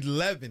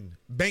 11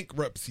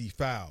 bankruptcy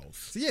files.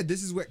 So yeah,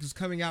 this is what was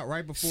coming out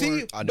right before.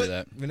 See, I do but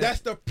that.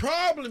 That's the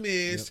problem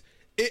is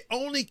it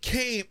only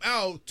came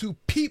out to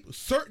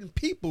certain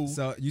people.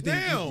 So you think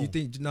now. you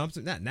think no? I'm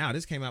saying not now.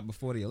 This came out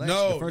before the election.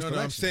 No, the first no,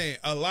 election. I'm saying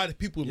a lot of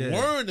people Yeah.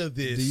 learned of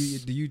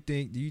this. Do you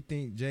think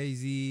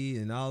Jay-Z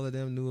and all of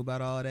them knew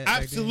about all that? back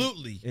then?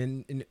 Absolutely.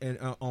 And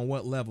on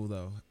what level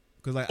though?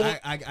 Because like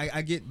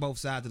I get both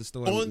sides of the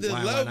story. On the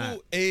Why level not?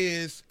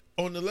 is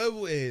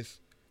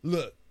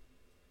look,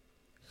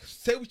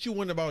 say what you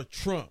want about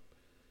Trump.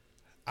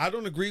 I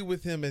don't agree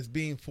with him as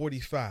being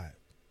 45.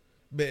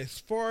 But as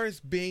far as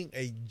being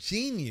a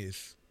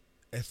genius,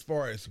 as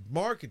far as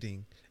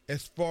marketing,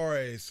 as far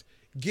as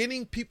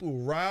getting people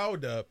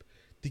riled up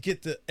to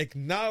get to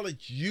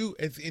acknowledge you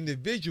as an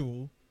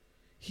individual,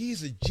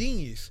 he's a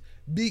genius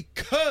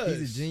because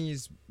He's a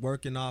genius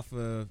working off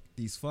of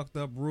these fucked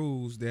up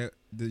rules that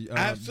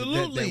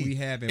absolutely that we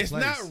have in it's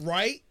place. not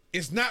right,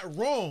 it's not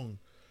wrong,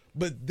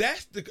 but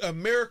that's the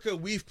America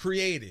we've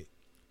created.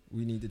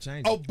 We need to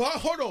change it.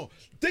 Hold on.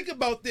 Think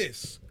about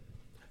this.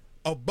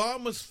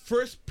 Obama's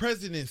first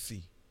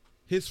presidency,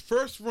 his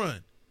first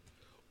run,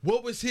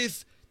 what was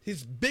his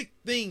big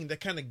thing that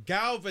kind of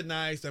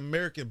galvanized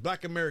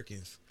black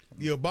Americans?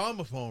 The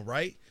Obama phone,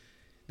 right?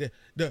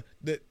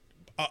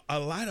 A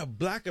lot of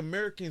black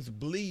Americans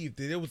believed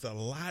that there was a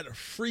lot of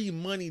free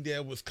money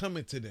that was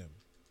coming to them.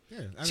 Yeah,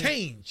 I mean,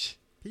 Change.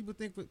 people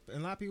think, and a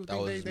lot of people That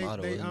think was his they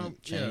motto, isn't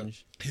it?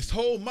 Change. His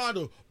whole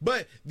model,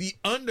 but the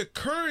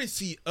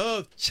undercurrency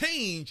of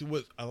change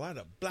was a lot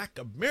of black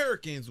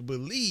Americans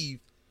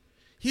believed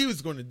he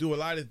was going to do a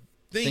lot of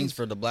things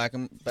for the black for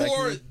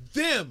community.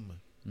 them.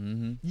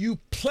 Mm-hmm. You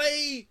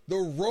play the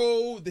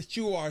role that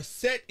you are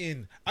set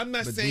in. I'm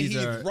not But saying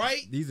he's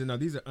right. These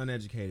are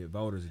uneducated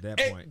voters at that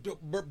Hey,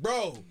 point.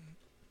 bro,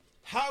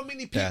 how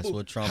many people? That's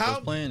what Trump was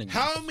playing against.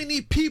 How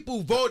many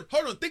people voted?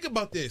 Hold on, think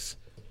about this.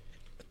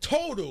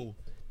 Total,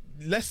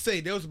 let's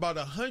say there was about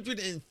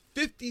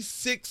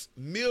 156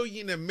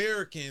 million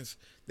Americans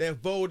that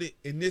voted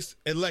in this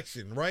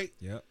election, right?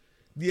 Yep.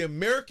 The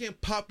American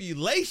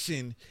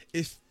population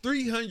is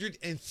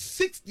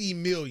 360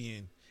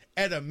 million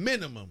at a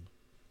minimum.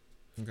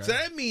 Okay. So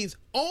that means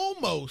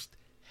almost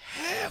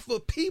half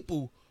of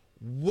people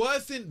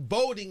wasn't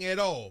voting at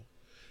all.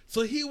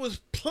 So he was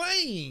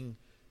playing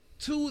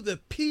to the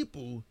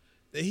people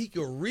that he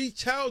could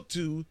reach out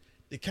to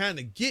kind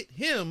of get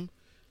him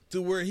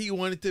to where he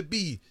wanted to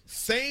be.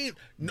 Same,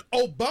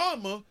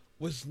 Obama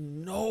was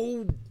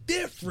no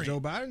different. Joe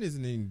Biden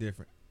isn't any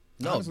different.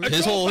 No, Honestly.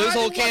 his Joe whole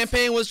Biden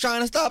campaign was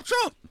trying to stop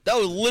Trump. That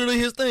was literally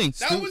his thing.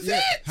 That was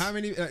it. How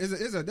many?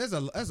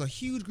 There's a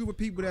huge group of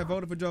people that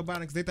voted for Joe Biden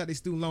because they thought their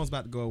student loans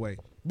about to go away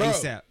Bro.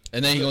 ASAP.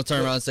 And then he gonna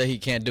turn around and say he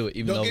can't do it,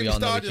 even Don't though get we me all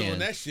know he started can. on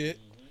that shit.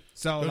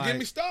 So Don't like, get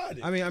me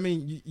started. I'm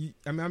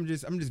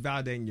just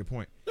validating your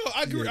point. No,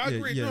 I agree. I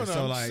agree. No,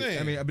 So I'm like,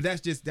 saying. but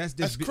that's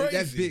That's big, crazy.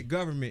 that's big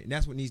government, and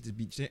that's what needs to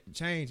be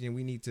changed. And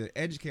we need to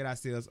educate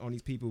ourselves on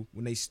these people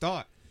when they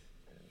start,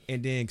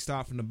 and then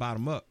start from the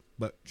bottom up.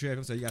 But Trev,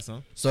 I'm sorry, you got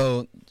something?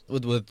 So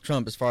with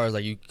Trump, as far as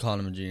like you calling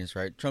him a genius,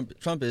 right? Trump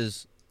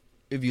is,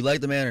 if you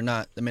like the man or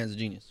not, the man's a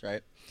genius,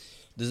 right?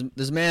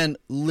 This man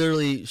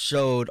literally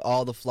showed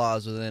all the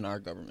flaws within our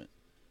government.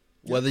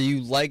 Whether you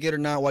like it or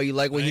not, why you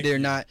like what he Thank did or you.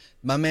 not,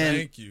 my man,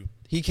 Thank you.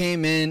 he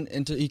came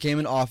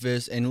in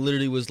office and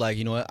literally was like,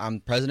 you know what,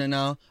 I'm president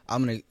now.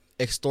 I'm gonna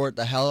extort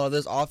the hell out of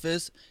this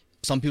office.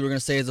 Some people are gonna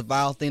say it's a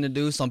vile thing to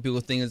do. Some people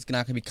think it's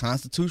not gonna be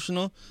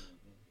constitutional.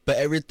 But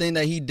everything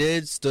that he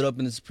did stood up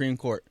in the Supreme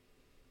Court,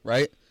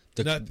 right?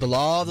 The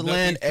law of the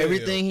land, failed.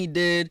 everything he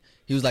did.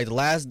 He was like, the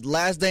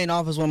last day in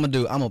office, what I'm gonna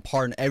do? I'm gonna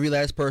pardon every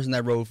last person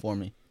that rode for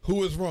me. Who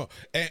was wrong?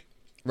 And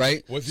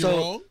Right? Was he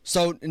wrong?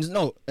 So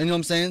no, you know what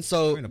I'm saying?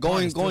 So We're in a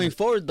going bias,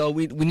 forward though,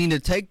 we need to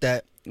take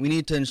that. We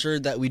need to ensure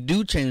that we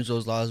do change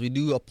those laws. We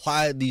do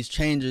apply these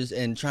changes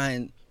and try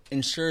and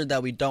ensure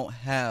that we don't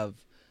have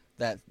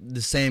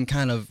the same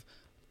kind of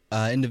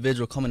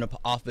individual coming up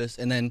office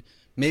and then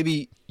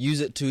maybe use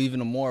it to even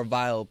a more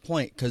vile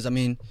point. Because I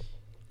mean,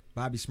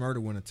 Bobby Shmurda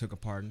wouldn't have took a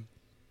pardon.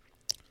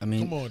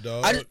 come on,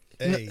 dog. I just-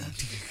 Hey.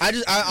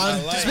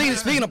 I like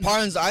speaking of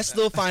pardons, I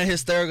still find it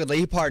hysterical that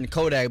he pardoned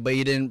Kodak, but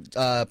he didn't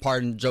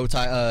pardon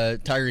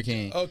Tiger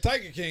King. Oh,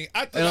 Tiger King.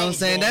 I thought You know what I'm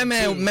saying? That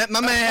man,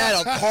 my man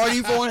had a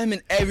party for him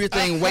and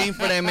everything, waiting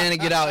for that man to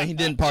get out, and he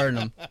didn't pardon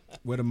him.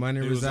 Where the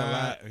money He was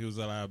reside. he was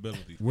a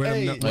liability. Where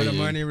Hey. the Yeah.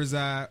 money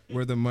reside.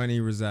 Where the money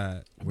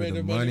reside. Where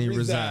the money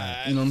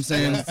reside. You know what I'm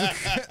saying?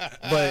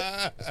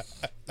 But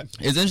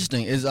it's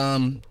interesting. Is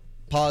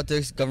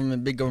politics,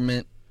 government, big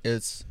government.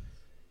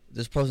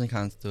 There's pros and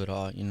cons to it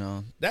all. You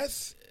know,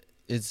 That's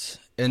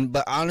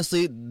but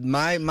honestly,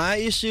 my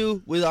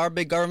issue with our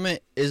big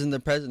government isn't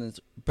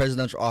the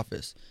presidential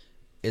office.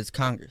 It's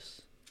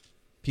Congress.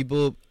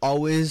 People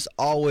always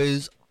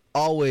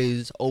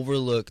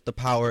overlook the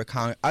power of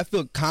Congress. I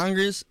feel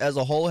Congress as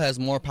a whole has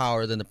more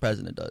power than the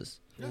president does.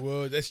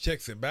 well, that's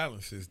checks and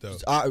balances, though.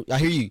 I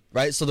hear you,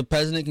 right? So the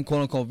president can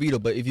quote unquote veto,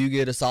 but if you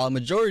get a solid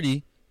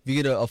majority, if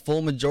you get a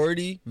full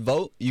majority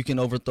vote, you can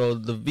overthrow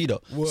the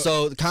veto. Well,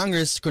 so the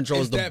Congress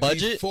controls Is the that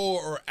budget.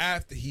 before or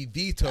after he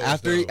vetoes?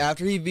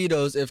 After he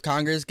vetoes, if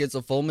Congress gets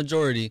a full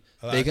majority,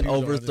 they can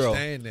overthrow.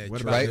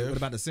 What Right?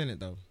 about the Senate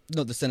though?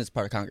 No, the Senate's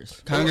part of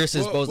Congress. Congress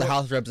is both the well,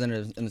 House of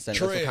Representatives and the Senate.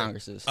 That's what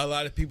Congress is. A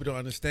lot of people don't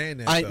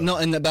understand that. I though. know,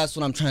 and that's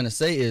what I'm trying to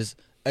say is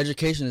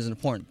education is an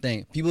important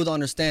thing. People don't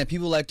understand.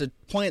 People like to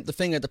point the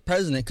finger at the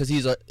president because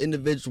he's an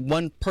individual,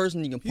 one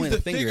person you can point He's the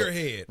the finger at,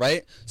 figurehead.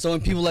 right? So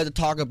when people like to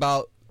talk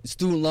about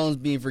student loans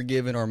being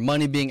forgiven or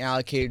money being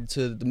allocated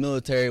to the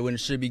military when it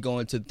should be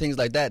going to things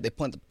like that, they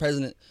point the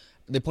president.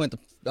 They point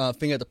the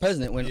finger at the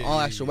president when in all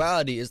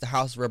actuality it's the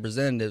House of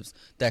Representatives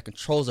that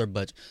controls our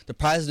budget. The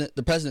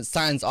president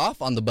signs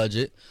off on the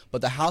budget,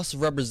 but the House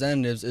of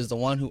Representatives is the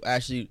one who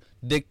actually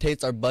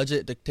dictates our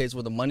budget, dictates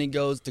where the money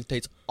goes,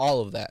 dictates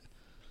all of that.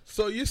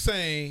 So you're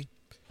saying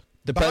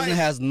The president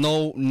has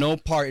no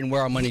part in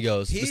where our money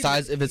goes. he-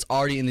 Besides, if it's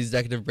already in the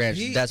executive branch,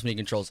 that's when he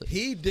controls it.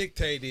 he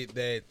dictated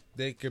that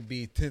there could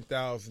be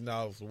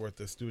 $10,000 worth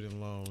of student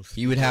loans?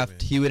 He would have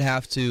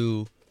forgiven.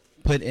 to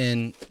put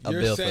in a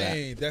You're bill for that.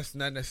 saying that's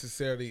not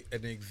necessarily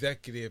an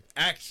executive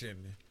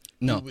action.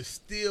 No. He would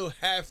still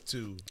have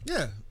to.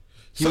 Yeah.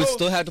 He would So,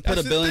 still have to put a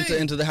that's the bill thing.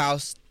 into the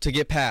House to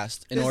get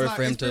passed in It's order like,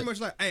 for him it's pretty to. much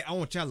like, hey, I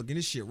want y'all to look at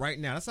this shit right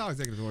now. That's how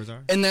executive orders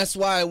are. And that's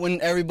why when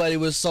everybody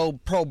was so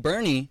pro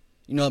Bernie,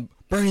 you know,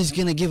 Bernie's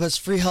gonna give us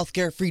free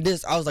healthcare, free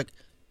this. I was like,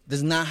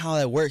 that's not how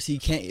that works. He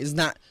can't. It's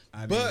not.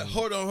 I But mean,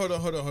 hold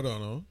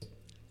on.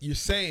 You're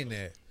saying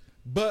that,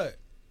 but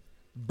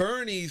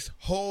Bernie's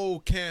whole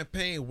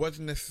campaign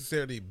wasn't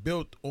necessarily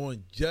built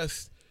on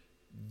just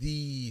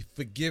the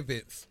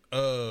forgiveness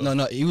of.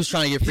 No. He was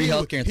trying to get free He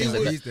healthcare and he things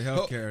like was- that. the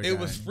healthcare It guy.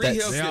 was free That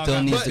healthcare,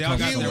 still needs but to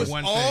come he from was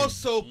one thing.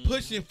 also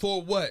pushing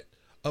for what?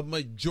 A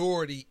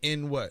majority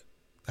in what?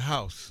 The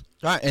House.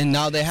 Right, and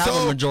now they have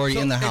a majority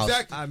in the House.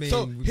 Exactly. I mean,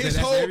 so because his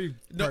that's whole every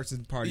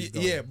person's party's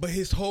goal. yeah, but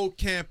his whole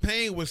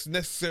campaign was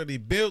necessarily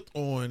built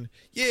on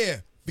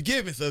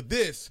forgiveness of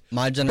this.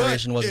 My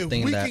generation But wasn't if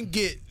thinking we that. can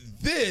get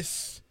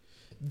this,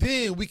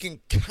 then we can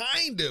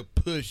kind of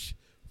push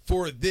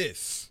for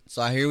this.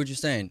 So I hear what you're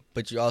saying,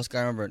 but you also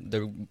gotta remember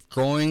the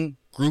growing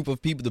group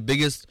of people, the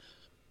biggest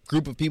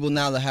group of people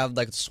now that have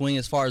like a swing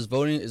as far as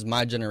voting is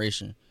my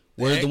generation.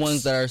 We're the X.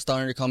 ones that are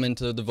starting to come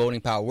into the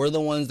voting power. We're the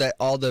ones that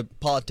all the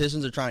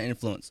politicians are trying to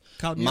influence.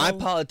 Calderon. My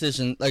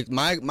politician, like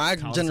my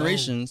Calzone.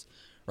 generations,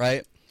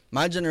 right?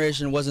 My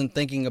generation wasn't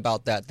thinking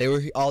about that.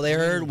 All they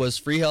heard was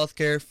free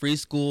healthcare, free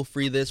school,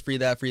 free this, free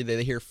that, free that.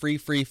 They hear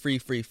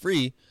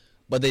free,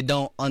 but they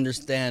don't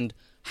understand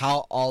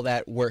how all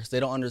that works. They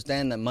don't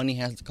understand that money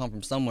has to come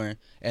from somewhere,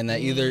 and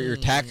that either your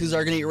taxes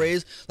are going to get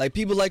raised. Like,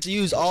 people like to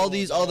use all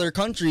these other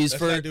countries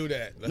Let's not do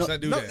that. Let's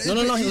not do that. No.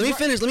 Let me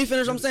finish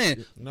what I'm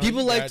saying. No,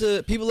 people like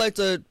to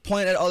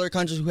point at other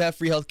countries who have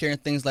free healthcare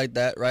and things like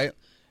that, right?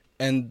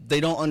 And they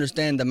don't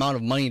understand the amount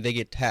of money they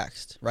get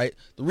taxed, right?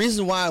 One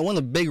of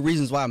the big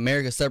reasons why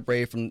America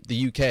separated from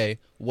the UK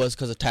was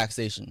because of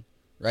taxation,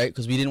 right?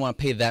 Because we didn't want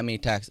to pay that many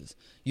taxes.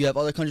 You have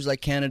other countries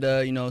like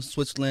Canada,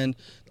 Switzerland,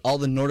 all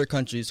the Nordic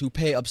countries who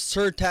pay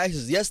absurd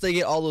taxes. Yes, they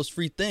get all those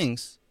free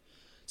things.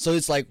 So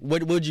it's like,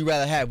 what would you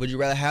rather have? Would you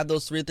rather have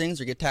those free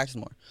things or get taxed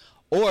more?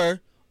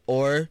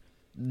 Or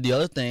the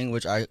other thing,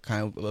 which I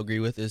kind of agree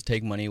with, is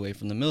take money away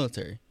from the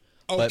military.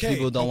 But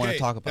people don't want to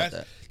talk about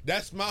that.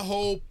 That's my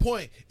whole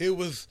point. It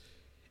was,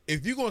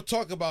 if you're going to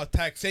talk about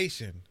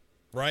taxation,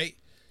 right,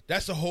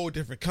 that's a whole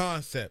different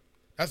concept.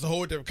 That's a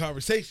whole different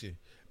conversation.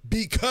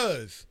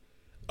 Because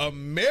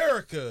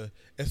America,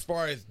 as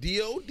far as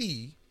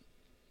DOD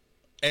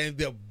and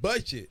the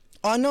budget.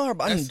 Oh, I know her.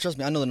 Trust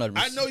me, I know the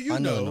numbers. I know you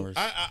know. The numbers.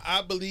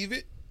 I believe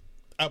it.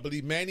 I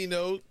believe Manny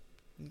knows.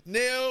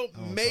 Nell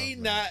may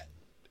not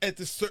at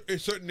a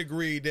certain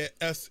degree that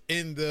us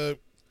in the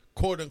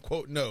quote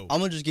unquote know. I'm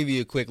gonna just give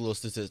you a quick little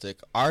statistic.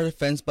 Our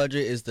defense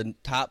budget is the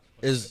top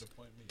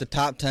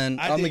 10.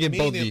 I'm gonna give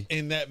both of you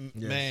in that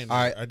manner. All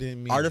right, I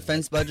didn't mean our that.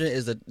 defense budget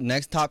is the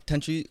next top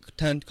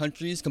 10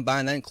 countries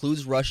combined. That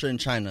includes Russia and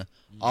China.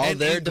 All And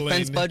their England.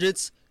 defense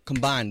budgets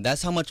combined.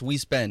 That's how much we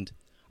spend.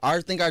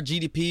 I think our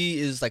GDP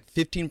is like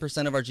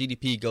 15% of our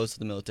GDP goes to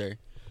the military.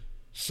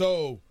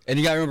 So, And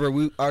you gotta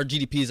remember, our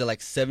GDP is at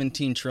like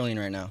 17 trillion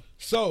right now.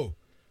 so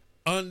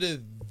under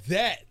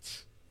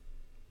that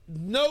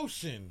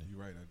notion, You're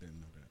right. I didn't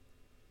know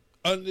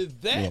that. under You're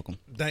that, welcome.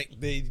 there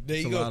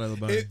It's you a go. lot of the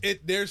money.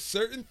 There's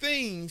certain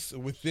things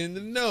within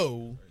the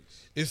know.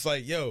 It's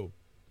like, yo,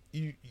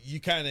 you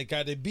kind of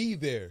got to be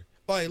there.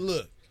 Like,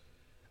 look,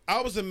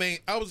 I was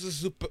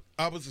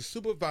a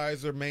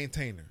supervisor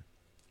maintainer,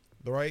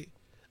 right?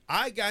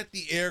 I got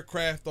the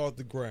aircraft off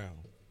the ground.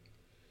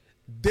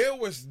 There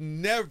was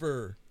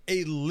never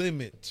a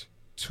limit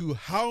to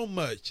how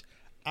much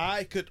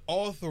I could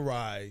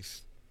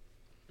authorize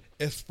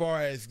as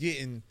far as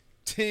getting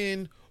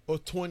 10 or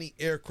 20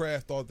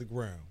 aircraft off the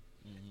ground.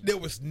 There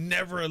was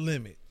never a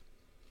limit.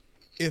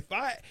 If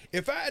I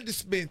had to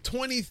spend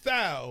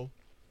 20,000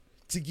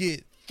 to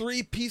get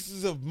 3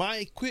 pieces of my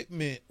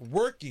equipment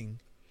working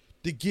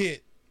to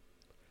get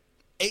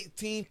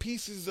 18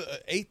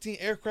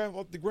 aircraft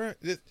off the ground,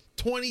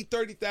 20,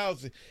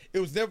 30,000, it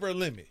was never a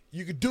limit.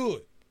 You could do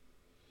it.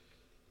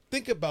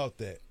 Think about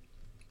that.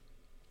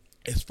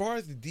 As far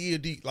as the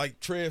DoD, like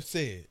Trev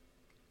said,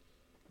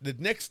 the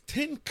next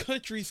 10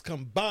 countries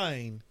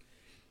combined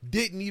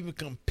didn't even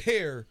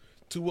compare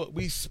to what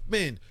we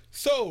spend.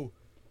 So,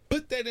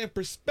 put that in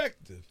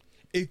perspective.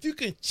 If you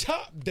can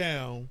chop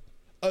down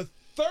a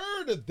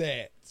third of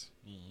that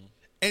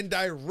and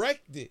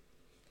direct it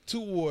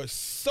towards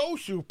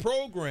social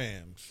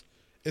programs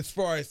as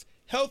far as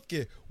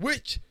healthcare,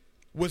 which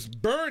was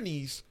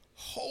Bernie's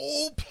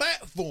whole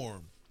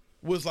platform,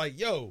 was like,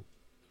 yo,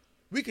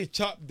 we can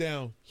chop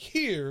down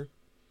here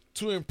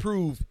to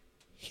improve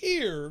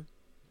here.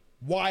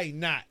 Why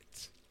not?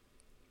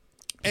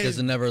 Because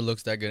it never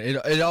looks that good.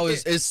 It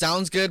always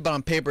sounds good, but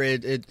on paper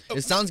it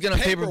sounds good on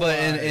paper, but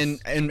in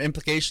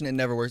implication it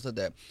never works like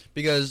that.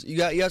 Because you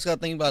guys got to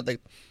think about,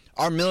 like,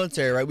 our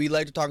military, right? We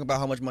like to talk about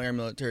how much money our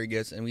military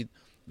gets, and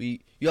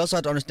you also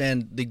have to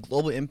understand the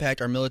global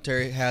impact our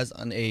military has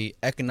on a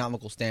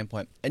economical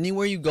standpoint.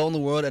 Anywhere you go in the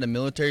world at a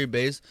military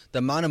base, the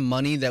amount of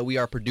money that we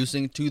are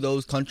producing to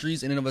those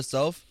countries in and of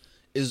itself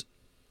is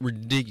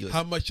ridiculous.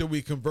 How much are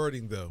we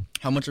converting though?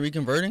 How much are we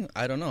converting?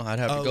 I don't know. I'd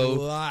have to go. A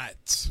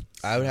lot.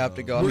 I would have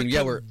to go. We're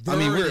we're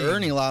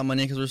earning a lot of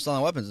money because we're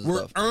selling weapons and We're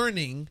stuff.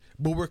 earning,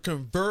 but we're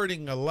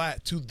converting a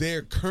lot to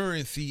their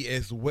currency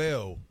as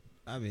well.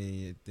 I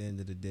mean, at the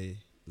end of the day,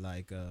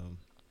 like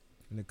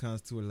when it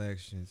comes to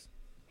elections,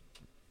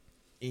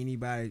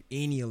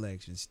 any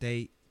election,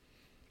 state,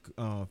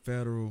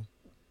 federal,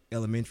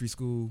 elementary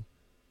school,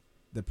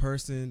 the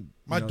person.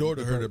 My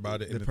daughter heard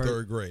about it in the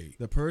third grade.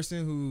 The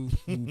person who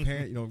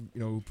parent,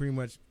 who pretty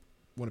much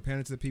want to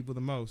pander to the people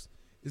the most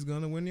is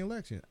going to win the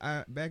election.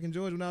 Back in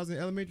Georgia when I was in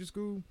elementary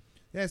school,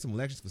 they had some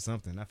elections for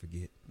something. I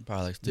forget.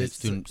 Probably like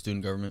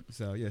student government.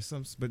 So yeah,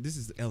 but this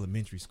is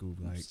elementary school.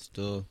 Like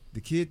Still,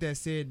 the kid that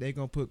said they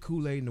gonna put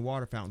Kool-Aid in the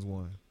water fountains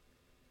won.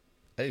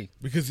 hey,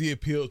 Because he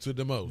appealed to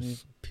the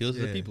most. appeal to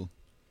the Yeah. people.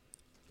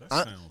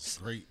 That sounds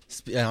great.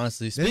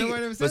 Honestly,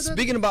 nobody ever said that?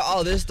 speaking about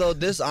all this though,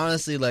 this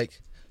honestly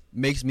like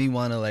makes me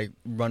want to like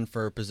run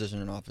for a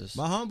position in office.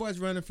 My homeboy's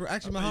running for.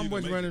 Actually, my I bet you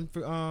homeboy's can running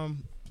for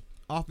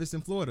office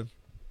in Florida.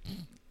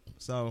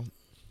 So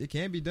it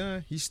can be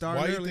done. He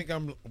started Why early.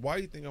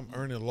 you think I'm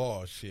earning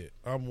law shit?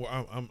 I'm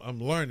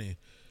learning.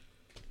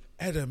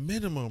 At a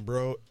minimum,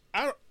 bro.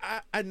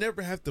 I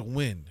never have to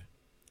win.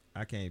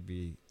 I can't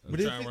be. But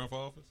You if trying it- to run for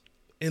office?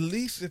 at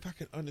least if I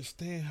can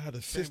understand how the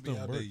Can't system be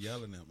out there works.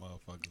 yelling at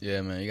motherfuckers.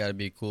 Yeah, man, you got to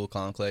be cool,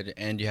 calm, collected,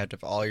 and you have to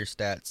have all your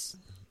stats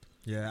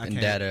Yeah, I and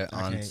can't, data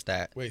I on can't.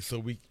 stat. Wait,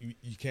 so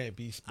you can't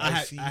be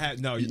I spicy? had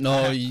no.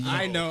 No,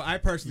 I know. I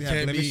personally You have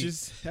can't be-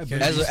 blemishes. can't As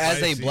be as a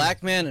spicy.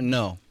 black man,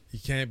 no. You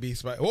can't be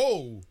spicy.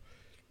 Whoa!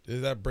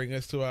 Does that bring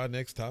us to our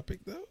next topic,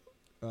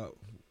 though?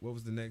 What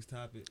was the next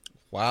topic?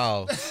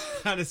 Wow.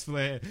 I just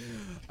playing.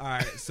 All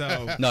right,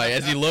 so No,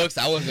 as he looks,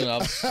 I wasn't.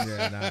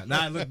 yeah,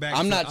 nah. I look back.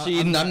 I'm not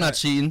cheating. I'm not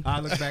cheating. I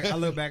look back. I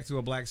look back to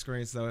a black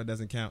screen, so it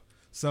doesn't count.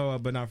 So,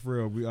 but not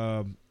for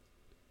real.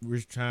 We're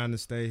trying to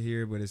stay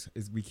here, but it's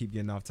we keep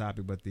getting off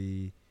topic. But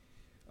the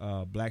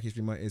Black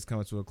History Month is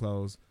coming to a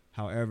close.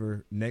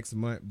 However, next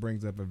month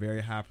brings up a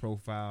very high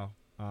profile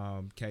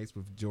case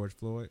with George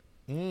Floyd.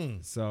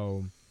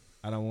 So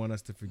I don't want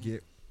us to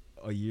forget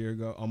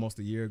almost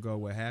a year ago,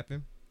 what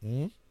happened.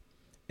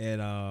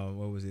 And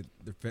what was it?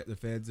 The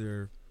feds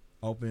are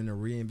opening a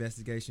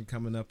reinvestigation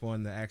coming up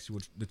on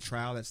the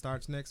trial that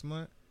starts next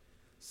month.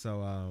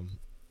 So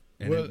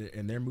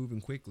and they're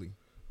moving quickly.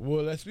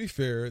 Well, let's be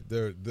fair.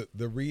 The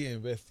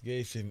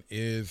reinvestigation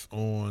is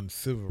on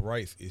civil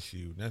rights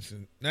issue. That's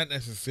not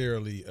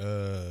necessarily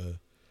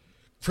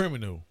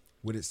criminal.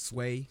 Would it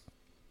sway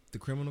the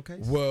criminal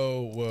case?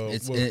 Well,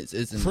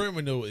 It's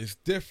criminal is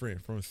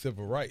different from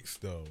civil rights,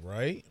 though,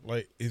 right?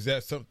 Like, is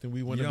that something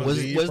we want to Yeah.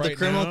 believe was the right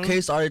criminal now?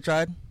 case already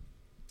tried?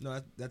 No,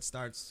 that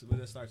starts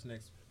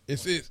next.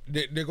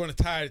 They're going to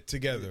tie it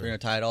together. We're gonna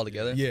tie it all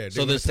together. Yeah,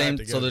 So they're the gonna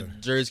tie it same. So the together.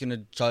 jury's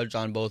gonna judge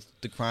on both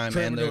the crime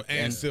Criminal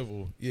and and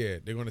civil. Yeah,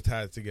 they're going to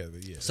tie it together.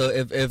 Yeah. So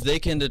if they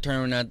can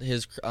determine that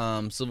his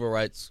civil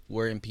rights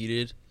were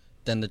impeded,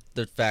 then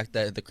the fact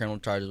that the criminal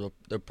charges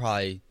they're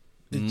probably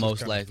It just most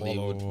kinda likely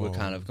follow would along.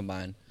 kind of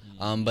combine.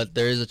 But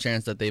there is a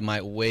chance that they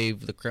might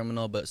waive the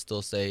criminal, but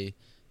still say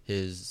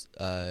his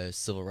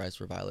civil rights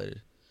were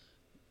violated.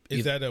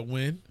 Is that a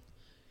win?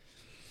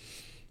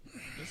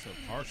 It's a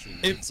partial.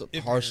 It's a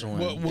partial one.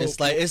 well, It's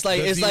like does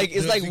he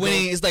go-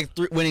 winning. It's like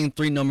winning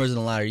 3 numbers in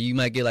the lottery. You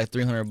might get like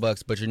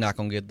 $300, but you're not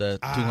gonna get the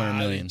 200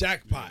 million.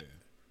 Jackpot.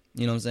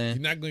 You know what I'm saying?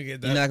 You're not going to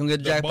get that. You're not gonna get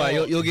the jackpot.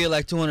 ball. You'll get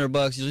like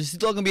 $200. You're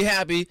still gonna be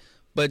happy,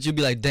 but you'll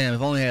be like, damn,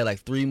 if I only had like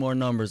 3 more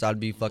numbers, I'd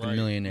be fucking Right.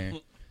 millionaire.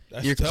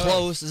 That's You're tough.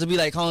 close. It'll be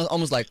like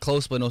almost like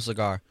close but no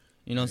cigar.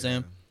 You know what I'm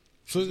saying?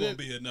 So It's gonna that,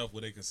 be enough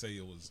where they can say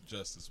it was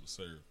justice was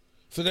served.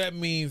 so that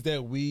means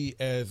that we,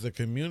 as a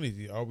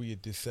community, are we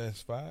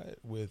dissatisfied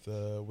with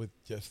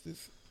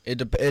justice? It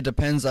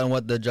depends on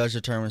what the judge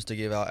determines to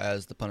give out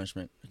as the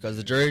punishment, because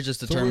the jury just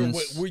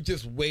determines. So we're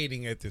just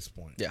waiting at this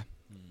point. Yeah.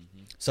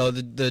 So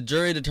the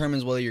jury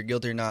determines whether you're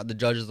guilty or not. The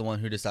judge is the one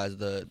who decides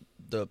the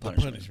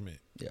punishment.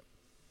 Yeah.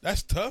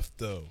 That's tough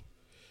though,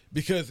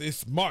 because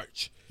it's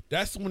March.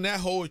 That's when that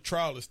whole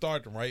trial is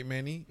starting, right,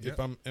 Manny? Yep.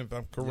 If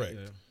I'm correct,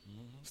 Yeah.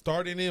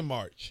 starting in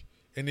March,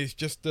 and it's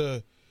just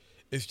the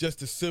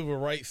civil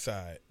rights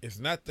side. It's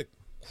not the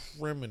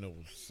criminal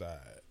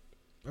side.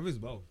 Maybe it's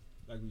both,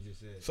 like we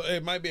just said. So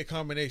it might be a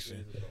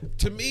combination.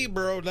 To me,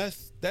 bro,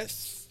 that's a At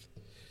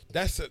the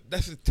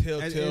end telltale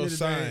of the day,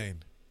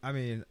 sign. I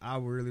mean, I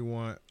really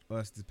want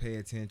us to pay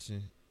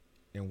attention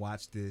and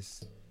watch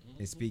this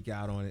and speak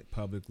out on it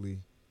publicly.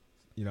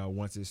 You know,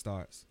 once it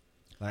starts.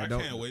 I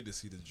don't can't wait to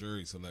see the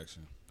jury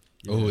selection.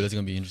 Oh, that's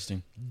gonna be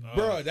interesting.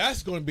 Bro,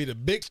 that's going to be the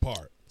big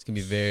part. It's gonna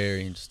be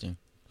very interesting.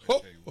 I Oh,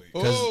 can't wait.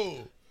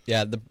 oh.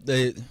 Yeah,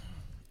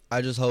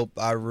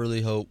 I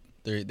really hope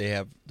they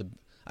have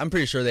I'm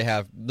pretty sure they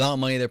have the amount of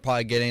money they're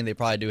probably getting. They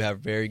probably do have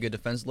very good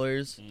defense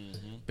lawyers,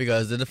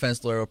 because the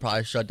defense lawyer will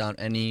probably shut down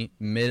any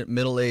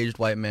middle-aged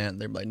white man.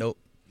 They're like, nope,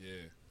 Yeah.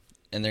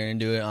 and they're gonna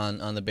do it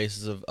on the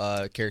basis of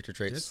character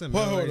There's traits. some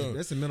Hold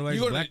middle-aged, on. You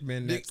gonna- black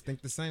men they- that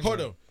think the same. Hold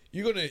way. on.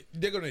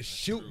 They're gonna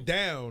shoot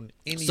down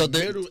any So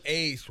they're-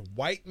 middle-aged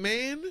white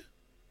man.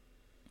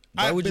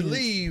 Why I would you-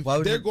 believe why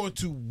would they're you- going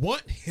to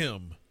want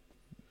him.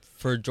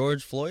 For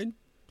George Floyd,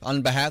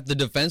 on behalf, the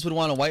defense would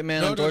want a white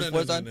man on George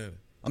Floyd's side.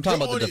 I'm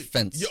talking about the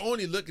defense. You're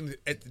only looking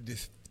at the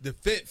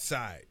defense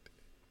side,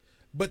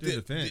 but The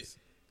defense.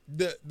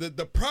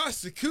 the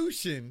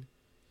prosecution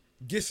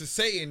gets a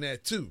say in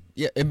that too.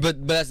 Yeah,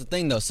 but that's the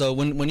thing though. So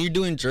when you're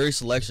doing jury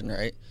selection,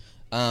 right?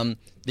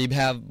 They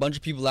have a bunch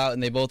of people out,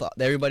 and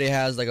everybody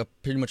has like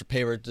pretty much a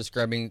paper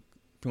describing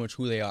pretty much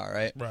who they are,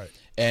 right? Right.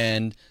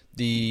 And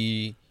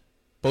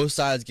both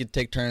sides get to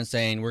take turns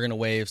saying we're gonna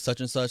waive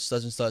such and such,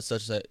 such and such,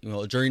 such that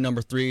jury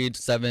number 3,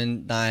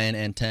 7, 9,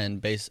 and 10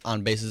 based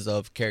on basis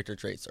of character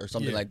traits or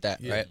something Yeah, like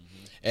that, yeah. right?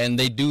 And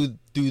they do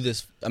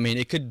this. I mean,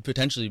 it could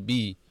potentially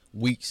be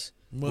weeks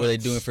where they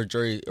do it for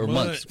jury or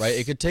months, right?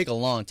 It could take a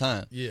long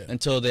time, Yeah.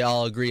 until they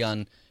all agree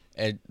on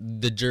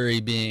the jury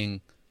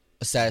being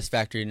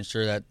satisfactory and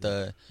ensure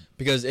that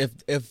because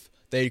if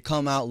they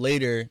come out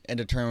later and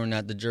determine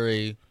that the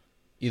jury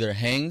either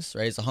hangs,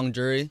 right? It's a hung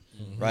jury,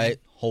 right?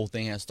 Whole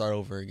thing has to start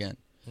over again.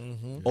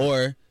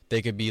 Or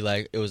they could be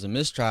like, it was a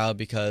mistrial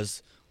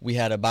because we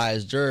had a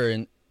biased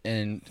juror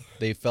and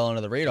they fell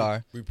under the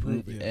radar. We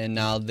prove it. And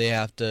now they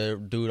have to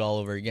do it all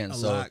over again. A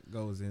so lot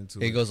goes into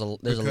it it. goes.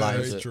 There's a lot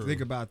Because- of it. True.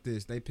 Think about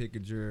this: they pick a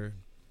juror,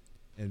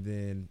 and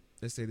then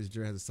let's say this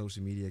jury has a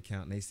social media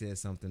account and they said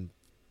something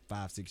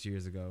 5-6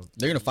 years ago.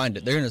 They're gonna find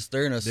it. They're gonna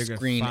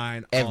screen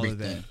find all of everything.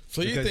 that.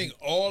 So you Because- think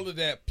all of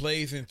that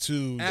plays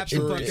into the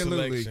jury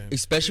Absolutely. selection?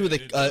 Especially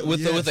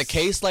with a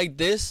case like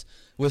this,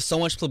 with so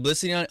much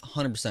publicity on it,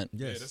 100%.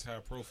 Yeah, Yes. that's high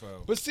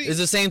profile. But see, It's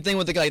the same thing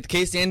with the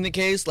Casey Anthony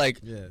case. Like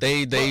Yeah.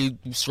 they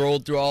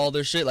scrolled through all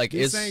their shit. Like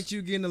This it's ain't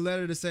you getting a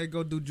letter to say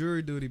go do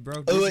jury duty,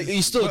 bro. oh, This is-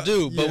 you still but-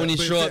 do, but yeah, when you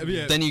but show up,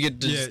 yeah, then you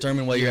get to yeah,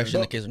 determine whether you're yeah. actually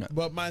in the case or not.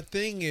 But my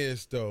thing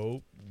is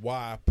though,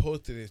 why I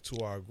posted it to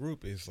our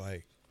group is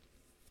like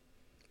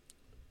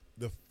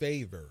the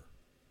favor,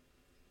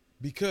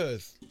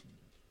 because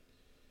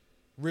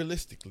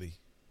realistically,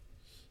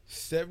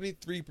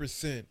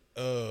 73%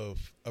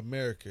 of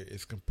America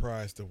is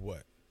comprised of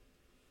what?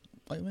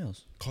 White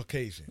males.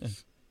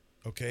 Caucasians.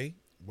 Okay?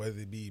 Whether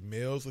it be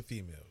males or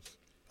females.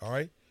 All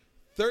right?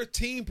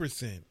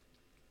 13%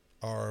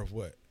 are of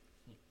what?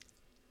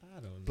 I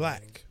don't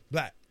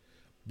know.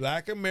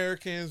 Black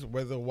Americans,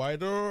 whether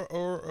white or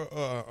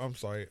I'm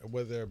sorry,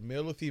 whether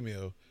male or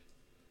female,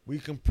 we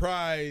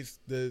comprise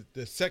the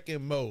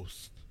second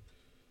most.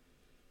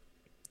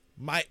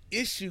 My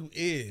issue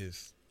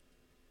is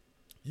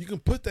you can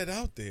put that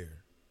out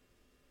there,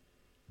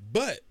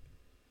 but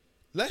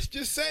let's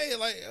just say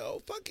like,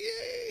 oh fuck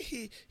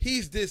yeah,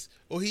 he's this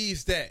or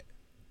he's that.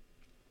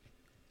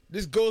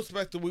 This goes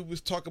back to what we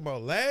was talking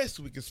about last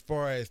week as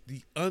far as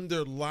the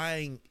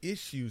underlying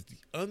issues, the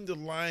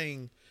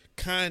underlying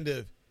kind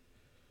of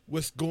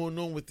what's going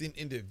on within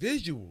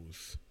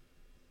individuals.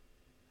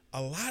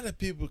 A lot of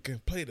people can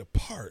play the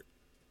part.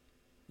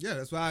 Yeah,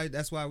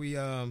 that's why we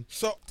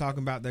So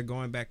talking about they're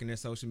going back in their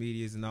social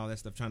medias and all that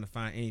stuff, trying to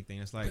find anything.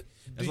 It's like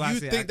that's do why I you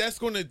say think that's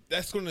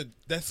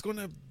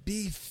gonna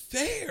be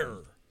fair?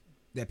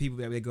 that people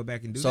that they go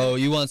back and do So that.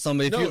 you want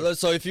somebody?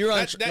 If you're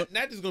on,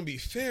 That is gonna be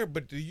fair,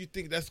 but do you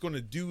think that's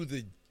gonna do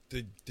the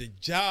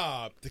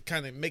job to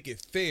kind of make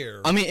it fair?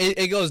 I mean,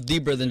 it goes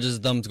deeper than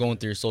just them going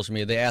through your social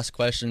media. They ask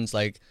questions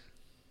like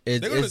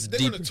it's they're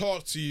deeper. gonna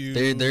talk to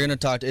you. They're gonna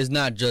talk. It's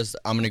not just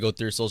I'm gonna go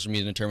through your social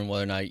media and determine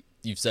whether or not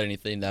you've said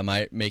anything that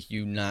might make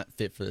you not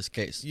fit for this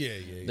case. Yeah.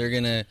 They're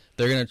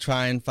gonna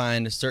try and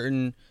find a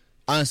certain.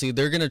 Honestly,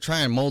 they're gonna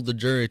try and mold the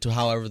jury to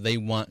however they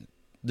want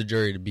the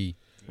jury to be,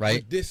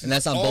 right? This And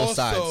that's is on both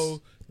sides.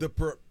 also the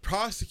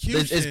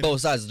prosecution. It's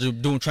both sides trying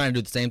to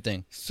do the same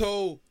thing,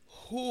 So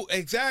who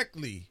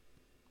exactly?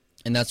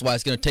 and that's why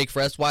it's gonna take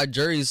for SY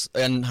juries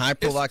and high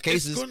profile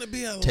cases It's gonna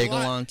be take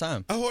lot. a long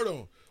time. Hold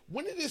on.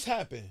 When did this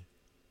happen?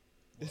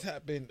 This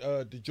happened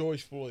the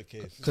George Floyd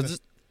case. Because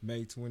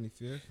May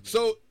 25th.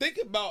 So think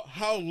about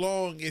how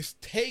long it's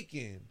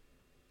taken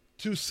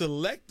to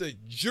select a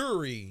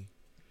jury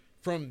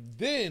from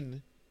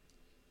then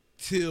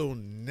till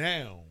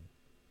now.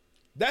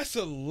 That's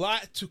a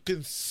lot to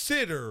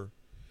consider.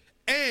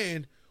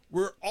 And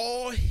we're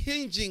all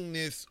hinging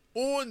this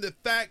on the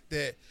fact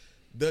that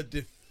the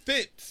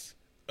defense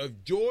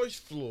of George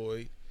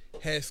Floyd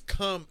has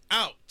come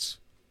out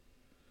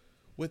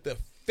with a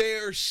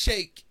fair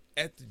shake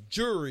at the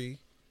jury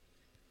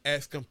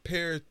as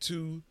compared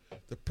to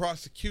the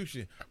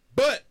prosecution.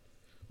 But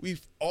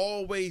we've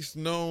always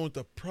known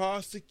the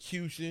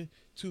prosecution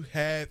to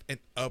have an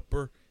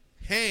upper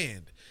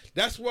hand.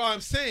 That's why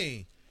I'm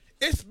saying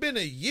it's been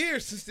a year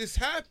since this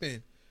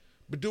happened.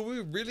 But do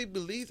we really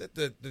believe that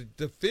the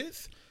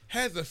defense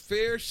has a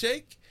fair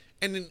shake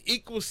and an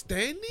equal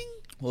standing?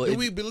 Well, do if-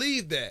 we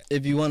believe that?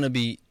 if you want to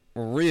be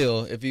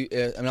real,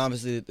 and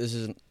obviously this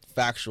isn't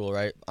factual,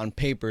 right? On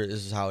paper,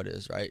 this is how it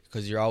is, right?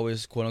 Because you're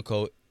always quote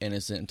unquote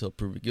innocent until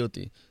proven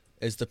guilty.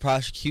 It's the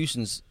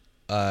prosecution's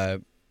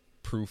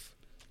proof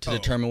to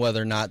determine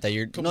whether or not that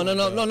you're. Come No. on, I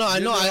know.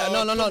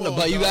 dog. No.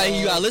 But you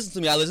gotta listen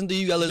to me. I listen to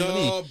you. You gotta listen to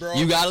No, me. bro.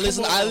 You gotta Come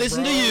listen. I on,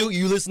 listen to bro. you.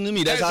 You listen to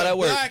me. That's As how a that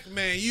works. black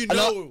man, you I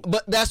know.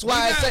 but that's why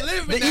We I gotta said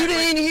live in that that you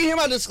didn't even hear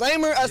my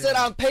disclaimer. I said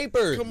on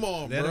paper. Come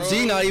on, Let bro. him- See,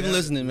 you're not even Let-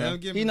 listening, let man. him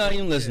give You're me- not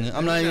even listening.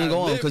 I'm not even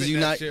going because you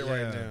not. Shit right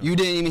Yeah. now. You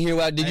didn't even hear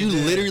what. Did you And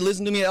then- literally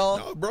listen to me at all?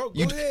 No, bro, go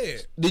You-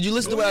 ahead. Did you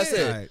listen Go to what I ahead.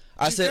 said? Right.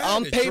 I You said got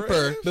on it,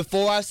 paper. Trev.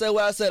 Before I said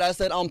what I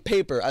said on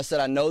paper. I said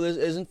I know this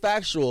isn't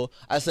factual.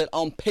 I said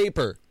on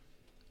paper.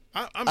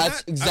 I'm That's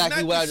not, exactly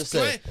I'm not what I just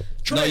said.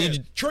 Trev, No,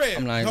 you- Trev,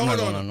 I'm not hold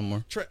going on no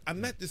more. Trev, I'm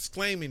not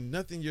disclaiming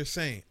nothing you're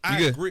saying. You I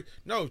good. agree.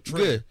 No, Trev.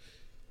 good.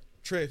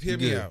 Trev, hear You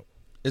me good. out.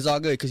 It's all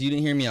good because you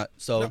didn't hear me out.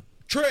 So No,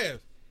 Trev.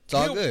 it's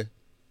all hear- good.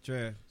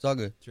 Trev, It's all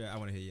good. I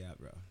want to hear you out,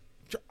 bro.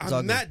 It's all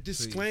I'm good. not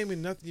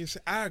disclaiming nothing you're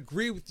saying. I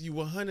agree with you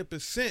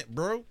 100%,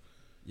 bro.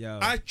 Yo,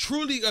 I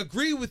truly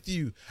agree with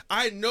you.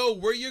 I know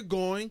where you're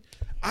going.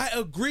 I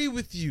agree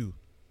with you.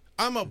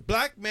 I'm a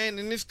black man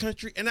in this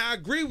country, and I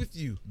agree with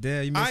you.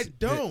 Dev, you I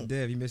don't.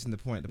 Dev, you missing the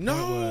point. The point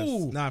No.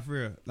 was not for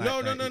real. Like,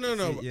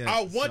 No. yeah,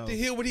 I want so- to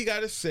hear what he got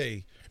to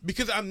say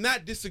because I'm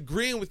not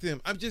disagreeing with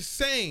him. I'm just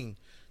saying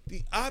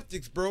the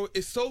optics, bro,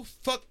 is so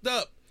fucked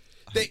up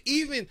that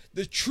even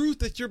the truth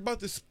that you're about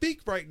to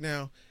speak right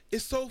now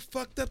is so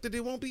fucked up that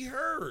it won't be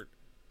heard.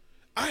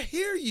 I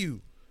hear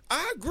you.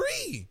 I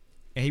agree.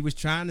 and he was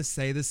trying to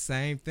say the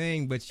same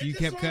thing, but you And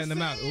kept that's what cutting I'm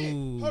him out. saying.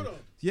 Ooh, Hold on.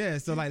 yeah.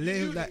 So like, let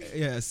him, like,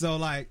 yeah. So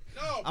like,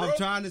 No, I'm bro.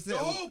 trying to say. The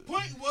whole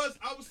point was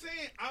I was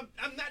saying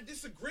I'm not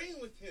disagreeing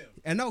with him.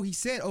 And no, he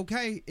said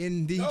okay,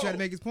 and then he tried to No.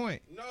 make his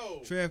point.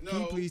 No, Trev, no.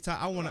 can you please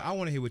talk? I want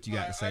to hear what you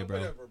got to say, bro.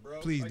 Whatever, bro.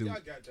 Please Like, do. y'all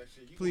got that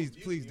shit. You Please,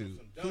 gonna please abuse me do. on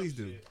some dumb Please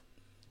do. shit.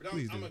 But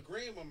Please I'm do.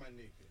 agreeing with my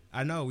nigga.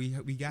 I know we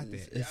got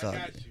that. It's I all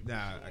got good. you.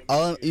 Nah,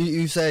 All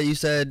you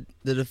said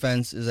the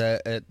defense is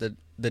at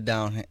the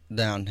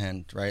down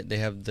hand, right? They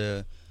have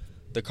the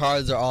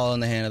cards are all in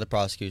the hand of the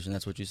prosecution.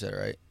 That's what you said,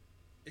 right?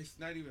 It's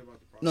not even about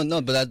the problem.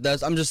 No, but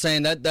that's I'm just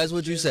saying that's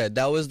what you said.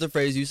 That was the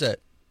phrase you said,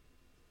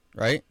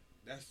 right?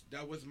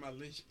 That was my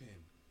linchpin.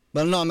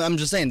 But no, I'm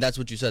just saying that's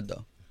what you said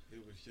though.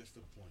 It was just a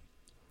point.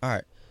 All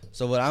right.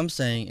 So what I'm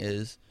saying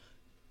is,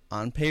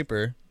 on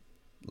paper,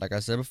 like I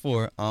said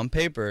before, on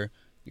paper,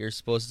 you're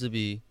supposed to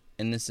be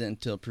innocent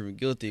until proven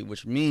guilty,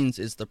 which means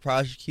it's the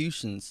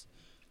prosecution's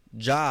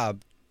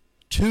job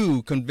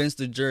to convince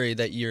the jury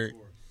that you're Of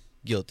course.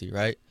 guilty,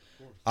 right?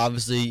 Of course.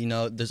 Obviously, you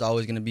know, there's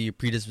always going to be a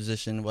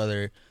predisposition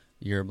whether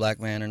you're a black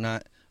man or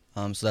not.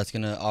 So that's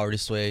going to already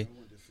sway, No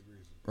one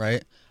disagrees.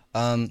 right?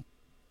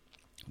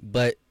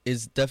 But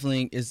it's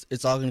definitely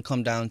it's all going to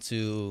come down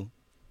to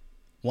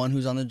one,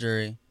 who's on the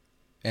jury,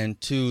 and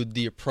two,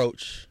 the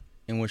approach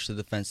in which the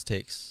defense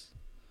takes,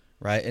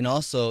 right? And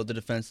also the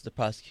defense the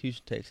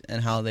prosecution takes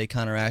and how they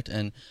counteract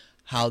and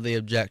how they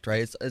object,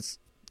 right? It's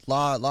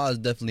law is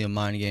definitely a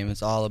mind game.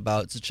 It's all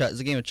about it's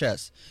a game of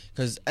chess,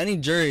 because any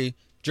juries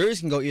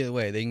can go either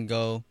way. They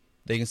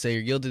can say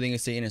you're guilty, they can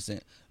say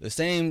innocent. The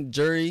same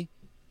jury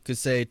could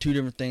say two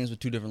different things with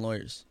two different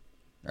lawyers,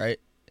 right?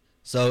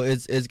 So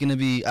it's gonna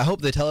be. I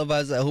hope they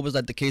televise it. I hope it's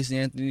like the Casey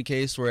Anthony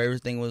case where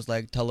everything was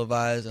like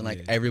televised and like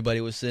Yeah.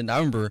 everybody was sitting. I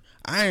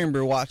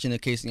remember watching the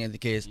Casey Anthony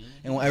case,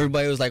 and when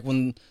everybody was like,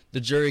 when the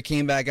jury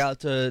came back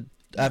out to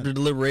after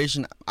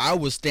deliberation, I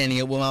was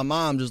standing up with my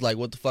mom, just like,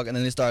 what the fuck? And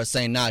then they started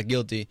saying not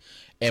guilty,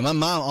 and my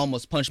mom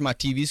almost punched my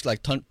TV,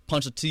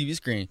 punched the TV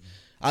screen.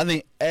 I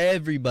think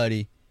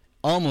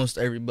almost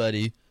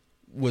everybody,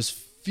 was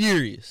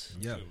furious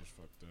Yeah. Shit was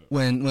fucked up.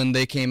 when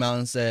they came out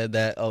and said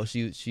that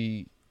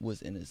she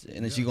was innocent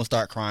and then she's gonna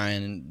start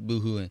crying and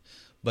boo-hooing.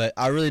 But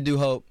I really do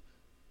hope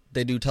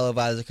they do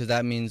televise it, because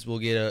that means we'll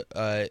get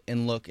a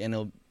in look, and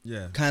it'll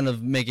Yeah. kind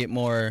of make it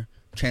more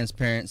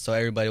transparent, so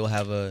everybody will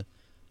have a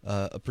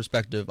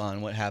perspective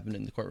on what happened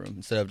in the courtroom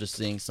instead of just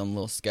seeing some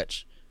little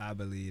sketch. I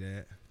believe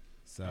that.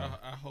 So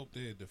I hope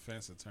their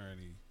defense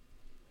attorney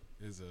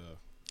is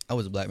I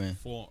was a black man.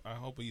 I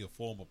hope he a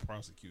former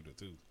prosecutor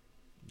too.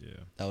 yeah.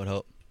 That would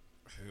help.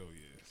 Hell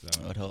yeah. That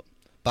So would help.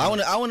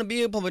 But I want to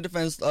be a public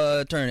defense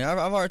attorney. I've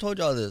already told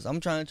y'all this. I'm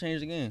trying to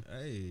change the game.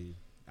 hey,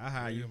 I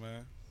hire you.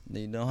 man.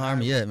 They don't hire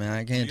me yet, man.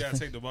 I You can't. gotta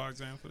take the bar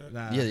exam for that.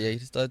 Nah. Yeah. You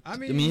start, I I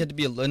mean- mean, you had to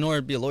be in order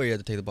to be a lawyer, you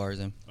had to take the bar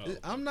exam. Oh.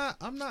 I'm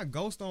not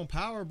ghost on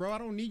power, bro. I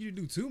don't need you to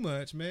do too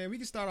much, man. We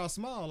can start off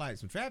small, like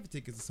some traffic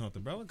tickets or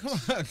something, bro. Come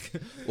on.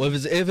 Well,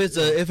 if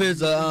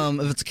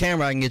it's a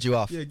camera, I can get you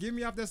off. Yeah, get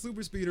me off that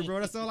super speeder,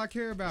 bro. That's all I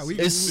care about.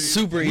 It's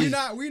super easy.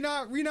 We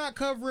not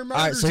covering All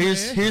right, murders, so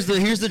man.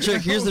 here's the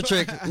trick. Here's the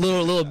trick.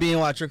 Little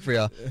BNY trick for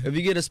y'all. If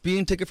you get a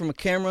speeding ticket from a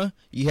camera,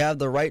 you have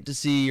the right to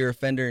see your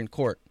offender in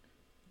court,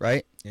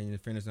 right? And your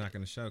defender's not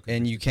going to show. 'cause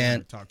And the you defender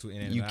can't talk to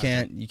it.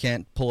 You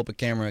can't pull up a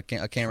camera.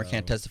 A camera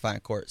can't So- testify in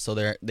court. So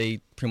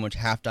they pretty much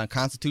have to, on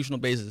constitutional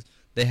basis,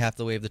 they have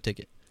to waive the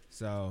ticket.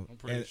 So I'm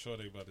pretty and- sure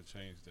they about to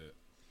change that.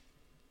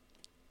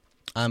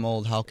 I'm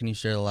old. How can you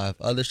share the life?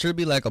 There should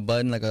be like a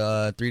button, like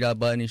a 3-dot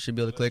button. You should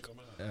be able to click. Come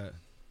on.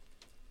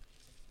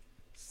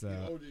 So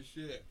You old as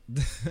shit.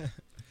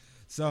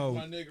 so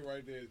My nigga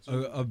right there.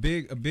 Too. a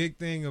big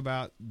thing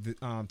about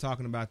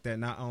talking about that,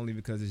 not only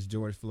because it's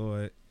George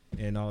Floyd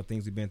and all the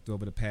things we've been through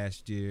over the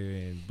past year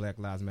and Black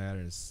Lives Matter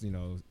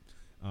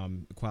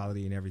and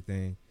equality and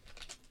everything.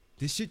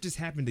 This shit just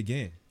happened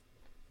again.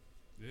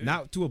 Yeah.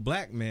 Not to a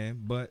black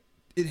man, but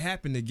it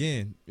happened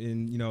again.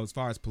 And as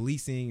far as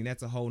policing, and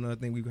that's a whole nother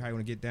thing we probably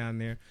want to get down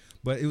there.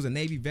 But it was a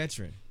Navy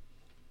veteran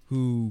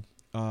who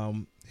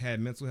had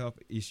mental health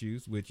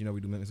issues, which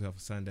we do mental health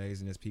Sundays,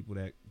 and there's people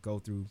that go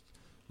through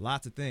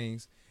lots of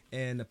things.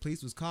 And the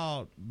police was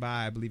called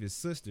by, I believe, his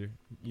sister.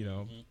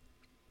 Mhm.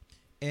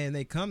 And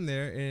they come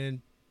there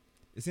and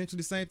essentially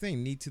the same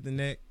thing, knee to the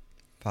neck.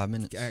 5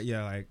 minutes. I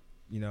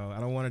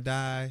don't want to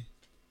die.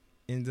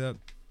 End up,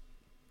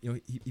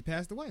 he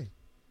passed away.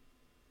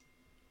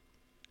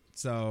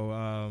 So,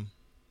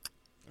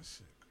 That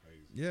shit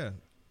crazy. yeah,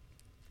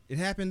 it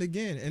happened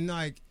again.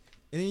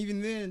 And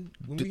even then,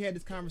 when we had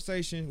this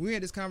conversation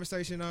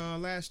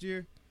last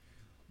year.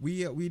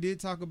 We did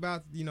talk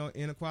about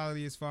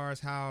inequality as far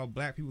as how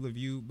black people are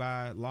viewed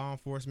by law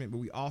enforcement, but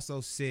we also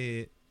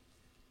said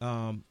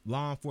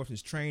law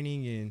enforcement's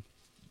training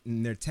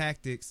and their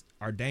tactics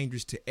are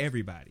dangerous to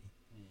everybody.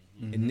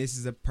 Mhm. And this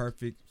is a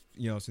perfect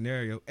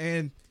scenario.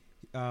 And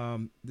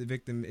the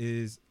victim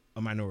is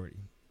a minority.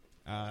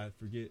 I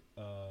forget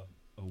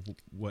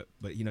what,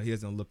 but he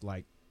doesn't look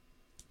like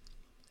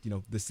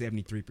the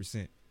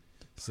 73%.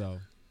 So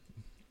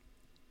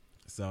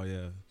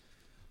yeah,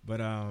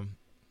 but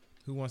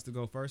Who wants to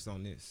go first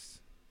on this?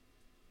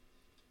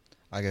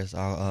 I guess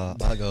I'll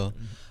go.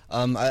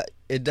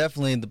 It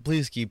definitely, the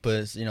police keep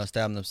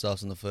stabbing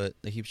themselves in the foot.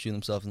 They keep shooting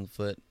themselves in the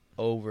foot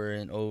over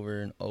and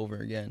over and over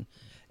again,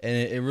 and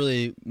it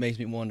really makes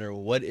me wonder,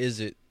 what is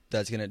it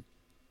that's gonna,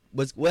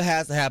 what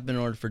has to happen in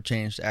order for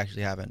change to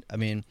actually happen? I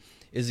mean,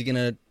 is it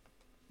gonna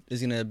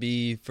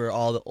be for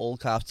all the old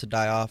cops to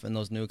die off and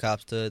those new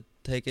cops to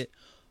take it,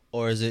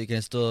 or is it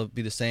gonna still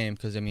be the same?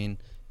 Because I mean,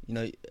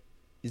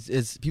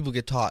 it's people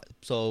get taught.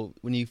 So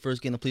when you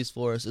first get in the police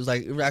force, it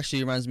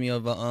actually reminds me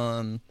of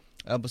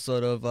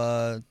episode of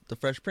The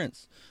Fresh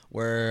Prince,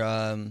 where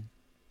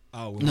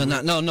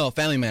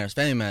Family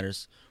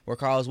Matters, where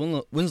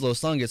Carl Winslow's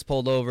son gets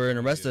pulled over and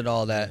arrested,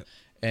 all that,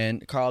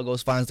 and Carl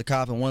finds the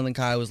cop, and one of the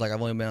guys was like, I've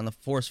only been on the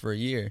force for a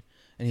year,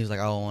 and he was like,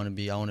 I want to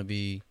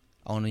the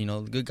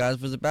good guys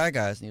versus the bad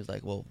guys, and he was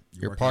like, well,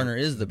 your partner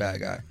is the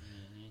bad guy,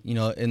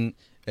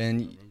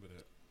 and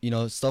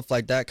stuff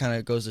like that kind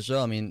of goes to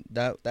show. I mean,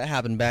 that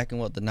happened back in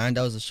the 90s.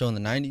 That was a show in the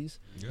 90s.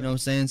 Yeah. You know what I'm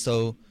saying?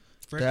 So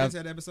Fresh Prince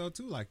had episode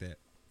 2 like that.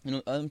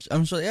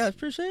 I'm sure. Yeah, I'm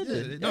pretty sure it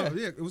did.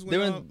 It was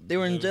when they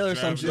were in jail or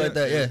something like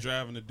that. Yeah,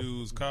 driving the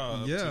dude's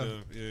car.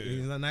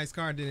 It was a nice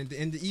car.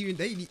 And even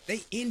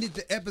they ended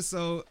the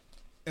episode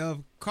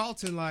of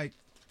Carlton like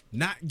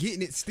not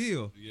getting it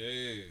still.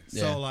 Yeah.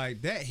 So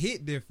like that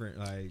hit different.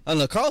 Like, I don't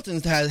know.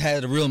 Carlton's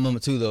had a real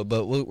moment too, though.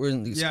 But we're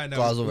gonna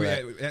gloss over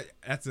that.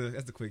 That's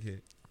a quick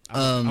hit.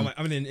 I'm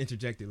gonna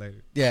interject it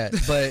later. Yeah,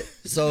 but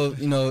so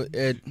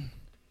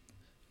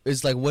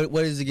it's like,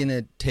 what is it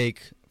gonna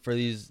take for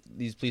these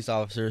police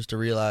officers to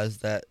realize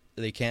that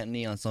they can't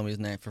knee on somebody's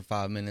neck for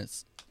 5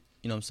 minutes?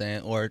 You know what I'm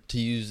saying? Or to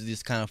use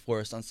this kind of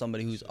force on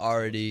somebody who's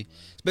already,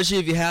 especially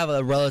if you have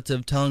a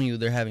relative telling you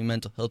they're having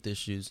mental health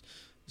issues.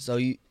 So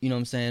you know what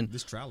I'm saying?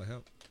 This trial will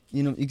help.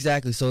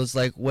 Exactly. So it's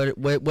like,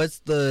 what's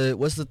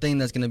the thing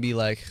that's gonna be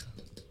like,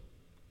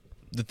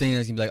 the thing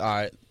that's gonna be like, all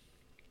right.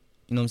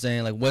 You know what I'm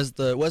saying? Like, what's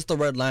the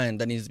red line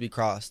that needs to be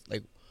crossed?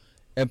 Like,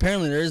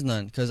 apparently there is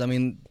none, because I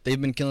mean, they've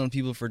been killing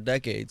people for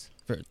decades,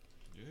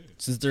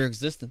 since their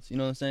existence. You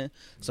know what I'm saying?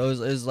 So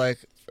it's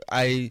like,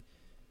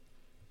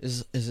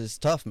 it's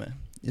tough, man.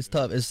 It's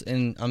tough.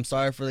 And I'm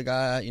sorry for the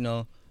guy.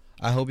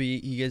 I hope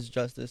he gets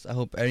justice. I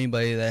hope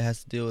anybody that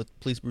has to deal with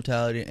police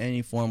brutality in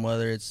any form,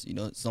 whether it's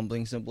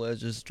something simple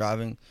as just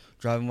driving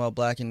while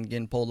black and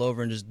getting pulled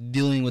over and just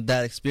dealing with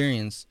that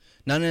experience,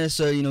 not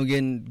necessarily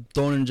getting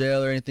thrown in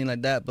jail or anything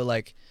like that, but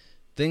like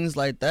things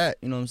like that.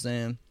 You know what I'm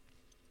saying?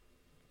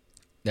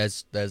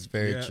 That's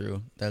very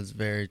true. That's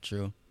very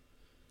true.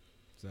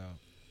 So,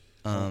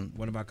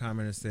 one of my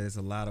commenters said it's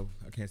a lot of,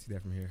 I can't see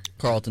that from here.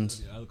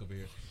 Carlton's. Yeah, I look over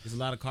here. There's a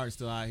lot of Cartons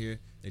still out here.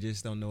 They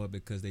just don't know it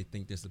because they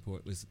think they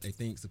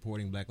think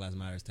supporting Black Lives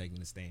Matter is taking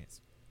a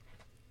stance.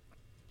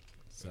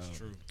 So that's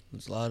true.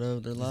 There's a lot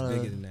of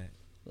bigger than that.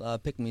 A lot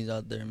of pick-me's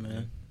out there, man.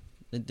 Yeah.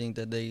 They think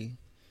that they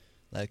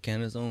like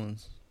Candace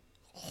Owens.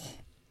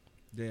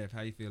 Dev,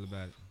 how you feel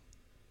about it?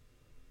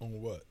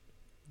 On what?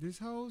 This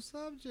whole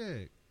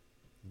subject.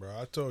 Bro,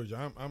 I told you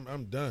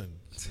I'm done.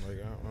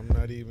 Like I'm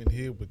not even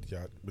here with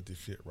y'all with this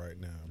shit right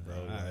now, bro.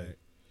 Like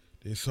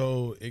this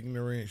whole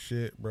ignorant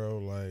shit, bro.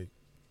 Like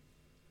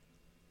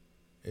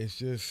it's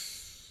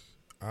just,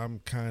 I'm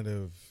kind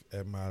of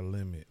at my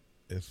limit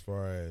as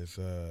far as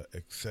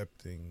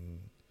accepting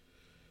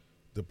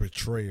the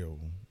betrayal.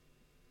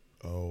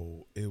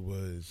 Oh, it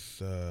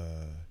was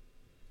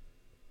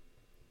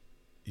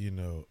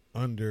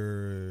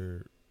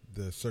under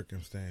the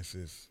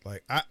circumstances.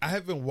 Like I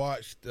haven't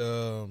watched.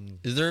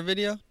 Is there a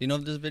video? Do you know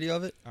if there's a video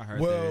of it? I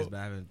heard there is, but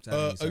I haven't.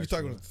 Are you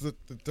talking about the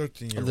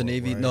 13-year-old? Of the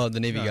Navy? Right? No,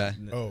 the Navy guy.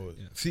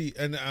 See,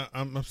 and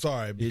I'm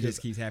sorry because it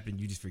just keeps happening.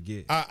 You just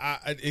forget.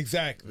 I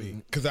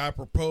exactly, because I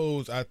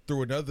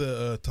threw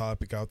another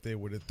topic out there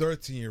with a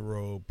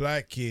 13-year-old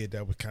black kid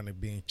that was kind of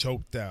being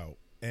choked out,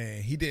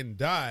 and he didn't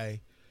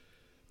die,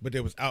 but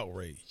there was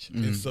outrage.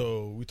 And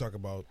so we talk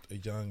about a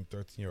young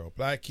 13-year-old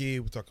black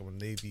kid. We talk about a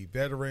Navy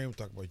veteran. We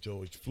talk about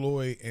George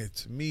Floyd. And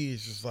to me,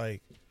 it's just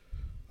like,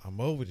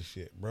 I'm over the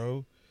shit,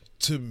 bro.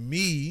 To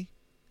me,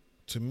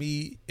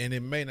 and it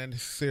may not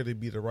necessarily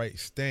be the right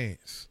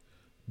stance,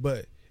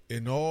 but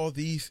in all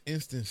these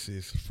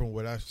instances, from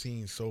what I've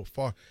seen so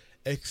far,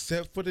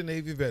 except for the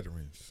Navy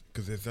veterans,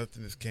 because there's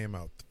nothing that's came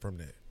out from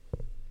that,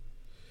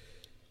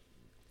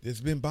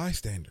 there's been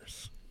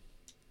bystanders.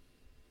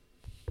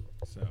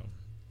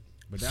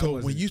 So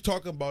when you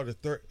talk about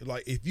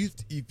like if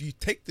you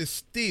take the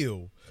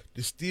still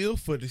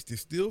footage, the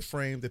still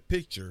frame, the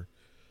picture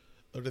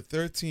of the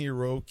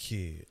 13-year-old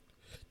kid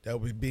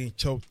that was being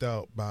choked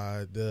out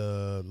by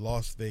the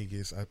Las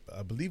Vegas,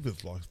 I believe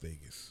it's Las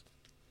Vegas.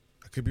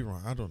 I could be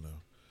wrong. I don't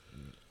know.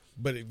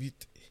 But if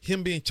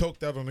him being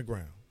choked out on the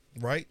ground,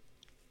 right?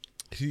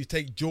 So you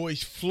take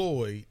George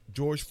Floyd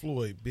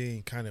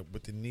being kind of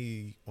with the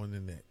knee on the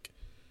neck.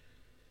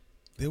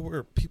 There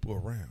were people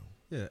around.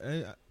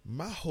 Yeah,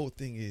 my whole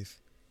thing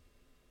is,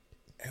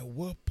 at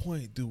what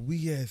point do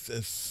we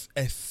as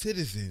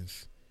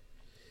citizens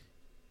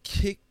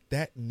kick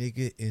that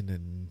nigga in the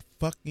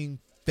fucking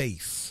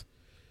face?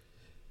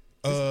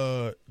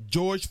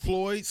 George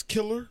Floyd's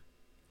killer,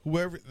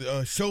 whoever,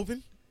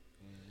 Chauvin.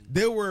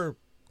 There were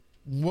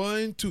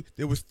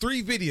there was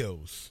 3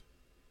 videos.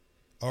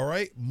 All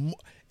right,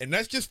 and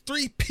that's just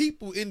 3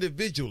 people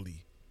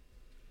individually.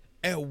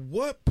 At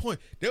what point?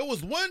 There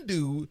was one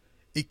dude.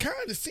 It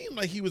kind of seemed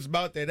like he was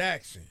about that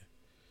action,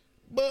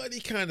 but he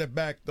kind of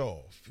backed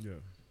off. Yeah.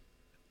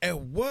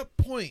 At what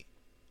point,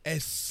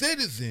 as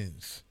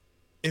citizens,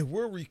 if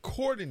we're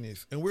recording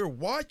this and we're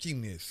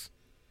watching this,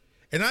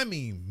 and I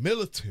mean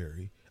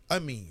military, I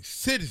mean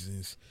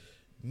citizens,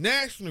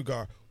 National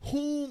Guard,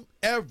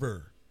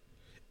 whomever,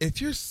 if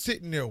you're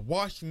sitting there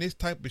watching this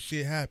type of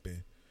shit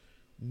happen,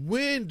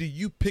 when do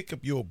you pick up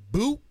your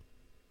boot,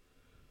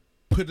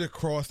 put it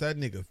across that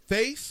nigga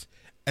face?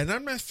 And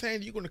I'm not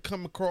saying you're gonna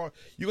come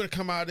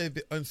out of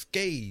it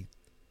unscathed.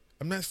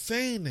 I'm not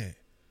saying that.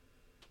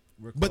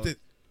 But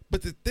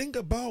the thing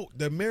about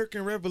the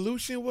American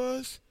Revolution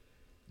was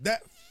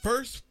that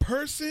first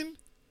person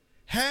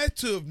had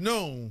to have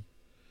known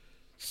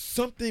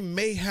something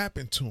may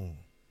happen to him,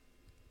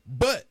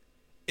 but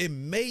it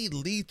may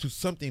lead to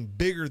something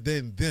bigger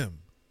than them.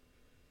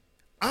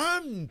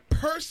 I'm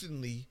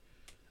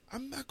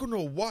not going to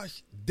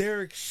watch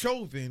Derek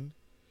Chauvin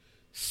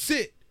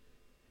sit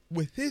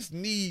with his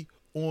knee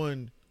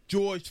on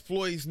George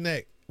Floyd's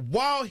neck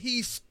while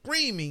he's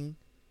screaming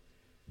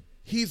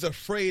he's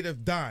afraid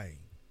of dying.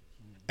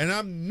 And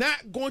I'm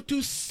not going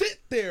to sit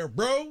there,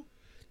 bro.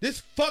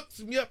 This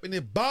fucks me up and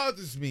it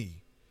bothers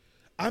me.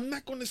 I'm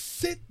not going to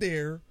sit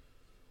there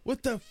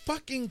with the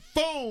fucking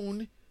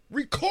phone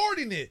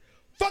recording it.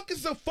 Fuck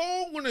is the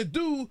phone going to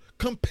do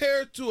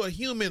compared to a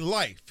human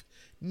life?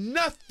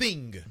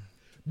 Nothing.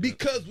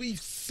 Because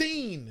we've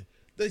seen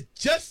the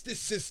justice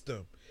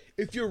system.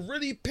 If you're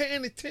really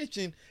paying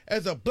attention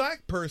as a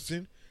black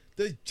person,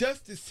 the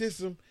justice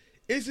system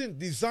isn't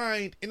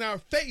designed in our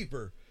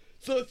favor.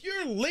 So if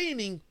you're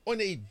leaning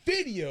on a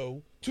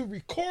video to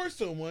record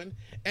someone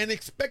and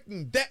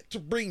expecting that to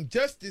bring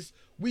justice,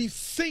 we've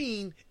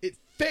seen it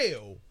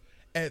fail.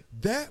 At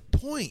that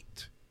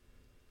point,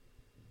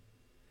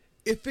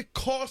 if it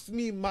costs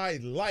me my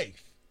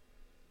life,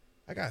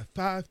 I got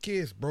 5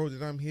 kids, bro,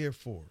 that I'm here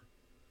for.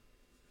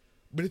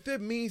 But if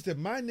it means that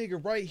my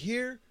nigga right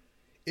here,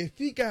 if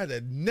he got a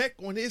neck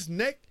on his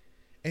neck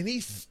and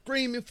he's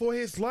screaming for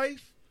his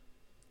life,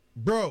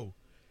 bro,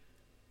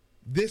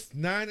 this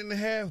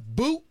 9.5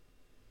 boot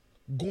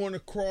going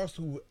across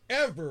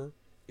whoever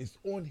is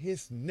on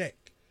his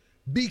neck,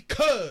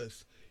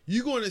 because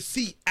you're going to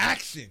see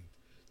action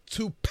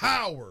to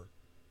power.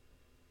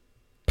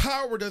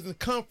 Power doesn't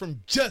come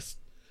from just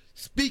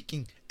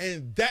speaking,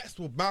 and that's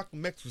what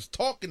Malcolm X was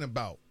talking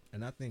about.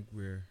 And I think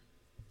we're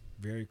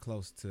very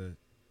close to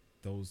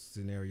those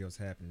scenarios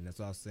happening. That's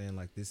why I was saying,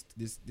 like, this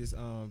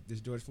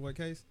George Floyd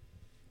case,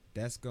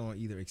 that's going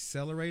to either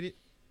accelerate it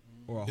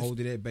or hold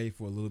it at bay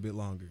for a little bit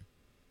longer.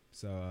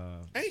 So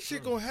ain't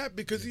shit gonna happen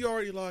because he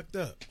already locked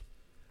up.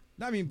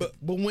 I mean, but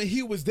when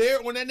he was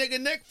there on that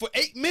nigga neck for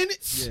 8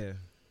 minutes, yeah,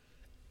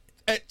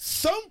 at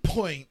some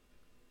point,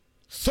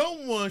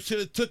 someone should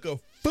have took a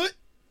foot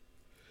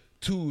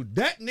to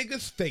that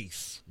nigga's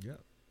face. Yeah.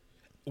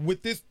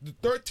 With the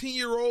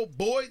 13-year-old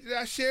boy that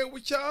I shared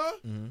with y'all,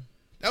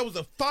 that was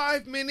a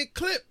 5-minute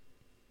clip.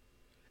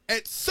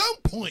 At some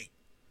point,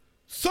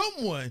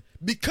 someone,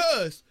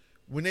 because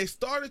when they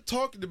started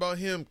talking about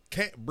him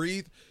can't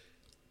breathe,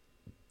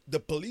 the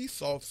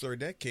police officer in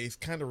that case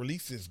kind of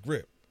released his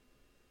grip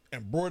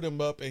and brought him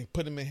up and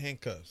put him in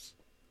handcuffs.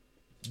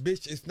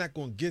 Bitch, it's not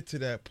going to get to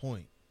that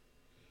point.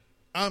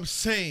 I'm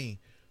saying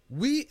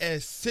we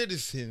as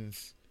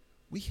citizens,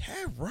 we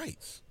have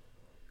rights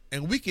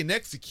and we can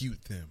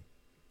execute them.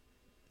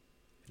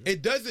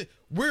 It doesn't,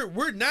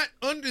 we're not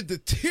under the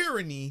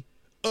tyranny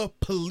of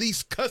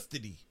police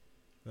custody.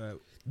 Right.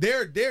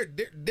 They're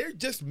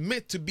just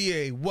meant to be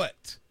a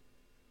what?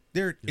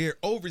 They're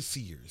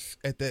overseers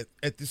at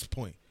this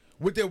point.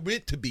 What they're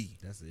meant to be.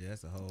 That's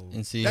a whole.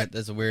 And see,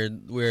 that's a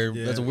weird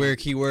that's a weird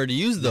key word to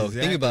use though.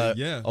 Exactly, Think about it.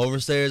 yeah.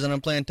 Overseers on a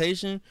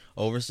plantation,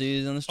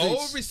 overseers on the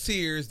streets.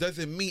 Overseers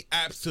doesn't mean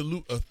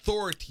absolute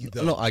authority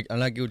though. No, I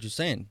get what you're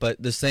saying, but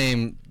the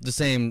same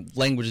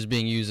language is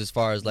being used as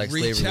far as like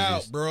Reach slavery.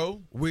 out,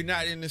 bro. We're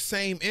not in the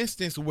same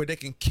instance where they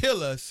can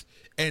kill us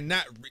and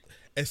not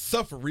and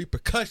suffer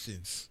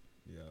repercussions.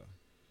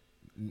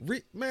 Yeah.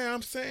 Man,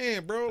 I'm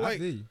saying, bro, I like.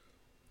 feel you.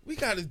 We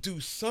got to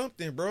do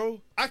something, bro.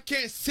 I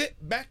can't sit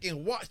back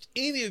and watch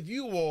any of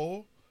you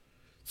all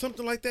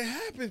something like that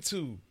happen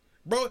to.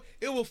 Bro,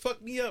 it will fuck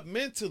me up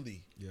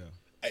mentally.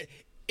 Yeah.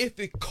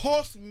 If it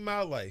costs me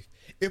my life,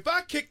 if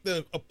I kicked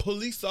a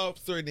police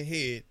officer in the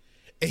head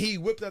and he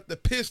whipped out the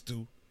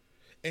pistol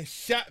and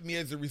shot me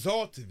as a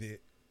result of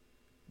it,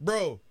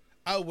 bro,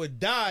 I would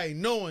die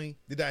knowing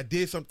that I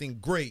did something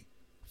great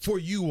for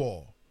you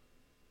all.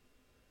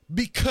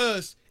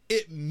 Because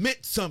it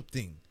meant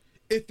something.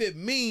 If it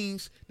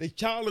means that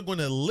y'all are going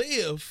to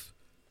live,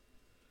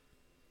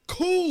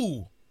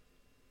 cool.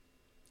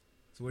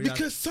 So what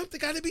because something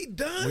got to be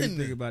done. What do you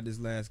think about this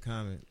last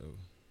comment, though?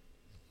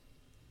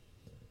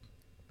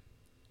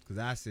 Because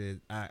I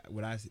said,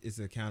 it's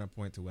a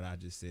counterpoint to what I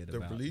just said the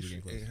about release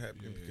getting close. ain't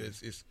happening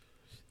because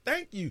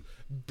Thank you.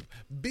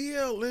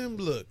 BLM,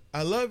 look,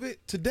 I love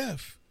it to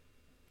death.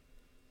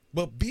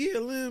 But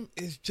BLM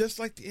is just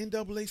like the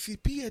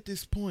NAACP at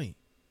this point.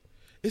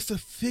 It's a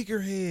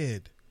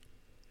figurehead.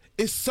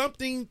 It's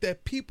something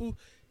that people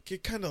can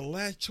kind of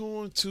latch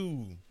on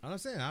to. I'm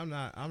saying I'm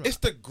not. It's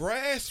the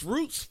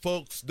grassroots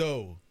folks,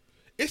 though.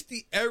 It's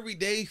the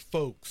everyday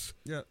folks.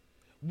 Yeah.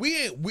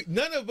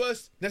 None of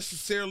us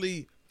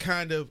necessarily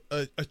kind of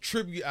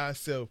attribute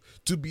ourselves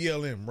to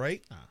BLM,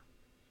 right? Nah.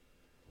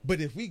 But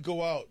if we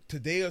go out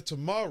today or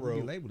tomorrow,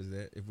 We'll be labeled as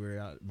that if we're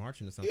out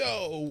marching or something.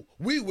 yo,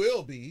 we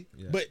will be.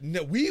 Yeah. But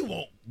no, we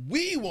won't.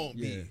 We won't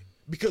Yeah. be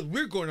because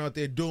we're going out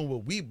there doing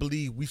what we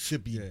believe we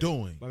should be Yeah.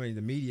 doing. I mean,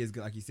 the media is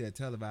like you said,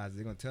 televised.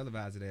 They're gonna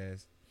televise it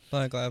as.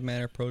 Black Lives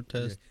Matter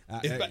protest.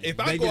 Yeah. If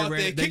I go out there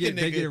kicking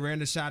they get a nigga-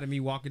 random shot of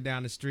me walking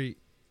down the street,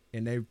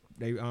 and they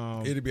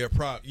It'll be a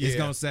prop. Yeah. it's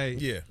gonna say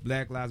yeah.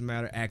 Black Lives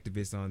Matter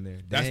activists on there.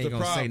 They That's ain't the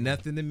gonna say problem.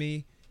 nothing to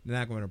me. They're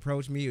not gonna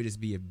approach me. It'll just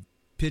be a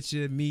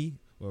picture of me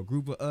or a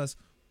group of us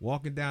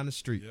walking down the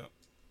street. Yep.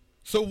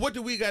 So what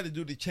do we got to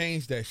do to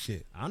change that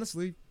shit?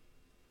 Honestly,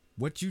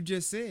 what you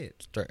just said.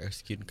 Start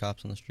executing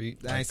cops on the street.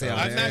 I ain't saying.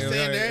 I'm not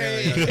saying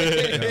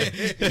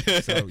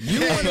that. So you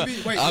want to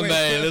be? Wait, I'm wait.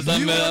 mad.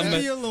 You want I'm to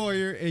mad. be a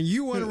lawyer and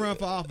you want to run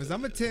for office?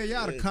 I'm gonna tell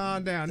y'all to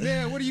calm down.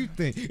 Yeah, what do you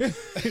think?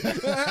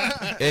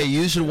 Hey,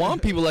 you should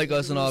want people like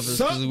us in office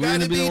because Something we're gonna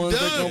gotta be the be ones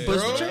that done, gonna push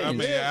bro. the I change.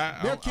 mean,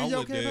 They'll kill I'm your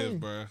with Dev, campaign.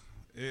 bro.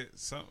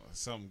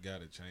 Something got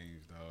to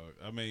change, dog.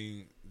 I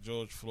mean,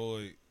 George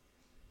Floyd,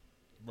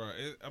 bro.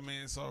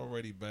 It's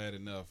already bad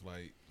enough.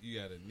 Like you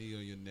got a knee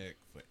on your neck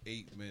for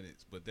 8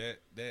 minutes, but that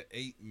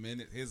 8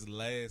 minutes, his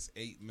last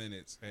 8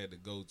 minutes had to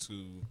go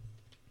to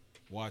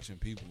watching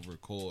people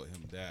record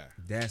him die.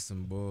 That's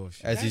some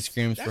bullshit. As he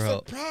screams for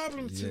help. That's a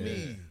problem to Yeah.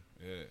 me.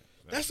 Yeah,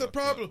 That's a fucked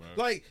up, problem.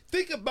 bro. Like,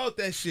 think about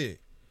that shit.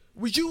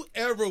 Would you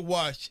ever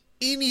watch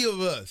any of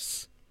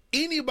us,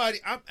 anybody?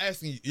 I'm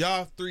asking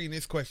y'all three in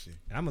this question.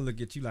 I'm gonna look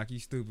at you like you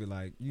stupid.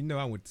 Like you know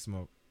I went to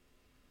smoke.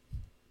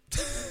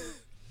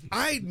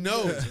 I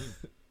know.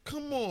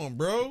 Come on,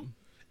 bro.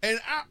 And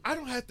I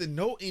don't have to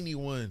know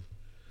anyone.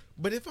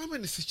 But if I'm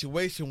in a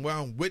situation where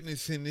I'm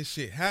witnessing this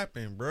shit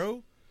happen,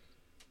 bro,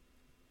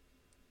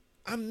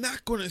 I'm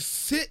not going to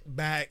sit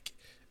back.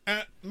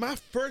 My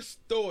first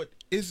thought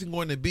isn't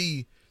going to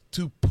be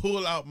to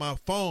pull out my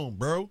phone,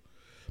 bro.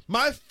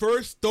 My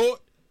first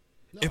thought,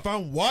 if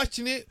I'm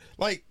watching it,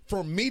 like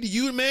from me to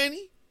you,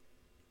 Manny,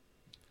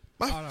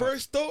 my Hold on.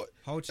 first thought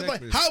Whole is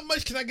like, checklist. how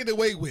much can I get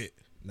away with?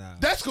 Nah.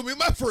 That's gonna be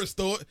my first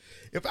thought.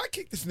 If I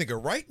kick this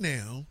nigga right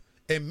now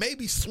and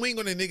maybe swing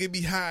on a nigga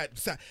behind,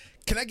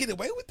 can I get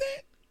away with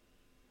that?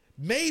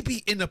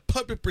 Maybe in the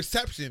public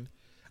perception,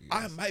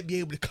 I might be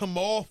able to come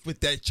off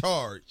with that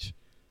charge.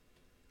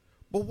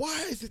 But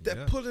why is it that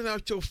Yeah. pulling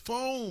out your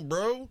phone,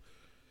 bro,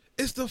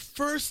 is the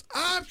first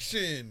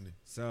option?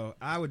 So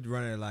I would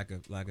run it like a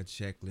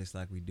checklist,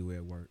 like we do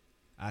at work.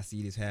 I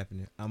see this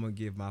happening. I'm gonna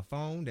give my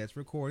phone that's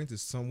recording to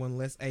someone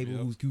less able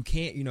Yep. who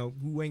can't,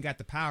 who ain't got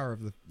the power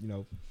of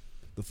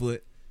the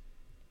foot.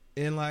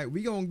 And like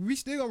we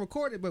still gonna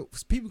record it, but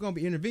people gonna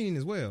be intervening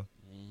as well.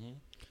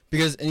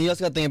 Because, and you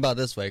also got to think about it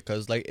this way,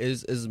 because like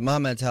is my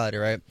mentality,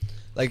 right?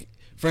 Like,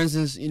 for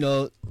instance,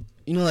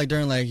 like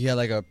during like you had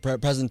like a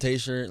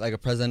presentation, like a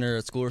presenter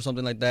at school or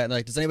something like that. And,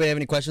 like, does anybody have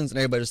any questions? And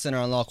everybody just sitting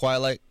around all quiet,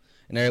 like,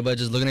 and everybody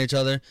just looking at each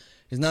other.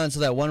 It's not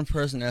until that one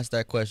person asks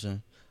that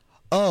question.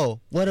 Oh,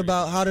 what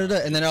about how did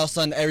that? And then all of a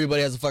sudden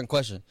everybody has a fucking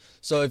question.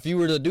 So if you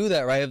were to do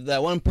that, right? If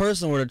that one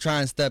person were to try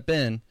and step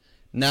in,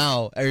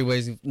 now all of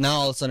a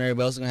sudden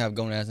everybody else is gonna have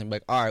going ass and be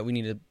like, all right, we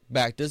need to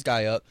back this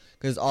guy up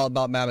because it's all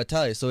about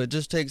mentality. So it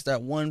just takes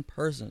that one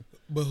person.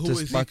 But who To is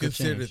he spark a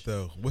considered change.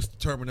 though? What's the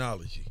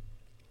terminology?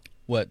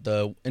 What,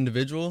 the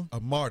individual?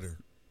 A martyr.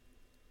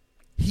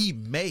 He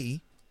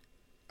may,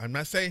 I'm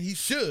not saying he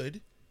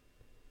should,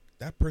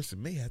 that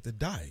person may have to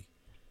die.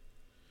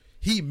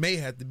 He may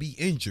have to be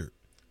injured.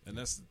 And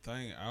that's the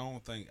thing. I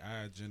don't think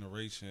our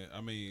generation.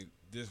 I mean,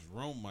 this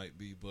room might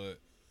be, but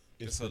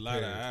it's a lot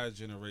of prepared. our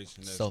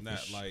generation that's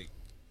Selfish. not like,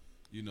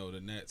 the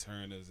Nat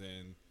Turners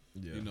and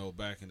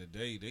back in the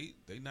day.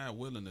 They not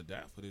willing to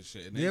die for this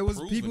shit. And they There was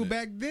proving people it.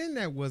 back then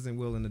that wasn't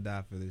willing to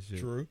die for this shit.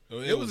 True. So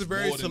It was a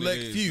very more than it select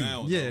is few.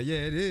 now, Yeah, though. yeah,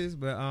 it is.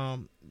 But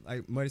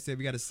like Muddy said,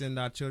 we got to send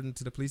our children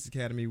to the police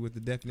academy with the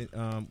definite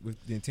with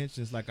the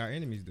intentions like our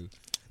enemies do.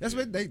 That's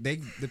what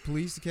the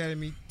police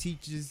academy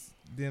teaches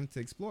them to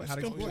exploit, how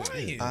to exploit.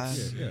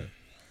 compliance. Yeah.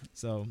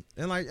 So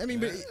and like I mean,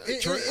 but I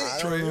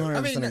don't know,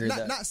 I mean, 100% agree with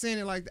that. not saying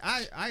it like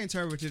I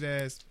interpret it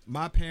as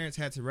my parents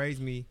had to raise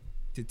me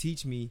to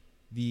teach me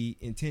the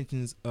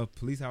intentions of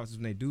police officers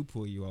when they do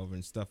pull you over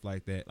and stuff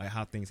like that, like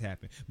how things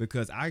happen.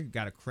 Because I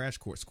got a crash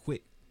course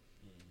quick,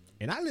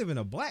 and I live in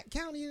a black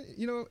county.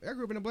 I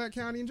grew up in a black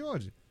county in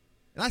Georgia,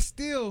 and I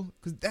still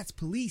because that's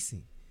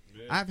policing.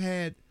 Yeah.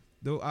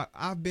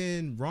 I've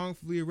been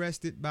wrongfully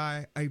arrested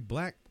by a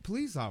black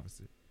police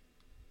officer.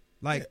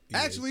 Like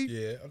actually,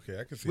 Yeah, okay,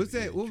 I can see what's that.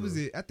 that? What was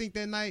it? I think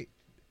that night,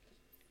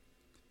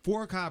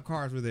 4 cop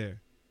cars were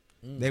there.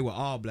 They were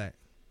all black.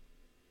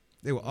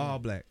 They were all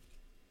black.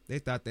 They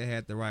thought they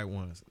had the right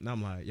ones, and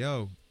I'm like,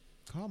 yo,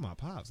 call my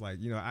pops. Like,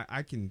 you know,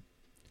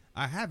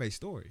 I have a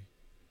story.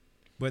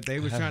 But they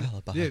was I have trying a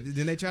alibi. yeah,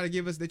 then they try to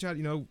give us,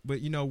 you know,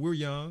 but, you know, we're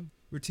young.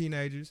 We're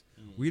teenagers.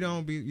 We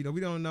don't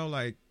know,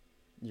 like,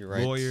 You're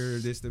right. lawyer,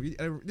 this stuff.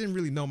 I didn't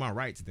really know my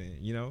rights then,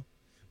 you know?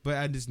 But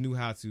I just knew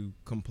how to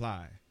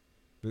comply.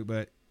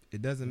 But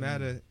it doesn't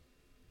matter.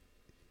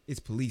 It's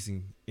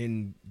policing.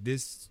 In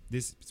this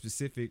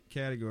specific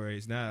category,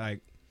 it's not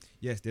like,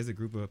 yes, there's a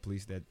group of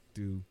police that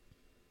do,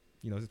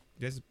 you know,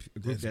 there's a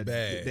group That's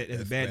bad. that's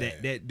That's bad,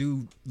 bad. that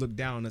do look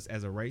down on us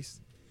as a race.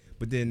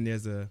 But then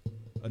there's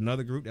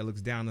another group that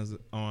looks down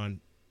on,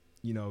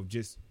 you know,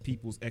 just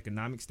people's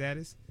economic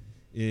status,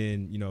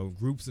 and, you know,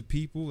 groups of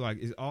people. Like,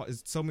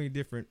 it's so many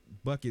different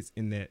buckets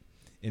in that.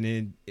 And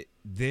then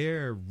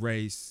their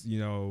race, you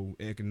know,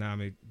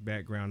 economic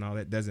background, all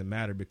that doesn't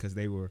matter because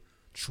they were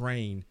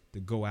trained to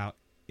go out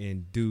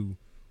and do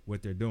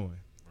what they're doing.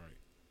 Right.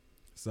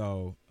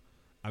 So,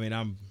 I mean,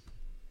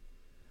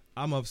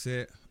 I'm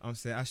upset. I'm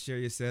sad. I share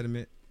your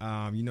sentiment.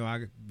 You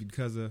know,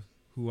 because of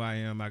who I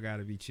am, I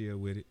gotta be chill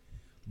with it.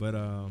 But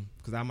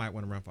because I might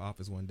want to run for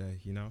office one day,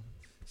 you know.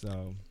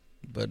 So,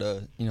 But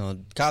you know,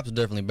 cops are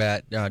definitely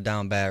bad,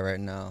 down bad right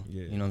now.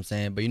 Yeah. You know what I'm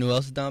saying? But you know who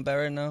else is down bad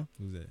right now?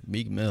 who's that?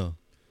 Meek Mill.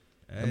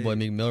 Hey. That boy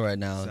Meek Mill right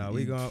now. So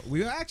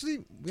we actually,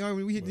 you know,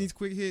 we hit these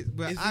quick hits,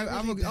 but Is he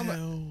I'm really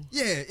down?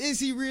 yeah. Is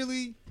he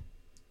really?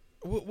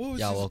 What was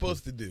Y'all he welcome.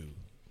 supposed to do?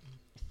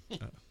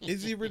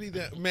 Is he really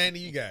down? Manny,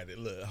 you got it.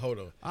 Look, hold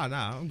on. Oh,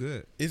 nah, I'm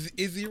good. Is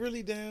he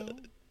really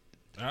down?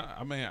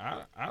 I mean,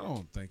 I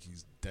don't think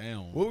he's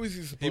down. What was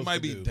he supposed to He do?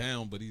 might be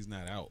down, but he's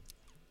not out.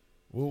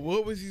 Well,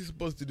 what was he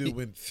supposed to do It-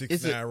 when is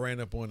 6ix9ine ran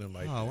up on him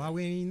like Oh, that? why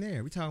we ain't even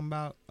there? We talking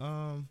about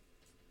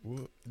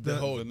The the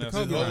whole Vanessa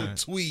whole Bryant.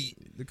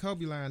 tweet. the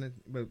Kobe line,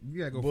 but we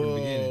gotta go from the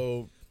beginning.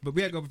 Whoa, But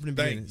we gotta go from the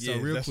beginning. yeah, So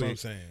real that's what I'm quick,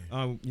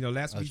 saying. you know,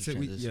 last That's week your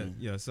said transition.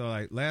 yeah. So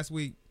like last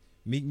week,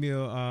 Meek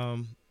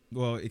Mill,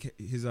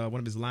 his one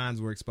of his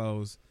lines were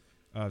exposed,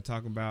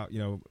 talking about, you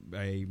know,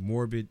 a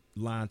morbid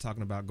line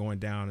talking about going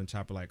down and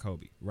chopper like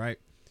Kobe, right?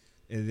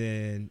 And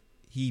then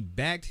he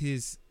backed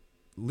his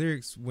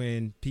lyrics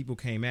when people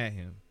came at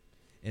him,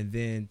 and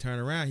then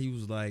turned around, he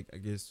was like, I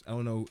guess I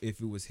don't know if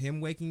it was him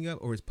waking up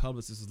or his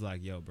publicist was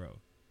like, "Yo, bro,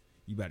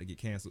 you about to get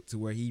canceled." To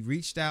where he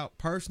reached out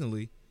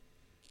personally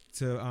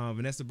to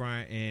Vanessa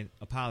Bryant and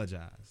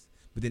apologized.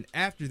 But then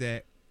after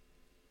that,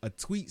 a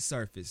tweet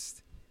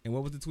surfaced. And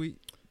what was the tweet?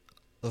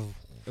 Oh,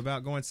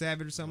 About going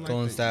savage or something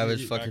going like that?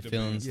 savage, Yeah, fuck back your to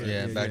being feelings. savage.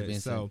 Yeah, back to being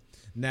So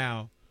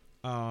now,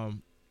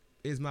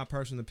 is my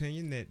personal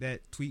opinion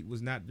that tweet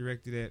was not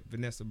directed at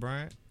Vanessa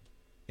Bryant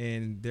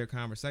and their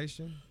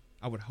conversation.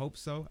 I would hope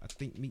so. I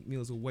think Meek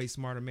Mill's a way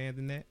smarter man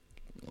than that.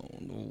 Oh,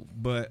 no.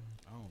 But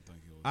I don't think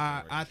it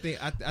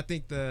was. I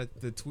think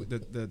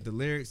the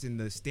lyrics and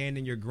the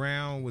standing your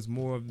ground was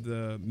more of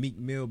the Meek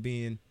Mill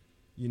being,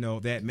 you know,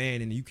 that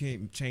man, and you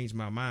can't change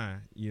my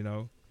mind, you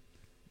know.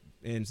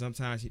 And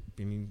sometimes,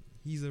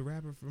 he's a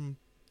rapper from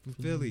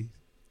Philly.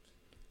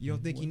 You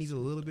don't think he needs a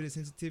little bit of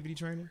sensitivity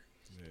training?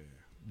 Yeah.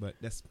 But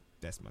that's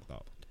my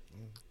thought.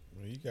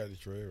 Well, you got it,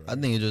 Trey. Right? I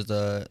think it's just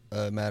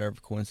a matter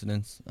of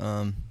coincidence.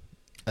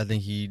 I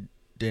think he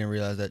didn't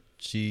realize that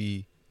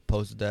she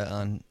posted that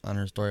on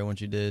her story when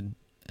she did,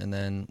 and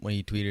then when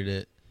he tweeted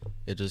it,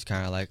 it just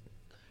kind of like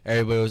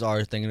everybody was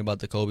already thinking about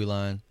the Kobe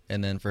line,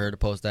 and then for her to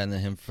post that and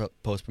then him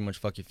post pretty much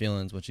 "fuck your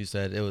feelings" when she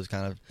said it was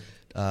kind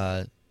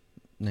of,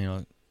 you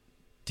know,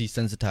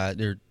 desensitized.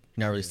 They're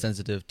not really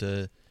sensitive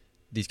to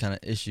these kind of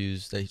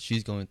issues that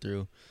she's going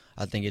through.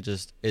 I think it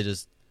just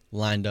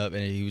lined up,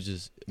 and he was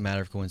just a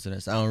matter of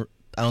coincidence. I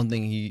don't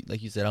think he,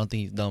 like you said, I don't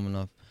think he's dumb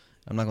enough.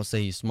 I'm not gonna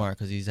say he's smart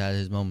because he's had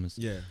his moments,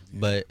 Yeah.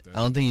 but I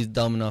don't think he's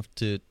dumb enough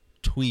to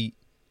tweet,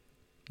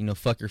 you know,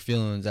 "fuck your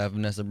feelings" at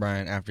Vanessa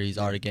Bryant after he's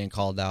already getting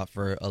called out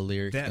for a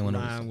lyric. That and one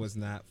of line his- was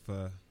not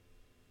for.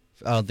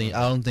 I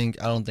don't think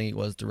it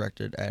was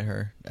directed at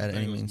her I at think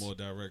any it was means. more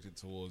directed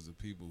towards the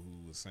people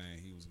who were saying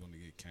he was going to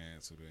get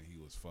canceled and he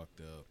was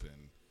fucked up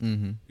and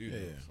Mm-hmm. you know.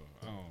 Yeah.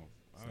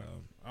 So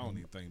I don't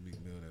even think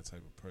Meek Mill that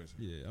type of person.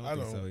 Yeah, I I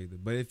don't think don't. so either.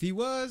 But if he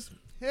was,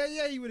 hell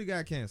yeah, he would have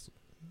got canceled.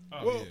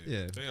 Oh Well,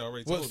 yeah. yeah. They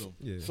already What's- told him.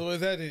 Yeah. So is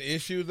that an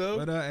issue though?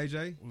 But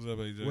AJ, What's up,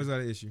 AJ? what's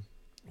that issue?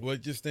 Well,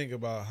 just think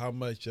about how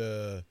much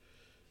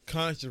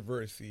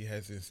controversy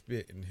has been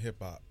spit in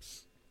hip hop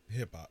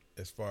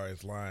as far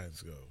as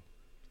lines go,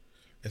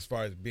 as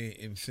far as being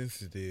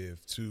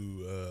insensitive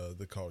to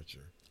the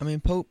culture. I mean,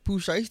 Pooh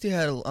Shiesty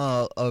had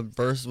a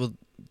verse with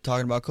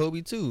talking about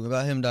Kobe too,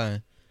 about him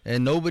dying,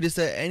 and nobody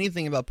said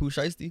anything about Pooh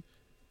Shiesty.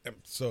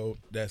 So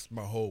that's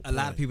my whole point. A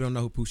lot of people don't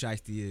know who Pooh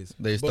Shiesty is.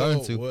 They starting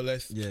Well, to. well,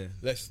 let's Yeah.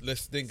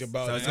 let's think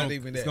about So it. it's Not gonna,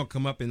 even it's that. gonna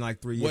come up in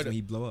like 3 years What- when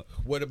he blow up.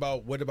 What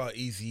about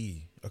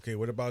Eazy-E? Okay,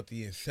 what about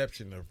the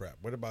inception of rap?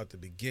 What about the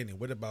beginning?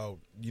 What about,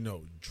 you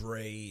know,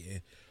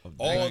 Dre and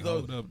all Dank,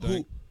 those? hold up, Who?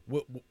 Dank.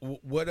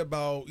 What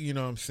about, you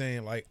know what I'm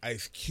saying, like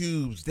Ice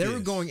Cube's? They were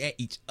this? going at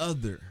each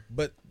other.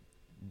 But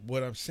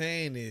what I'm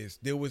saying is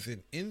there was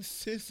an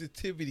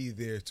insensitivity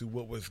there to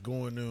what was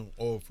going on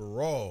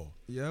overall,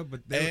 Yeah,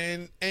 but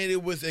and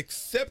it was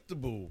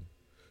acceptable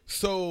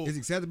So It's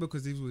acceptable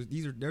because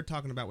they're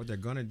talking about what they're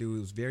gonna do.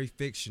 It was very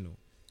fictional.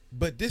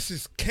 but this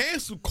is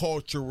cancel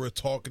culture we're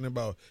talking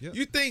about. Yep.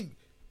 You think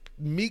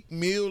Meek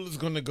Mill is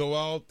gonna go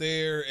out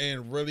there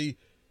and really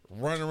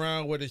run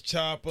around with his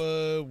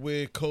chopper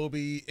with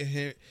Kobe and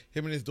him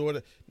and his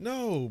daughter?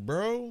 No,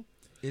 bro.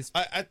 It's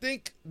I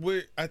think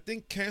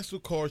cancel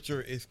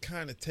culture is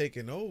kind of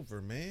taking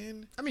over,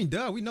 man. I mean,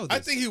 duh, we know this. I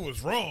think he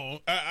was wrong.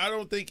 I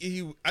don't think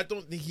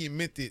he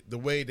meant it the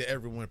way that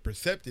everyone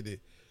percepted it.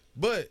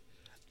 But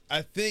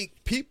I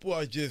think people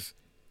are just,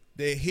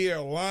 they hear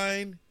a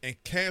line and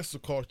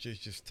cancel culture is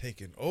just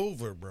taking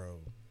over, bro.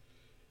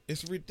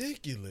 It's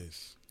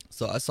ridiculous.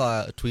 So I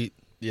saw a tweet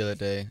the other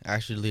day. I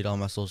actually deleted all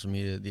my social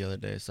media the other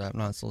day, so I'm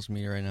not on social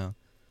media right now.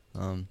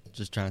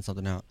 Just trying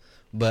something out.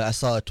 But I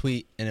saw a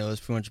tweet, and it was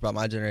pretty much about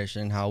my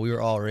generation, how we were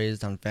all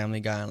raised on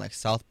Family Guy and like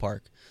South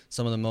Park.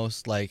 Some of the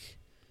most like,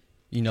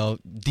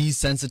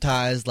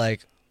 desensitized,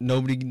 like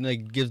nobody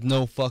like gives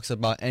no fucks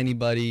about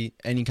anybody,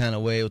 any kind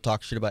of way. Will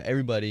talk shit about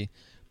everybody,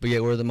 but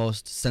yet we're the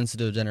most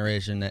sensitive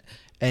generation. That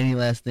any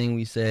last thing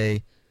we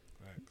say,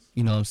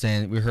 you know what I'm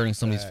saying, we're hurting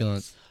somebody's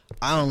feelings.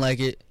 I don't like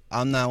it.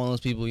 I'm not one of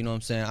those people, you know what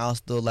I'm saying. I'll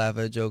still laugh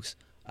at jokes.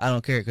 I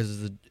don't care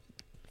because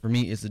for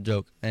me, it's a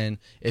joke. And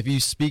if you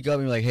speak up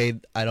and be like, hey,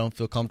 I don't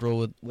feel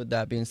comfortable with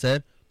that being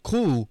said,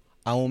 cool.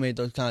 I won't make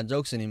those kind of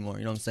jokes anymore.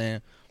 You know what I'm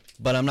saying?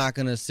 But I'm not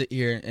going to sit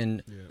here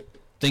and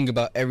think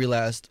about every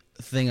last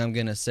thing I'm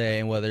going to say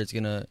and whether it's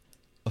going to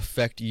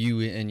affect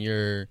you and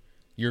your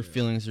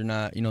feelings or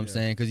not. You know what I'm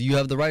saying? Because you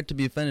have the right to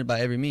be offended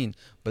by every mean.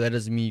 But that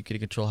doesn't mean you can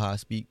control how I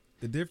speak.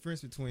 The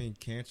difference between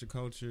cancel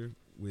culture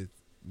with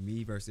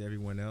me versus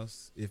everyone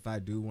else, if I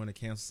do want to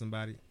cancel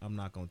somebody, I'm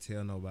not going to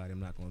tell nobody.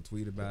 I'm not going to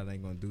tweet about it. I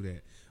ain't going to do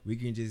that. We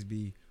can just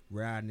be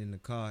riding in the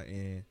car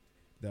and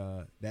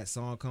that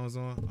song comes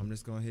on, I'm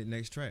just going to hit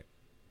next track.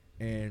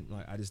 And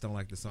like, I just don't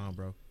like the song,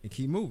 bro. And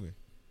keep moving.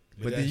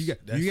 But then you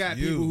got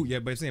people who,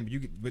 but I'm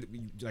saying, but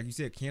like you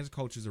said, cancel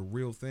culture is a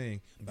real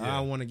thing. But I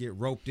don't want to get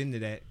roped into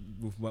that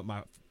with what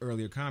my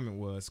earlier comment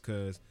was,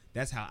 because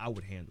that's how I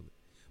would handle it.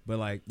 But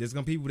like, there's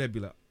gonna be people that be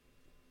like,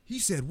 he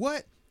said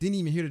what? Didn't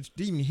even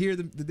hear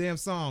the damn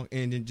song,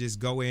 and then just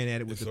go in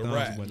at it with the thumbs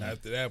and whatnot.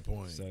 After that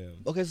point. So,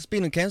 Okay, so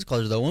speaking of cancel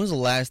culture, though, when was the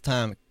last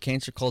time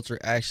cancel culture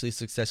actually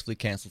successfully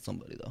canceled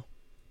somebody, though?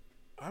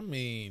 I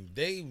mean,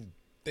 they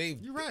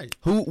you're right.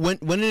 When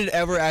did it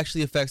ever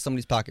actually affect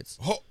somebody's pockets?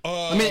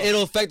 I mean,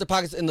 it'll affect the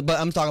pockets but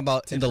I'm talking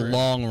about in the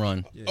long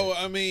run. Yeah. Oh,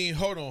 I mean,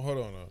 hold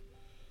on.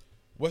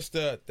 What's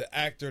the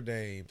actor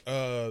name?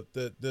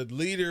 The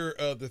leader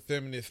of the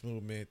feminist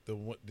movement,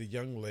 the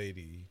young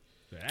lady.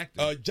 The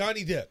actor.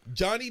 Johnny Depp.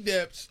 Johnny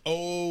Depp's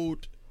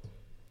old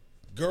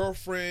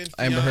girlfriend,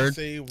 Amber Heard,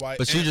 fiance, wife.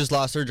 but she just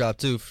lost her job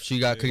too. She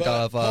got kicked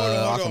out of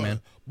hold Aquaman.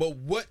 on. But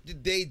what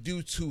did they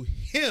do to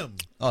him?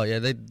 Oh yeah,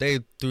 they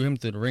threw him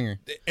through the ringer.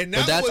 And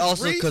But that's was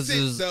also because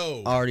recent, it's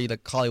though. already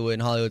like Hollywood,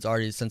 and Hollywood's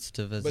already as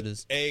sensitive as it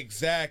is.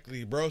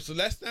 Exactly, bro. So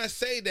let's not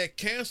say that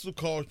cancel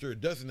culture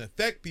doesn't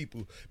affect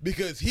people,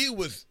 because he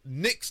was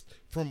nixed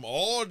from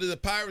all the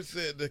Pirates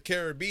of the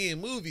Caribbean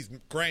movies.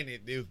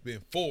 Granted, there's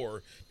been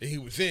 4 that he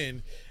was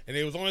in, and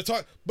it was on the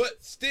talk,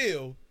 but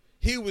still,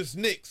 he was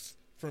nixed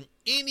from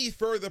any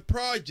further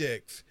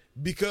projects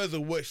because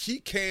of what she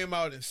came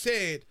out and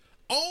said,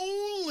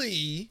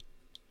 only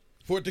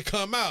for it to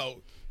come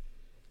out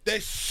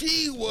that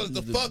she was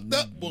the fucked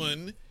up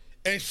one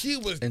and she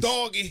was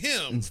dogging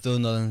him. And still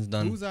nothing's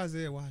done. Who's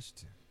Isaiah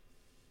Washington?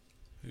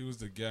 He was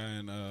the guy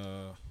in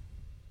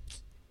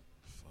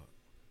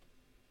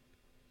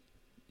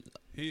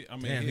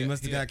He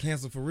must have got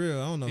canceled for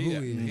real. I don't know who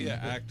he is. He an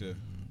actor,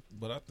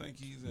 but I think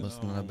he's in.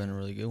 Must not have been a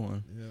really good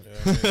one.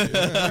 He's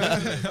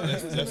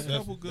in a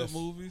couple good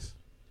movies.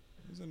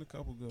 He's in a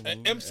couple good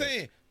movies. I'm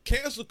saying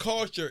cancel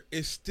culture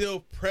is still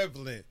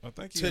prevalent. I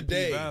think he's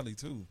today. in P-Valley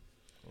too.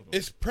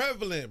 It's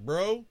prevalent,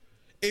 bro.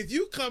 If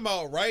you come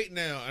out right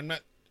now,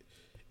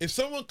 if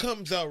someone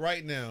comes out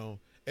right now,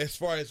 as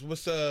far as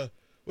what's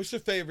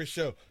your favorite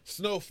show?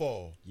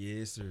 Snowfall.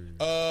 Yes, sir.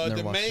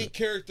 The main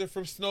character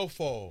from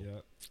Snowfall.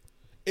 Yep.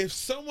 If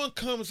someone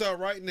comes out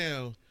right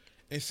now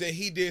and say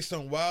he did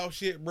some wild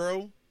shit,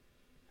 bro,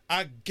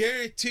 I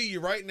guarantee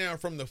you right now,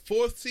 from the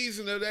 4th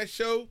season of that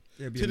show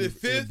to the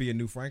 5th, it'd be a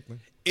new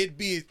Franklin. it'd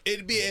be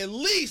at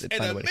least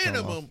at a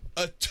minimum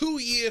a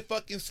 2-year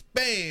fucking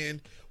span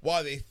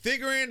while they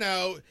figuring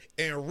out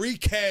and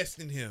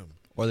recasting him.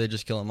 Or they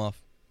just kill him off.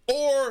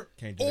 Or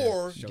Can't do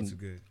that. Show too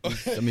good.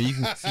 I mean, you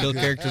can kill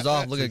characters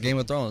off. Look at Game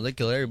of Thrones. They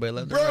kill everybody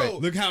left and bro, right.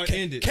 Look how it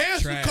ended.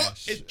 Cancel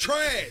Trash. it's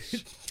trash.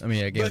 I mean,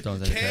 yeah, Game of But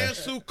Thrones ended trash.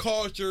 cancel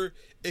culture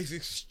is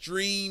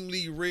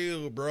extremely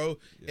real, bro.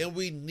 And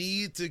we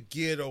need to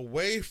get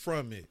away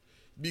from it,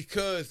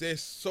 because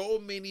there's so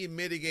many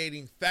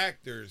mitigating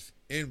factors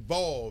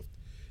involved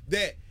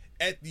that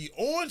at the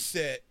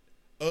onset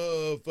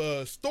of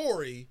a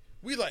story,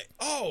 we like,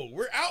 oh,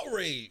 we're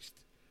outraged.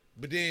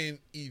 But then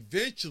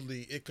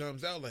eventually it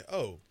comes out like,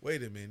 oh,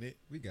 wait a minute.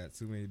 We got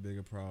too many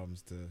bigger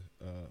problems to.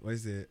 What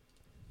is it?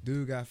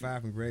 Dude got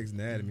fired from Greg's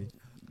Anatomy.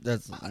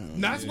 That's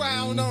why I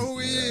don't know who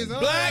he is.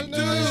 Black dude,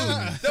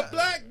 Nah. the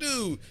black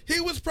dude.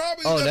 He was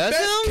probably Oh, the that's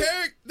best him?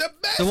 character. The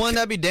best. the one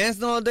that be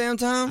dancing all the damn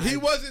time. He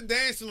wasn't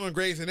dancing on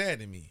Grey's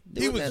Anatomy.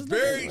 He was That's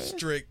very not-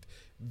 strict,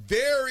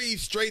 very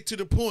straight to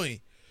the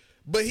point.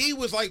 But he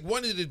was like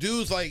one of the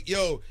dudes. Like,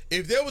 yo,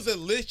 if there was a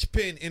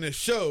linchpin in a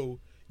show,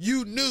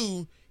 you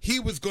knew he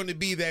was going to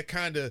be that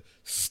kind of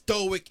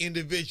stoic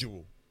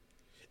individual.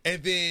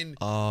 And then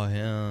Oh,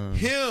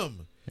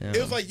 him. it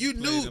was like you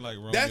Played knew in, like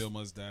that's Romeo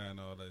Must Die and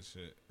all that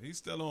shit. He's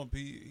still on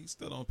P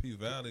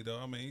Valley though.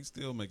 I mean, he's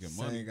still making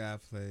Same money. guy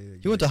played.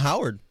 He went to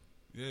Howard.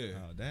 Yeah.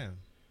 Oh damn,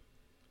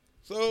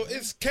 so.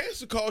 It's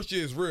cancel culture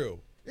is real.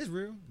 it's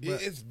real.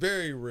 But, It's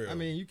very real. I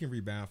mean, you can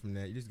rebound from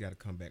that. You just got to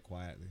come back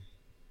quietly.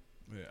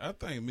 Yeah, I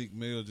think Meek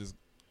Mill just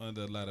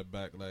under a lot of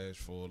backlash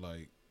for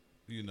like,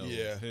 you know,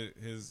 Yeah.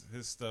 his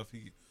stuff.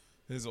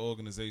 His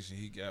organization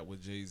he got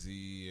with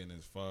Jay-Z, and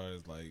as far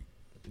as like,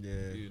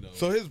 Yeah, you know,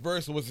 so his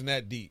verse wasn't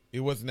that deep.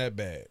 It wasn't that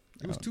bad.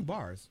 it was 2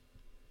 bars.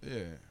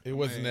 yeah, It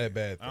wasn't that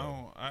bad, I though.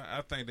 don't.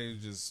 I think they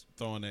just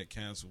throwing that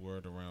cancel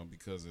word around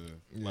because of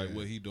like Yeah.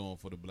 what he doing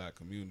for the black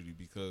community.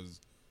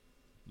 Because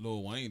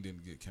Lil Wayne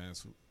didn't get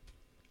canceled.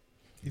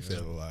 He said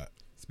a lot.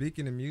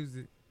 Speaking of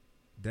music,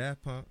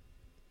 Daft Punk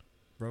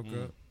broke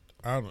up.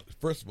 I don't.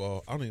 First of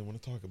all, I don't even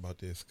want to talk about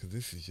this because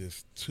this is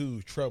just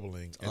too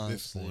troubling at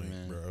Honestly, this point,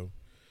 man. bro.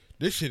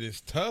 This shit is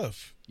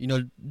tough. You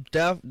know,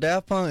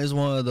 Daft Punk is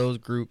one of those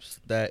groups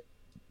that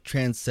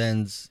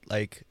transcends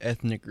like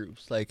ethnic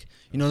groups. Like,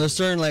 you know, there's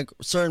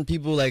certain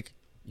people like,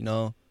 you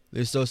know, they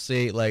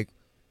associate like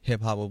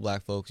hip hop with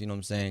black folks, you know what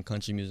I'm saying,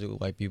 country music with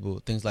white people,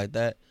 things like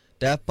that.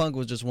 Daft Punk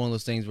was just one of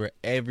those things where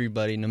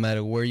everybody, no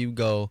matter where you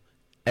go,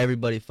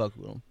 everybody fucked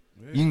with them.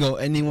 Yeah. You can go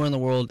anywhere in the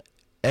world,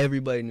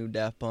 everybody knew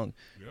Daft Punk.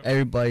 Yep.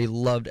 Everybody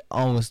loved it.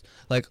 Almost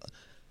like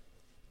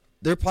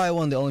they're probably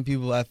one of the only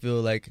people I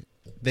feel like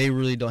they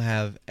really don't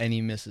have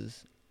any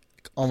misses.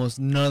 Almost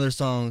none of their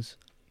songs,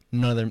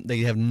 none of them, they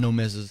have no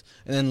misses.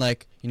 And then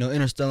like, you know,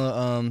 Interstellar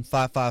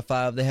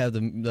 555, they have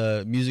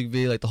the music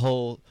video, like the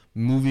whole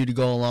movie to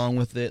go along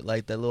with it,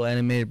 like that little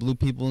animated blue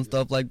people and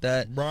stuff like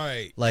that.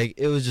 Right. Like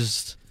it was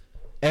just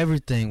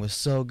everything was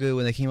so good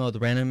when they came out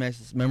with Random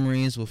Access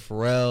Memories with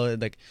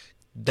Pharrell. Like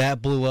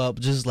that blew up.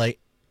 Just like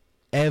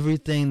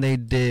everything they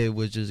did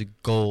was just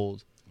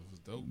gold. It was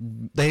dope.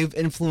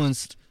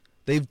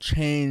 They've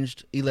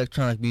changed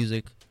electronic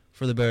music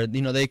for the better.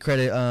 You know, they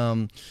credit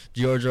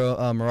Giorgio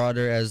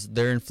Moroder as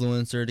their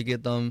influencer to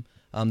get them.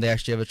 They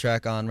actually have a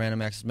track on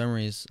Random Access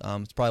Memories.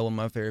 It's probably one of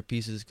my favorite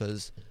pieces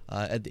because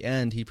at the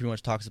end he pretty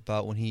much talks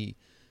about the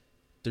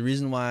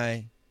reason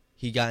why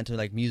he got into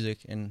like music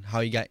and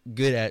how he got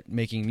good at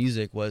making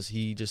music was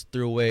he just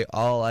threw away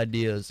all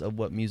ideas of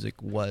what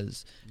music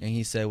was, and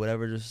he said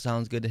whatever just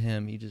sounds good to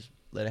him, he just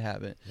let it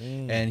happen.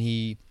 And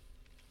he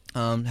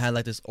had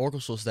like this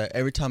orchestral set.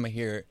 Every time I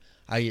hear it,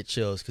 I get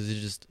chills because it's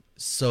just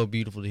so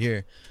beautiful to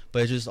hear.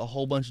 But it's just a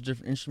whole bunch of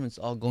different instruments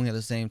all going at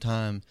the same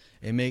time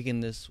and making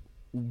this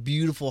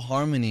beautiful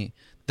harmony.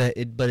 But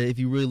if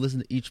you really listen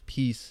to each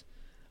piece,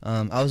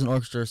 I was in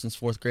orchestra since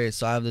 4th grade,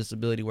 so I have this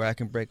ability where I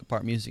can break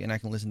apart music and I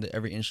can listen to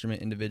every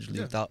instrument individually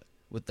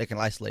they can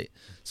isolate.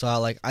 So I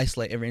like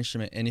isolate every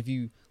instrument, and if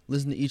you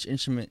listen to each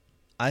instrument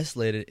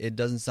isolated, it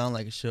doesn't sound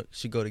like it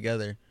should go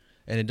together,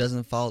 and it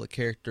doesn't follow the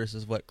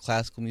characteristics of what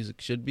classical music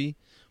should be,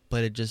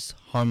 but it just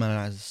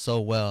harmonizes so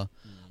well.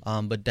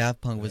 But Daft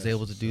Punk was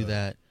able to do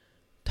that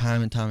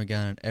time and time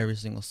again on every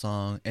single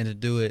song, and to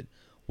do it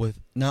with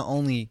not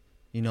only,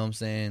 you know what I'm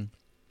saying,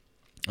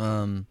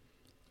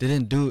 they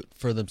didn't do it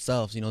for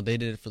themselves, you know, they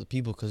did it for the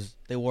people because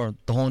they were,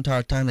 the whole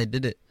entire time they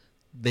did it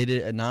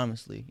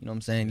anonymously, you know what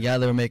I'm saying? Yeah,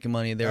 they were making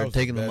money, they were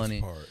taking the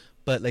money,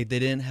 but like they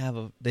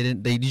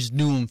just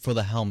knew them for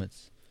the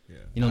helmets. Yeah.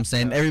 You know what I'm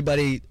saying?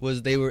 Everybody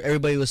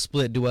was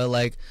split. Do I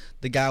like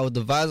the guy with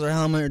the visor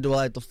helmet or do I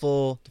like the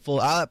full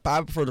I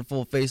prefer the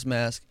full face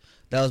mask.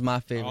 That was my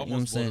favorite. I You know what I'm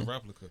almost bought saying? a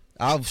replica.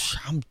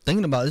 I'm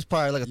thinking about it. It's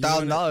probably like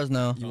 $1,000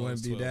 now. You Oh, want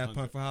it's to be Daft 1200.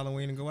 Punk for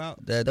Halloween and go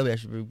out? That'd be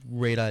actually a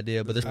great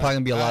idea, but there's probably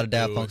gonna be a lot of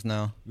Daft Punks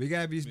now. We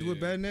gotta do it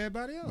better than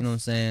everybody else. You know what I'm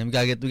saying?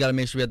 We gotta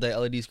make sure we have the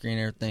LED screen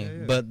and everything. Yeah,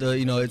 yeah. But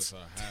it's That's a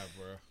high,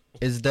 bro.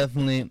 it's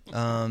definitely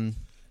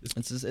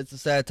it's a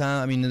sad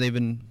time. I mean, they've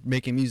been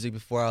making music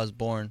before I was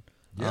born.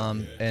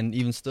 And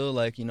even still,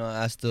 like, you know,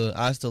 I still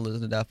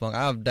listen to Daft Punk.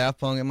 I have Daft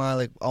Punk in my,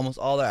 like, almost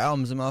all their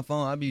albums in my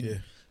phone. I'd be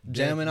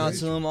jamming out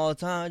to them all the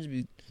time. I'd just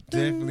be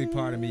Definitely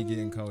part of me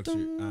getting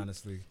cultured,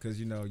 honestly, because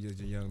you know you're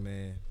a young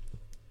man.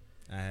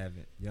 I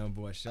haven't. Young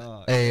boy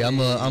Shaw. Hey, I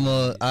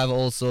have an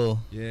old soul.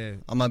 Yeah,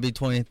 I might be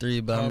 23,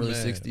 but I'm really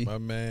 60. My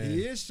man.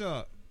 he is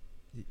sharp.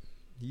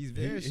 He's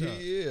very sharp.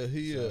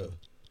 He is.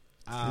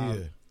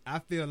 I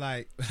feel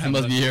like I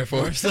must be Air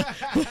Force.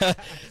 I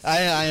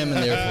am in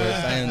the Air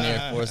Force. I am in the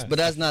Air Force. But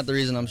that's not the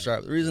reason I'm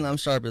sharp. The reason I'm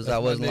sharp is I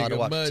wasn't allowed to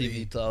watch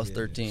TV till I was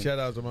 13. Shout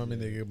out to my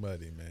nigga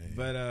Muddy, man.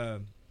 But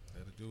Gotta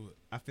do it.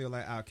 I feel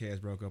like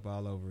Outkast broke up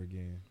all over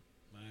again.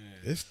 Man.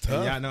 It's tough.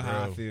 And y'all know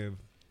how I bro. feel.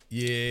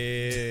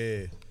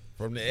 Yeah.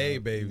 From the A,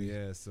 baby.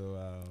 Yeah, so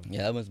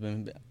Yeah, that must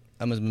have been.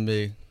 That must have been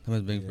big. That must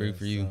have been big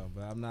for you. So,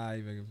 but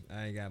I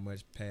ain't got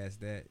much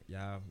past that.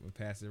 Y'all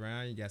pass it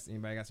around.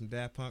 Anybody got some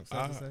Daft Punk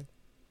stuff to say?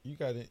 You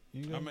got it. I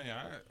mean,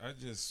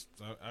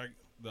 I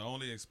the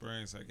only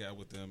experience I got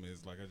with them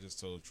is like I just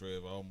told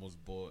Trev. I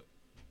almost bought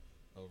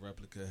a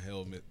replica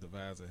helmet, the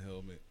visor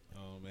helmet.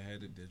 It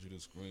had a digital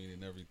screen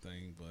and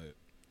everything, but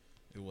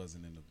it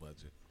wasn't in the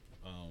budget.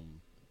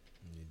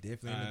 You're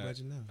definitely in the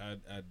budget now.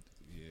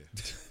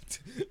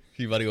 Yeah.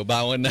 You about to go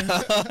buy one now?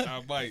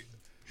 I might,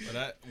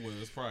 but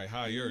it's probably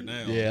higher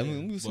now. Yeah, I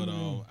mean, but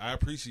I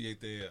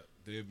appreciate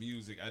their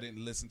music. I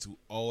didn't listen to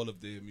all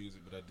of their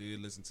music, but I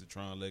did listen to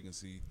Tron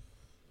Legacy,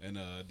 and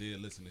I did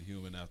listen to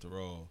Human After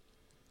All.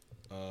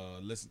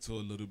 Listened to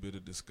a little bit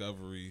of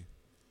Discovery,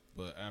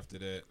 but after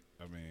that,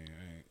 I mean,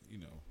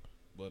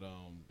 but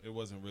it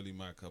wasn't really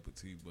my cup of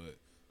tea. But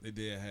they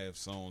did have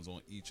songs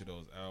on each of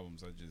those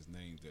albums I just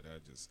named that I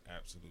just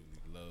absolutely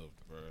loved,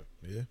 bro.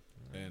 Yeah.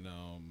 And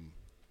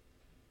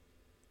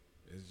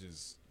it's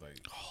just like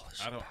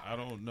I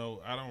don't know.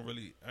 I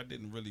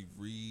didn't really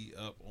read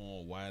up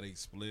on why they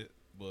split,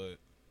 but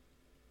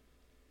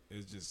it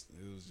was just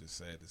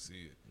sad to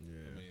see it. Yeah.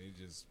 I mean, it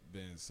just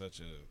been such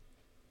a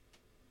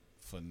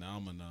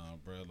phenomenon,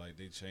 bro. Like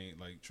they changed,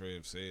 like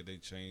Trev said, they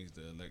changed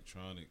the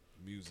electronic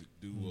music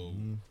duo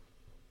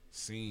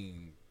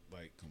scene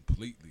like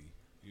completely.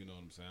 You know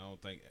what I'm saying? I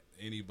don't think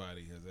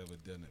anybody has ever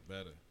done it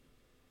better.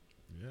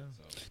 Yeah.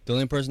 So. The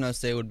only person I'd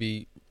say would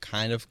be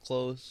kind of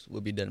close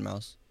would be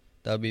Deadmau5.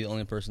 That would be the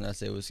only person I'd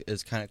say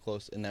is kind of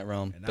close in that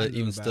realm. And but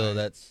even still,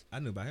 that's I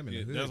knew about him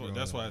in the hood.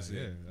 That's why I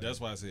said.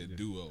 That's why I said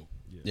duo.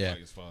 yeah.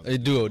 Like as far as a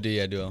duo. duo.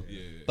 Yeah, duo. Yeah.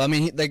 But I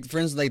mean, like for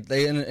instance, like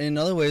they in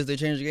other ways they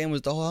changed the game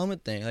was the whole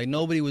helmet thing. Like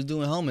nobody was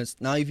doing helmets.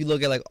 Now if you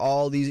look at like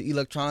all these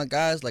electronic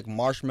guys like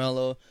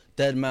Marshmello,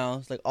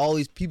 Deadmau5, like all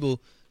these people,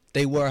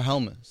 they wear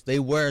helmets. They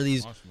wear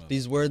these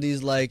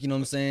like, you know what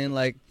I'm saying,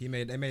 like they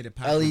made it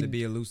popular LED to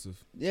be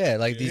elusive. yeah,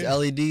 like these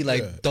LED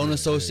like don't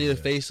associate yeah. a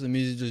face with the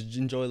music, just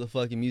enjoy the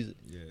fucking music.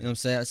 Yeah. You know what I'm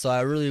saying? So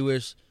I really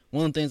wish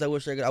one of the things I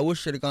wish I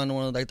should have gone to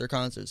one of like their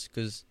concerts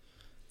because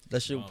that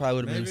shit probably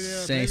would have been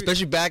insane,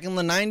 especially back in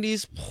the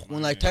 '90s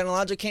when like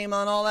Technologic came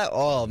out and all that.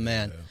 Oh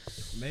man,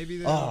 Maybe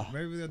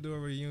they'll do a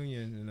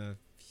reunion down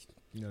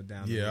the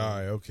road. Yeah, all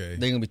right, okay.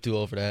 they're gonna be too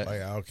old for that.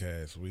 Like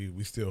Outkast,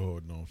 we still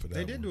holding on for that.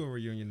 They did do a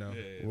reunion though.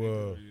 Yeah,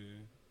 Well, yeah.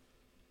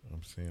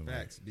 I'm saying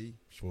Facts, B.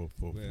 Well,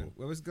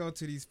 let's go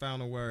to these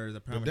final words. I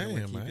but promise I damn,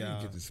 won't I keep didn't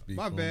y'all. get to speak.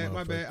 My on bad.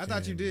 I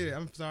thought you motherfucking- did.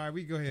 I'm sorry.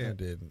 We go I ahead.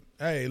 didn't.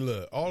 Hey,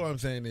 look, all I'm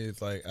saying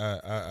is like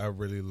I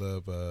really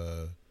love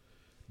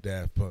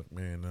Daft Punk,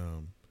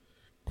 man.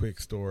 Quick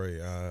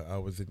story. I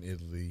was in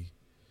Italy.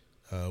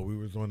 We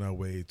was on our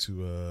way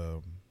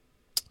to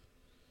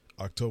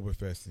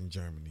Oktoberfest in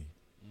Germany.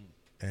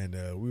 And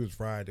we was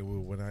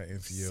riding with our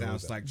NCOs.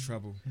 Sounds like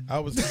trouble. I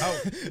was a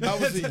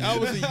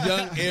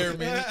young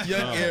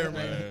airman.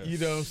 Man. You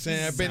know what I'm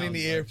saying? I've been in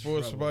the Sounds Air like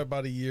Force for trouble.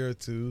 about a year or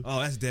two.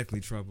 Oh, that's definitely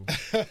trouble.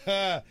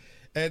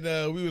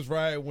 And we was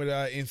riding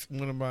with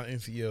one of my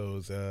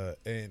NCOs,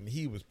 and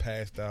he was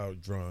passed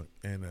out drunk.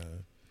 And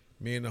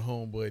me and the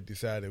homeboy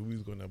decided we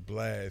was gonna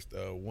blast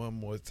One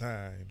More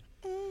Time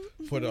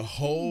for the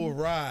whole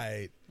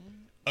ride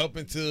up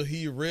until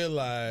he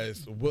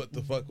realized what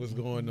the fuck was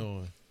going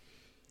on.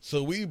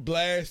 So we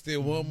blasted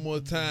One More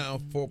Time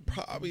for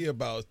probably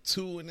about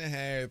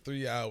 2.5,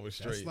 3 hours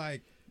straight. That's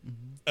like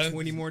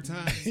 20 more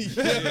times.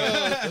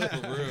 Yeah.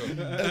 For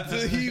real.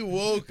 Until he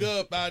woke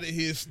up out of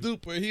his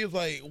stupor. He was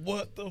like,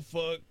 what the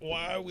fuck?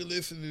 Why are we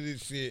listening to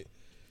this shit?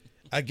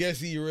 I guess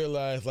he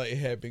realized like it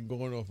had been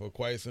going on for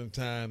quite some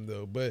time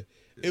though. But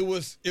it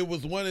was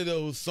one of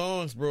those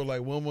songs, bro,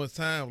 like One More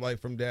Time,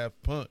 like from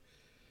Daft Punk.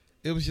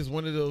 It was just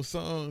one of those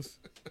songs.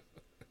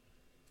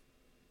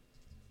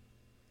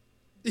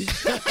 He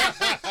said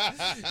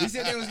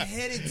they was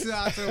headed to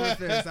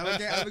Oktoberfest.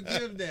 I would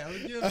give him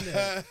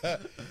that.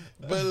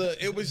 But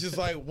look, it was just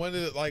like One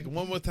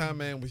More Time,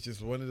 man, was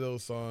just one of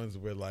those songs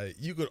where like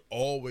you could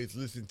always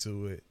listen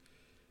to it,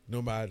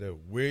 no matter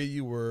where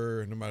you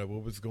were, no matter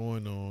what was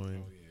going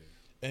on. Oh,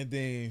 yeah. And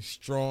then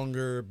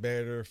Stronger,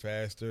 Better,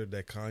 Faster,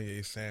 that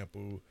Kanye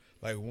sample.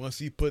 Like once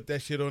he put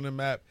that shit on the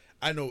map,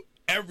 I know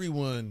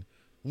everyone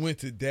went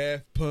to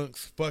Daft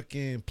Punk's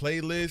fucking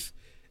playlist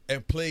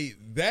and played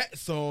that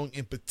song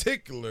in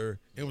particular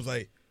and was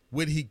like,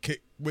 where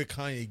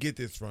Kanye get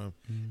this from?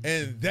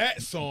 And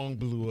that song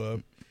blew up.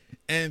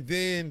 And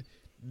then,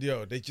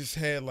 they just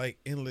had like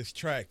endless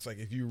tracks. Like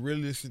if you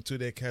really listen to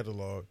their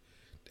catalog,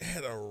 they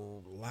had a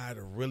lot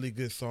of really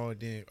good songs.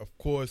 Then, of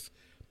course,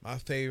 my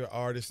favorite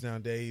artist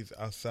nowadays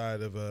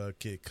outside of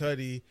Kid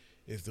Cudi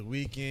is The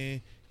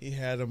Weeknd. He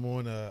had them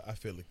on I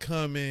Feel It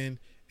Coming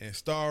and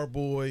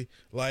Starboy.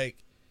 Like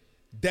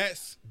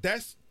that's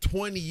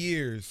 20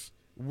 years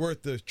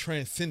worth of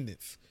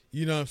transcendence.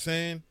 You know what I'm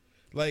saying?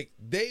 Like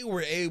they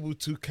were able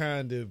to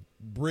kind of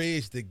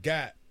bridge the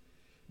gap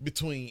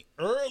between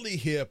early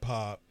hip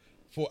hop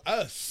for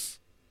us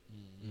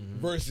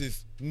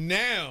versus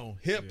now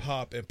hip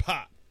hop and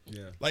pop.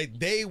 Yeah. Like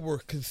they were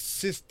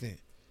consistent.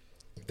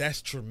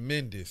 That's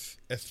tremendous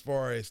as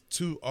far as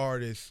two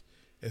artists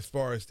as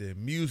far as their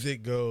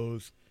music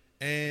goes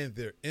and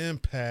their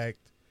impact.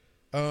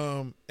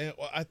 And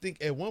I think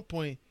at one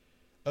point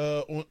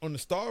on the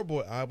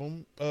Starboy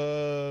album,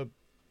 The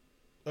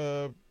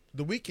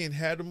Weeknd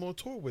had them on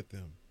tour with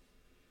them.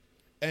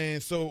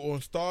 And so on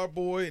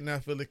Starboy and I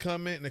Feel It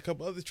Coming and a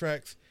couple other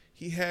tracks,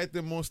 he had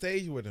them on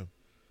stage with him.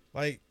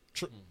 Like,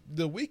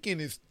 The Weeknd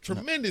is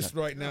tremendous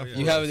right now. Oh, yeah.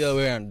 You have it the other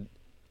way around.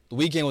 The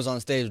Weeknd was on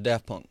stage with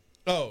Daft Punk.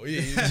 Oh, yeah.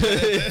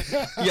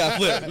 You gotta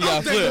flip. You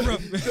gotta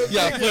flip. You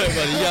gotta flip,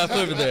 buddy. You gotta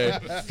flip it there.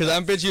 Because I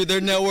bet you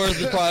their net worth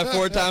is probably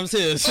 4 times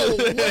his. Oh,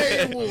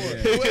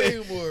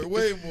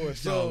 way more.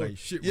 So, like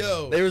shit,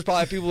 yo. There was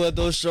probably people at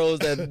those shows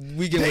that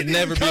Weeknd would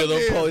never be able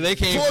to approach. They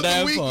came for from the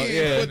Daft Punk. Weeknd,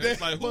 Yeah. but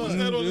Like, who's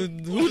that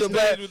on the Who the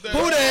black? Who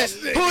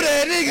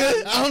that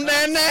nigga on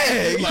that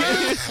nag?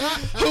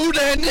 Who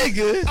that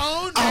nigga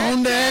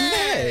on that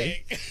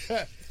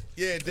nag?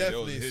 Yeah, That was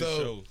definitely. his So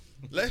show.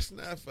 let's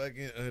not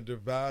fucking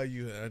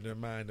undervalue and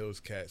undermine those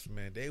cats,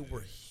 man. They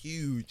were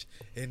huge,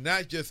 and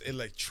not just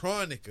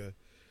electronica,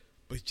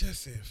 but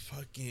just in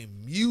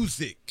fucking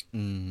music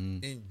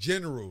in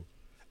general.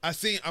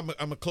 I'm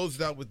gonna close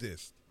it out with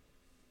this.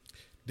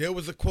 There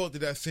was a quote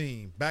that I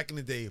seen back in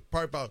the day,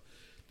 probably about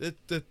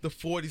the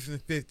 40s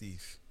and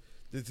 50s.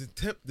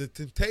 The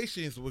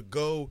Temptations would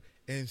go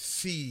and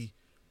see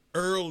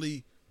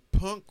early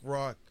punk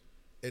rock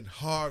and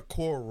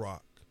hardcore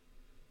rock.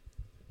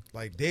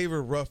 Like David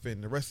Ruffin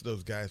and the rest of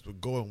those guys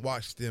would go and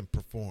watch them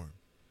perform.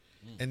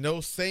 And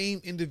those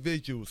same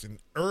individuals in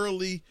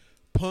early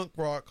punk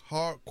rock,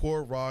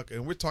 hardcore rock,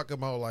 and we're talking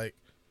about like,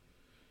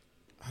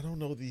 I don't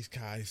know these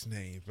guys'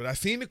 names, but I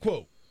seen the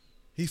quote.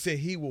 He said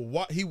he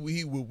will he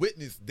will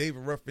witness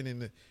David Ruffin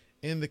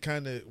in the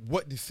kind of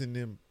witnessing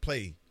them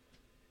play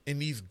in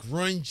these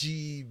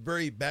grungy,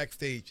 very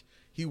backstage.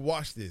 He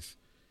watched this,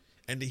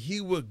 and he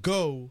would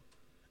go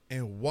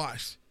and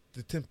watch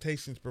the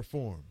Temptations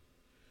perform.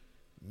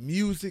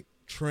 Music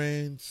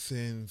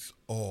transcends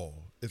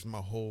all. Is my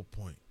whole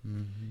point.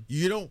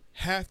 You don't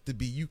have to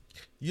be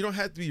you don't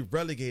have to be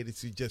relegated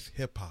to just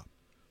hip hop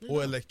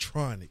or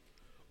electronic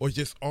or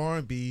just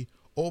R&B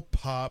or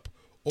pop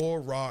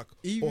or rock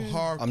or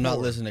hardcore. I'm not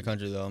listening to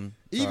country though. I'm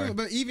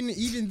sorry. Even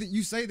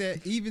you say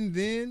that, even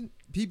then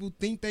people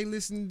think they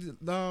listen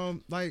to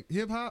like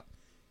hip hop.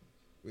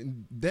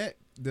 That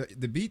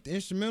the beat, the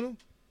instrumental,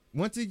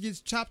 once it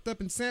gets chopped up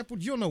and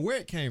sampled, you don't know where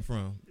it came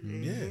from.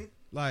 Yeah.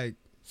 Like,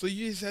 So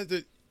you just have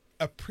to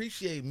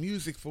appreciate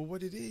music for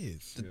what it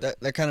is.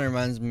 That kind of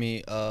reminds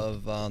me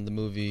of the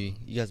movie.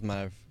 You guys might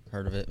have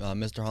heard of it,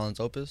 Mr. Holland's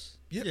Opus.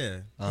 Yep. yeah.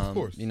 Of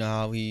course. You know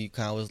how he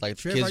kind of was like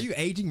Trev, kids. are you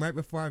aging right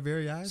before our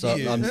very eyes? So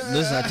Yeah.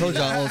 listen, I told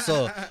y'all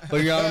also.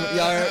 But y'all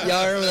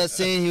remember that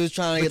scene? He was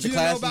trying to But get the you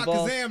didn't know class about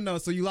involved. Kazam though,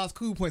 so you lost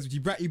cool points. But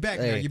you back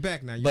now. Hey, You're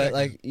back now. But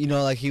like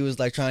like he was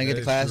like trying to get That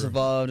the is class true.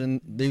 involved, and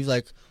he was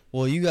like,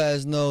 "Well, you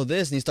guys know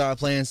this," and he started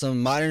playing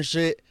some modern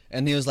shit.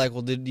 And he was like,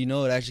 "Well, did you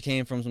know it actually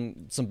came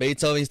from some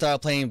Beethoven?" He started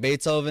playing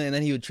Beethoven, and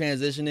then he would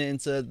transition it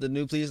into the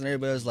new piece, and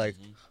everybody was like,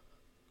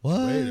 "What?"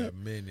 Wait a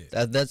minute.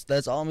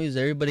 That's all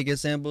music. Everybody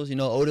gets samples. You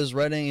know, Otis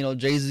Redding. You know,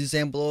 Jay-Z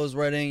sampled Otis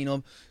Redding. You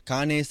know,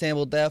 Kanye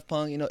sampled Daft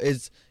Punk. You know,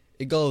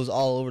 it goes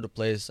all over the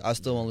place. I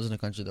still won't listen to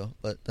country though,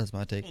 but that's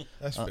my take.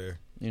 That's fair.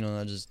 You know,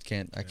 I just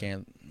can't. I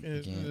can't.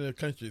 The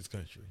country is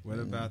country. what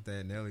about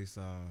that Nelly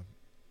song?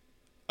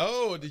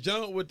 Oh, the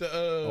jump with the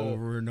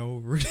Over and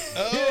over.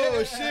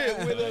 Oh shit!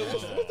 With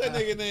what's that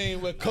nigga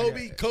name? With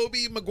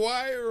Kobe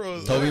Maguire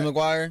or Toby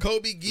Maguire,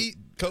 Kobe Geith?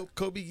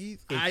 Kobe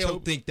Geith? I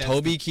don't think that's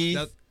Toby Keith.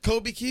 that-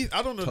 Kobe Keith.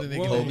 I don't know the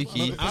nigga. Toby name.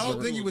 Keith. I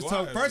don't think he was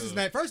Toby.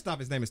 Maguire, First off,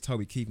 his name is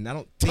Toby Keith, and I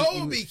don't think he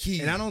Toby was,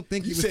 Keith. and I don't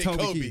think he You was said Toby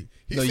Kobe. Keith.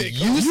 He No, said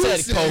you Kobe.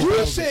 said Kobe.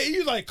 You said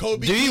you like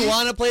Kobe. Do you Keith?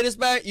 want to play this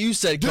back? You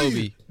said Do Kobe.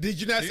 you? Did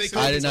you not He say said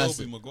Kobe? I did not.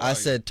 Toby Maguire. I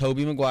said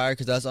Toby Maguire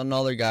because that's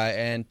another guy,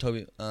 and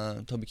Toby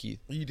Keith.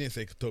 You didn't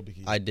say Toby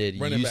Keith. I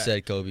did. Run it You back.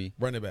 said Kobe.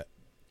 Run it back.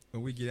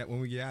 When we get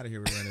out of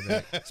here, we run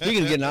it back.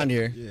 Speaking of getting on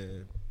here,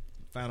 Yeah.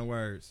 Final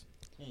words.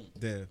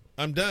 Dev.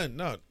 I'm done.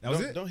 No, That was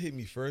don't, it? don't hit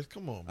me first.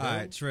 Come on, bro. All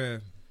right,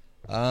 Trev.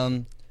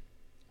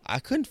 I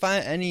couldn't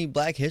find any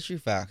Black History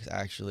facts.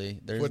 Actually,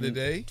 For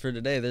today? For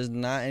today, there's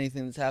not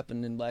anything that's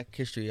happened in Black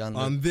History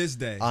On this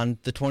day. on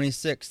the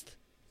 26th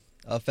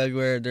of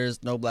February.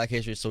 There's no Black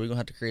History, so we're gonna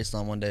have to create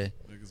some one day.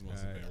 Niggas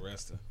must have been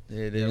resting.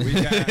 It Yeah,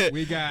 is.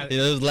 we got It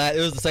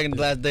was the second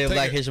to last day of Take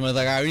Black it. History Month.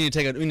 Like, all right, we need to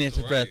take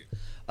a breath.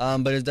 Right.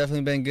 But it's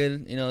definitely been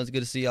good. You know, it's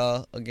good to see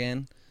y'all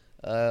again.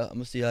 I'm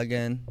gonna see y'all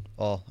again.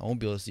 Oh, I won't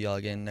be able to see y'all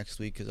again next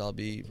week because I'll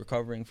be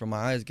recovering from my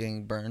eyes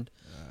getting burned.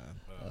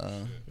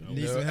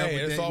 need No, some help hey,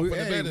 with it's that. all for the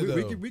better,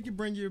 though. We can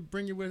bring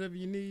you whatever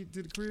you need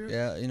to the crib.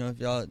 Yeah, you know, if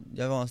y'all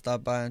want to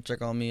stop by and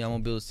check on me, I'm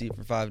gonna be able to see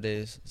for 5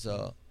 days.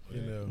 So,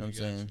 You know. you know what I'm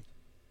saying?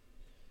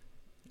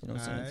 You know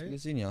what I'm saying? It's Alright.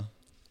 good seeing y'all.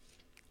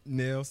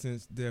 Neil,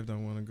 since Dev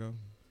don't want to go.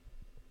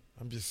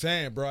 I'm just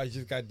saying, bro. I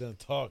just got done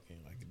talking.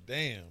 Like,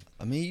 damn.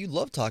 I mean, you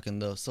love talking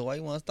though, so why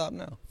you want to stop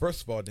now?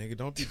 First of all, nigga,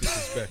 don't be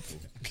disrespectful.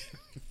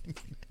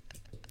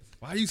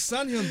 Why you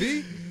son him,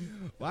 B?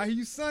 Why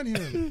you son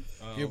him?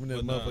 Giving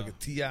that But motherfucker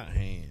T out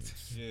hands.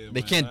 Yeah,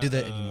 They man, can't do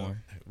that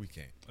anymore. We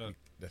can't. Uh,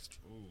 That's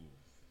true.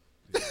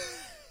 Ooh.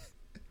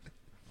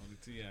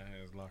 T.I.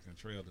 has locking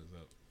trailers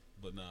up.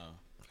 But nah.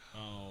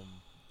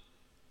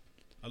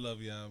 I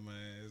love y'all, man.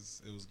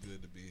 It was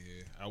good to be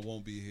here. I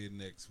won't be here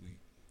next week.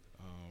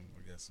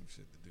 I got some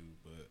shit to do,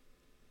 but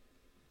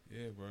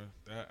yeah, bro.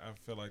 I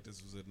feel like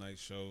this was a nice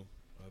show,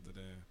 other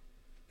than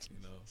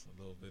a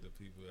little bit of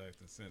people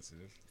acting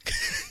sensitive.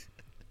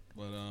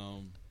 But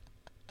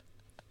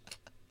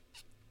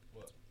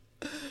what?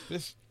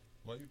 This.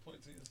 Why you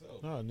point to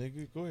yourself? No,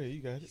 nigga, go ahead.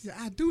 You got it. He said,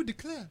 I do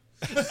declare.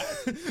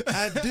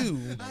 I do.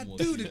 I No more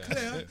do T.I.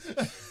 declare.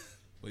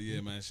 But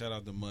yeah, man. Shout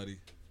out to Muddy.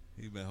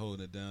 He been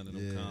holding it down in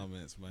them Yeah.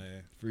 comments,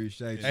 man.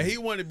 Appreciate you. And he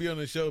wanted to be on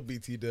the show,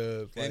 BT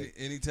Dubs. Like,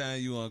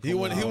 Anytime you want to he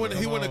come want on,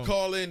 he come want to on.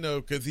 call in though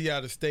because he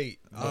out of state.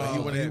 Oh, he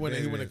want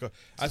bet. to call.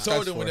 I That's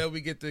told him for whenever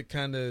we get the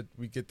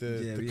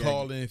Yeah, we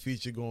call in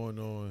feature going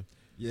on.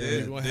 Yeah.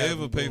 we gonna have Dave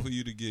will him pay go. for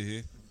you to get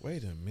here.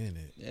 Wait a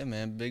minute. Yeah,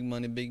 man. Big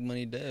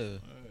money,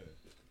 Dev.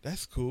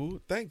 That's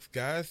cool. Thanks,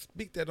 guys.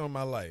 Speak that on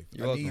my life.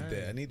 You're I welcome. need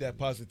that. I need that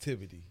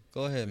positivity.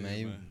 Go ahead, Yeah, man.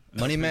 You- man.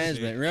 Money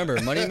management.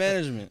 Remember, money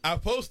management. I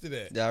posted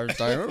that. Yeah,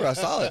 I remember. I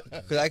saw it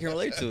because I can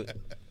relate to it.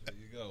 There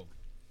you go.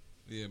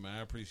 Yeah, man.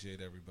 I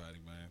appreciate everybody,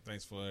 man.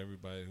 Thanks for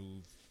everybody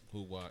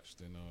who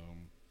watched, and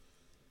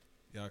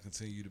y'all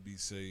continue to be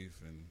safe,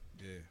 and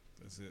yeah,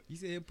 that's it. He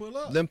said pull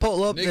up. Then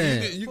pull up. Nigga,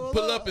 Then you can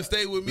pull up and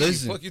stay with me.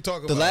 Listen, Fuck you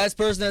talking the about? last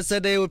person that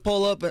said they would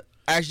pull up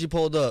actually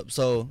pulled up.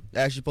 So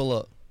actually pull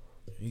up.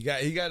 He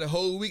got a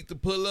whole week to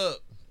pull up.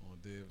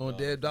 On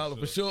Dead Dollar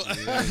for sure. Yeah,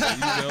 there you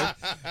go.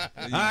 There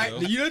you All right, go.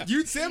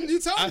 you said you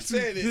told I me.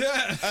 said it.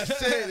 Yeah. I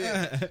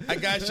said it. I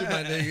got you,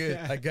 my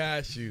nigga. I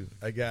got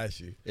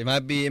you. It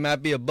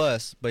might be a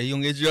bus, but he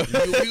gonna get you.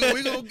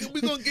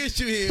 We gonna get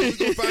you here. We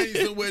gonna find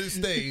you somewhere to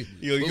stay.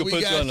 You But can we put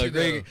you got on a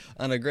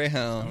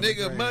Greyhound. though. Nigga,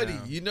 Greyhound. Muddy,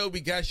 you know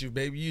we got you,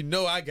 baby. You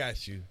know I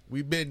got you.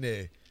 We been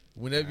there.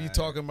 Whenever you Alright.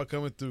 talking about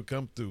coming through,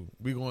 come through.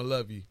 We gonna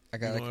love you. I We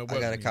got gonna a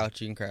welcome you.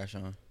 couch you can crash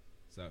on.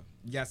 So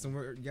you got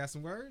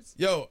some words?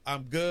 Yo,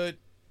 I'm good.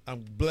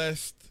 I'm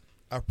blessed.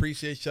 I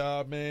appreciate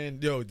y'all, man.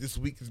 Yo, this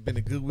week has been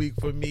a good week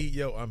for me.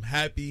 Yo, I'm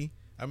happy.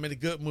 I'm in a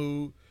good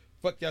mood.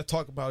 Fuck y'all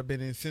talk about being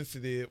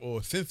insensitive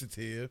or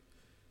sensitive,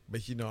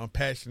 but I'm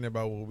passionate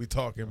about what we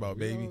talking about,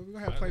 baby. We gonna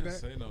have I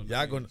playback. didn't say no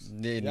Y'all gonna.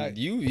 names.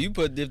 Yeah, you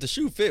put if the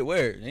shoe fit,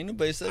 wear it. Ain't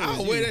nobody said it was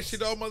I'll you. wear that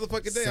shit all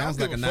motherfucking day. Sounds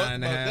I don't like give a a fuck 9.5.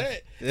 about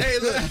that. Hey,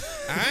 look,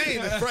 I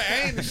ain't afraid.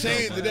 I ain't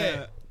ashamed of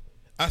that.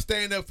 I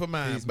stand up for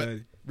mine. Peace, But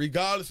buddy.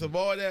 regardless of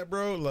all that,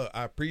 bro, look,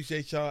 I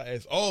appreciate y'all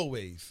as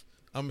always.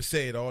 I'm gonna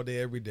say it all day,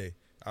 every day.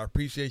 I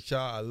appreciate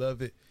y'all. I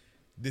love it.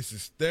 This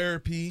is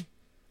therapy.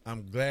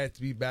 I'm glad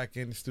to be back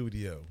in the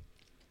studio.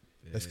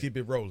 Let's keep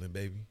it rolling,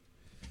 baby.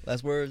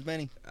 Last words,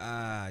 Benny.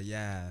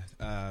 Yeah.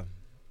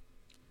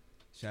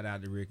 Shout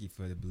out to Ricky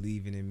for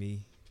believing in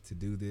me to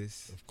do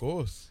this. Of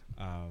course.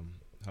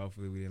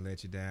 Hopefully we didn't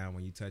let you down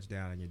when you touch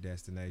down on your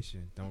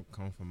destination. Don't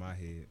come from my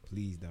head.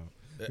 Please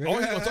don't. All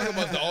you gonna talk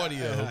about is the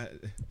audio.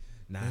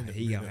 Nah, Man,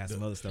 he gonna have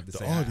some other stuff to The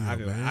say. audio, I've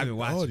been man.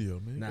 watching. The audio,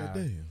 man. Nah.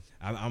 Goddamn.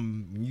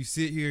 I'm when you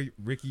sit here,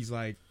 Ricky's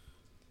like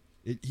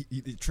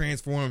it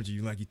transforms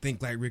you. Like you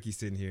think like Ricky's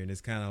sitting here, and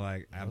it's kind of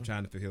like I'm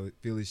trying to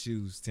fill his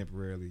shoes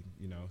temporarily,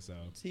 So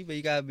See, but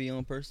you gotta be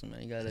on person,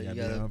 man. You you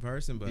gotta. be a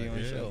person, but be on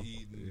yeah. show.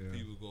 Eating, Yeah.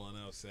 people going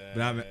outside.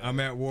 But I'm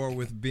at war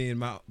with being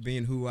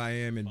who I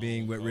am and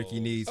being what Ricky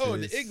needs. Oh, for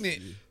the this.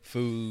 ignorant.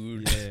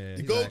 Food. Yeah, The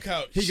he gold like-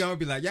 couch. He gonna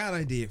be like, y'all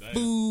done did Damn.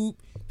 food,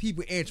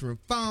 people answering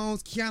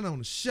phones, Kiana on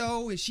the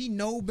show, and she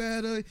know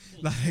better.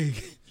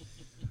 Like,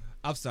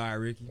 I'm sorry,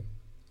 Ricky.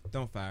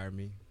 Don't fire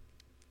me.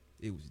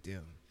 It was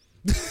them.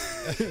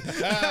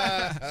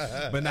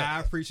 But nah, I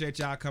appreciate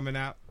y'all coming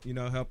out,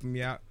 helping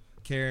me out,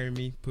 carrying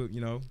me,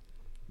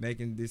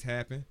 making this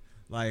happen.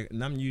 Like,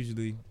 and I'm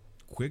usually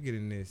quicker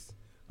than this.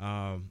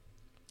 It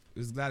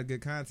was a lot of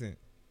good content.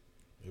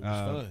 It was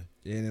fun.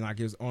 And like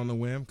it was on the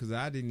whim because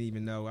I didn't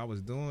even know I was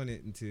doing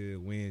it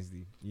until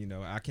Wednesday.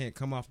 I can't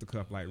come off the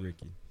cuff like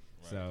Ricky.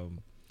 Right. So,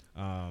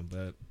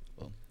 but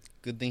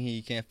Good thing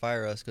he can't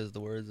fire us because the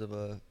words of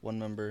a one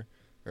member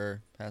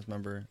or past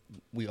member,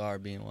 we are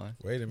BNY.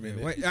 Wait a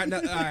minute. wait, no,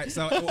 all right.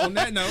 So on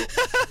that note,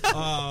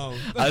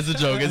 It's a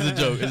joke. It's a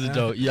joke. It's a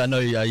joke. Yeah, I know.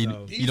 Yeah,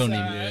 So- you don't need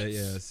yeah, it.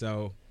 yeah.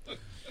 So,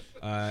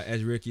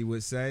 as Ricky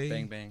would say,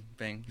 Bang, bang,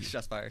 bang.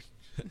 Shots fired.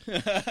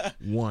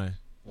 one.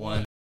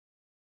 One.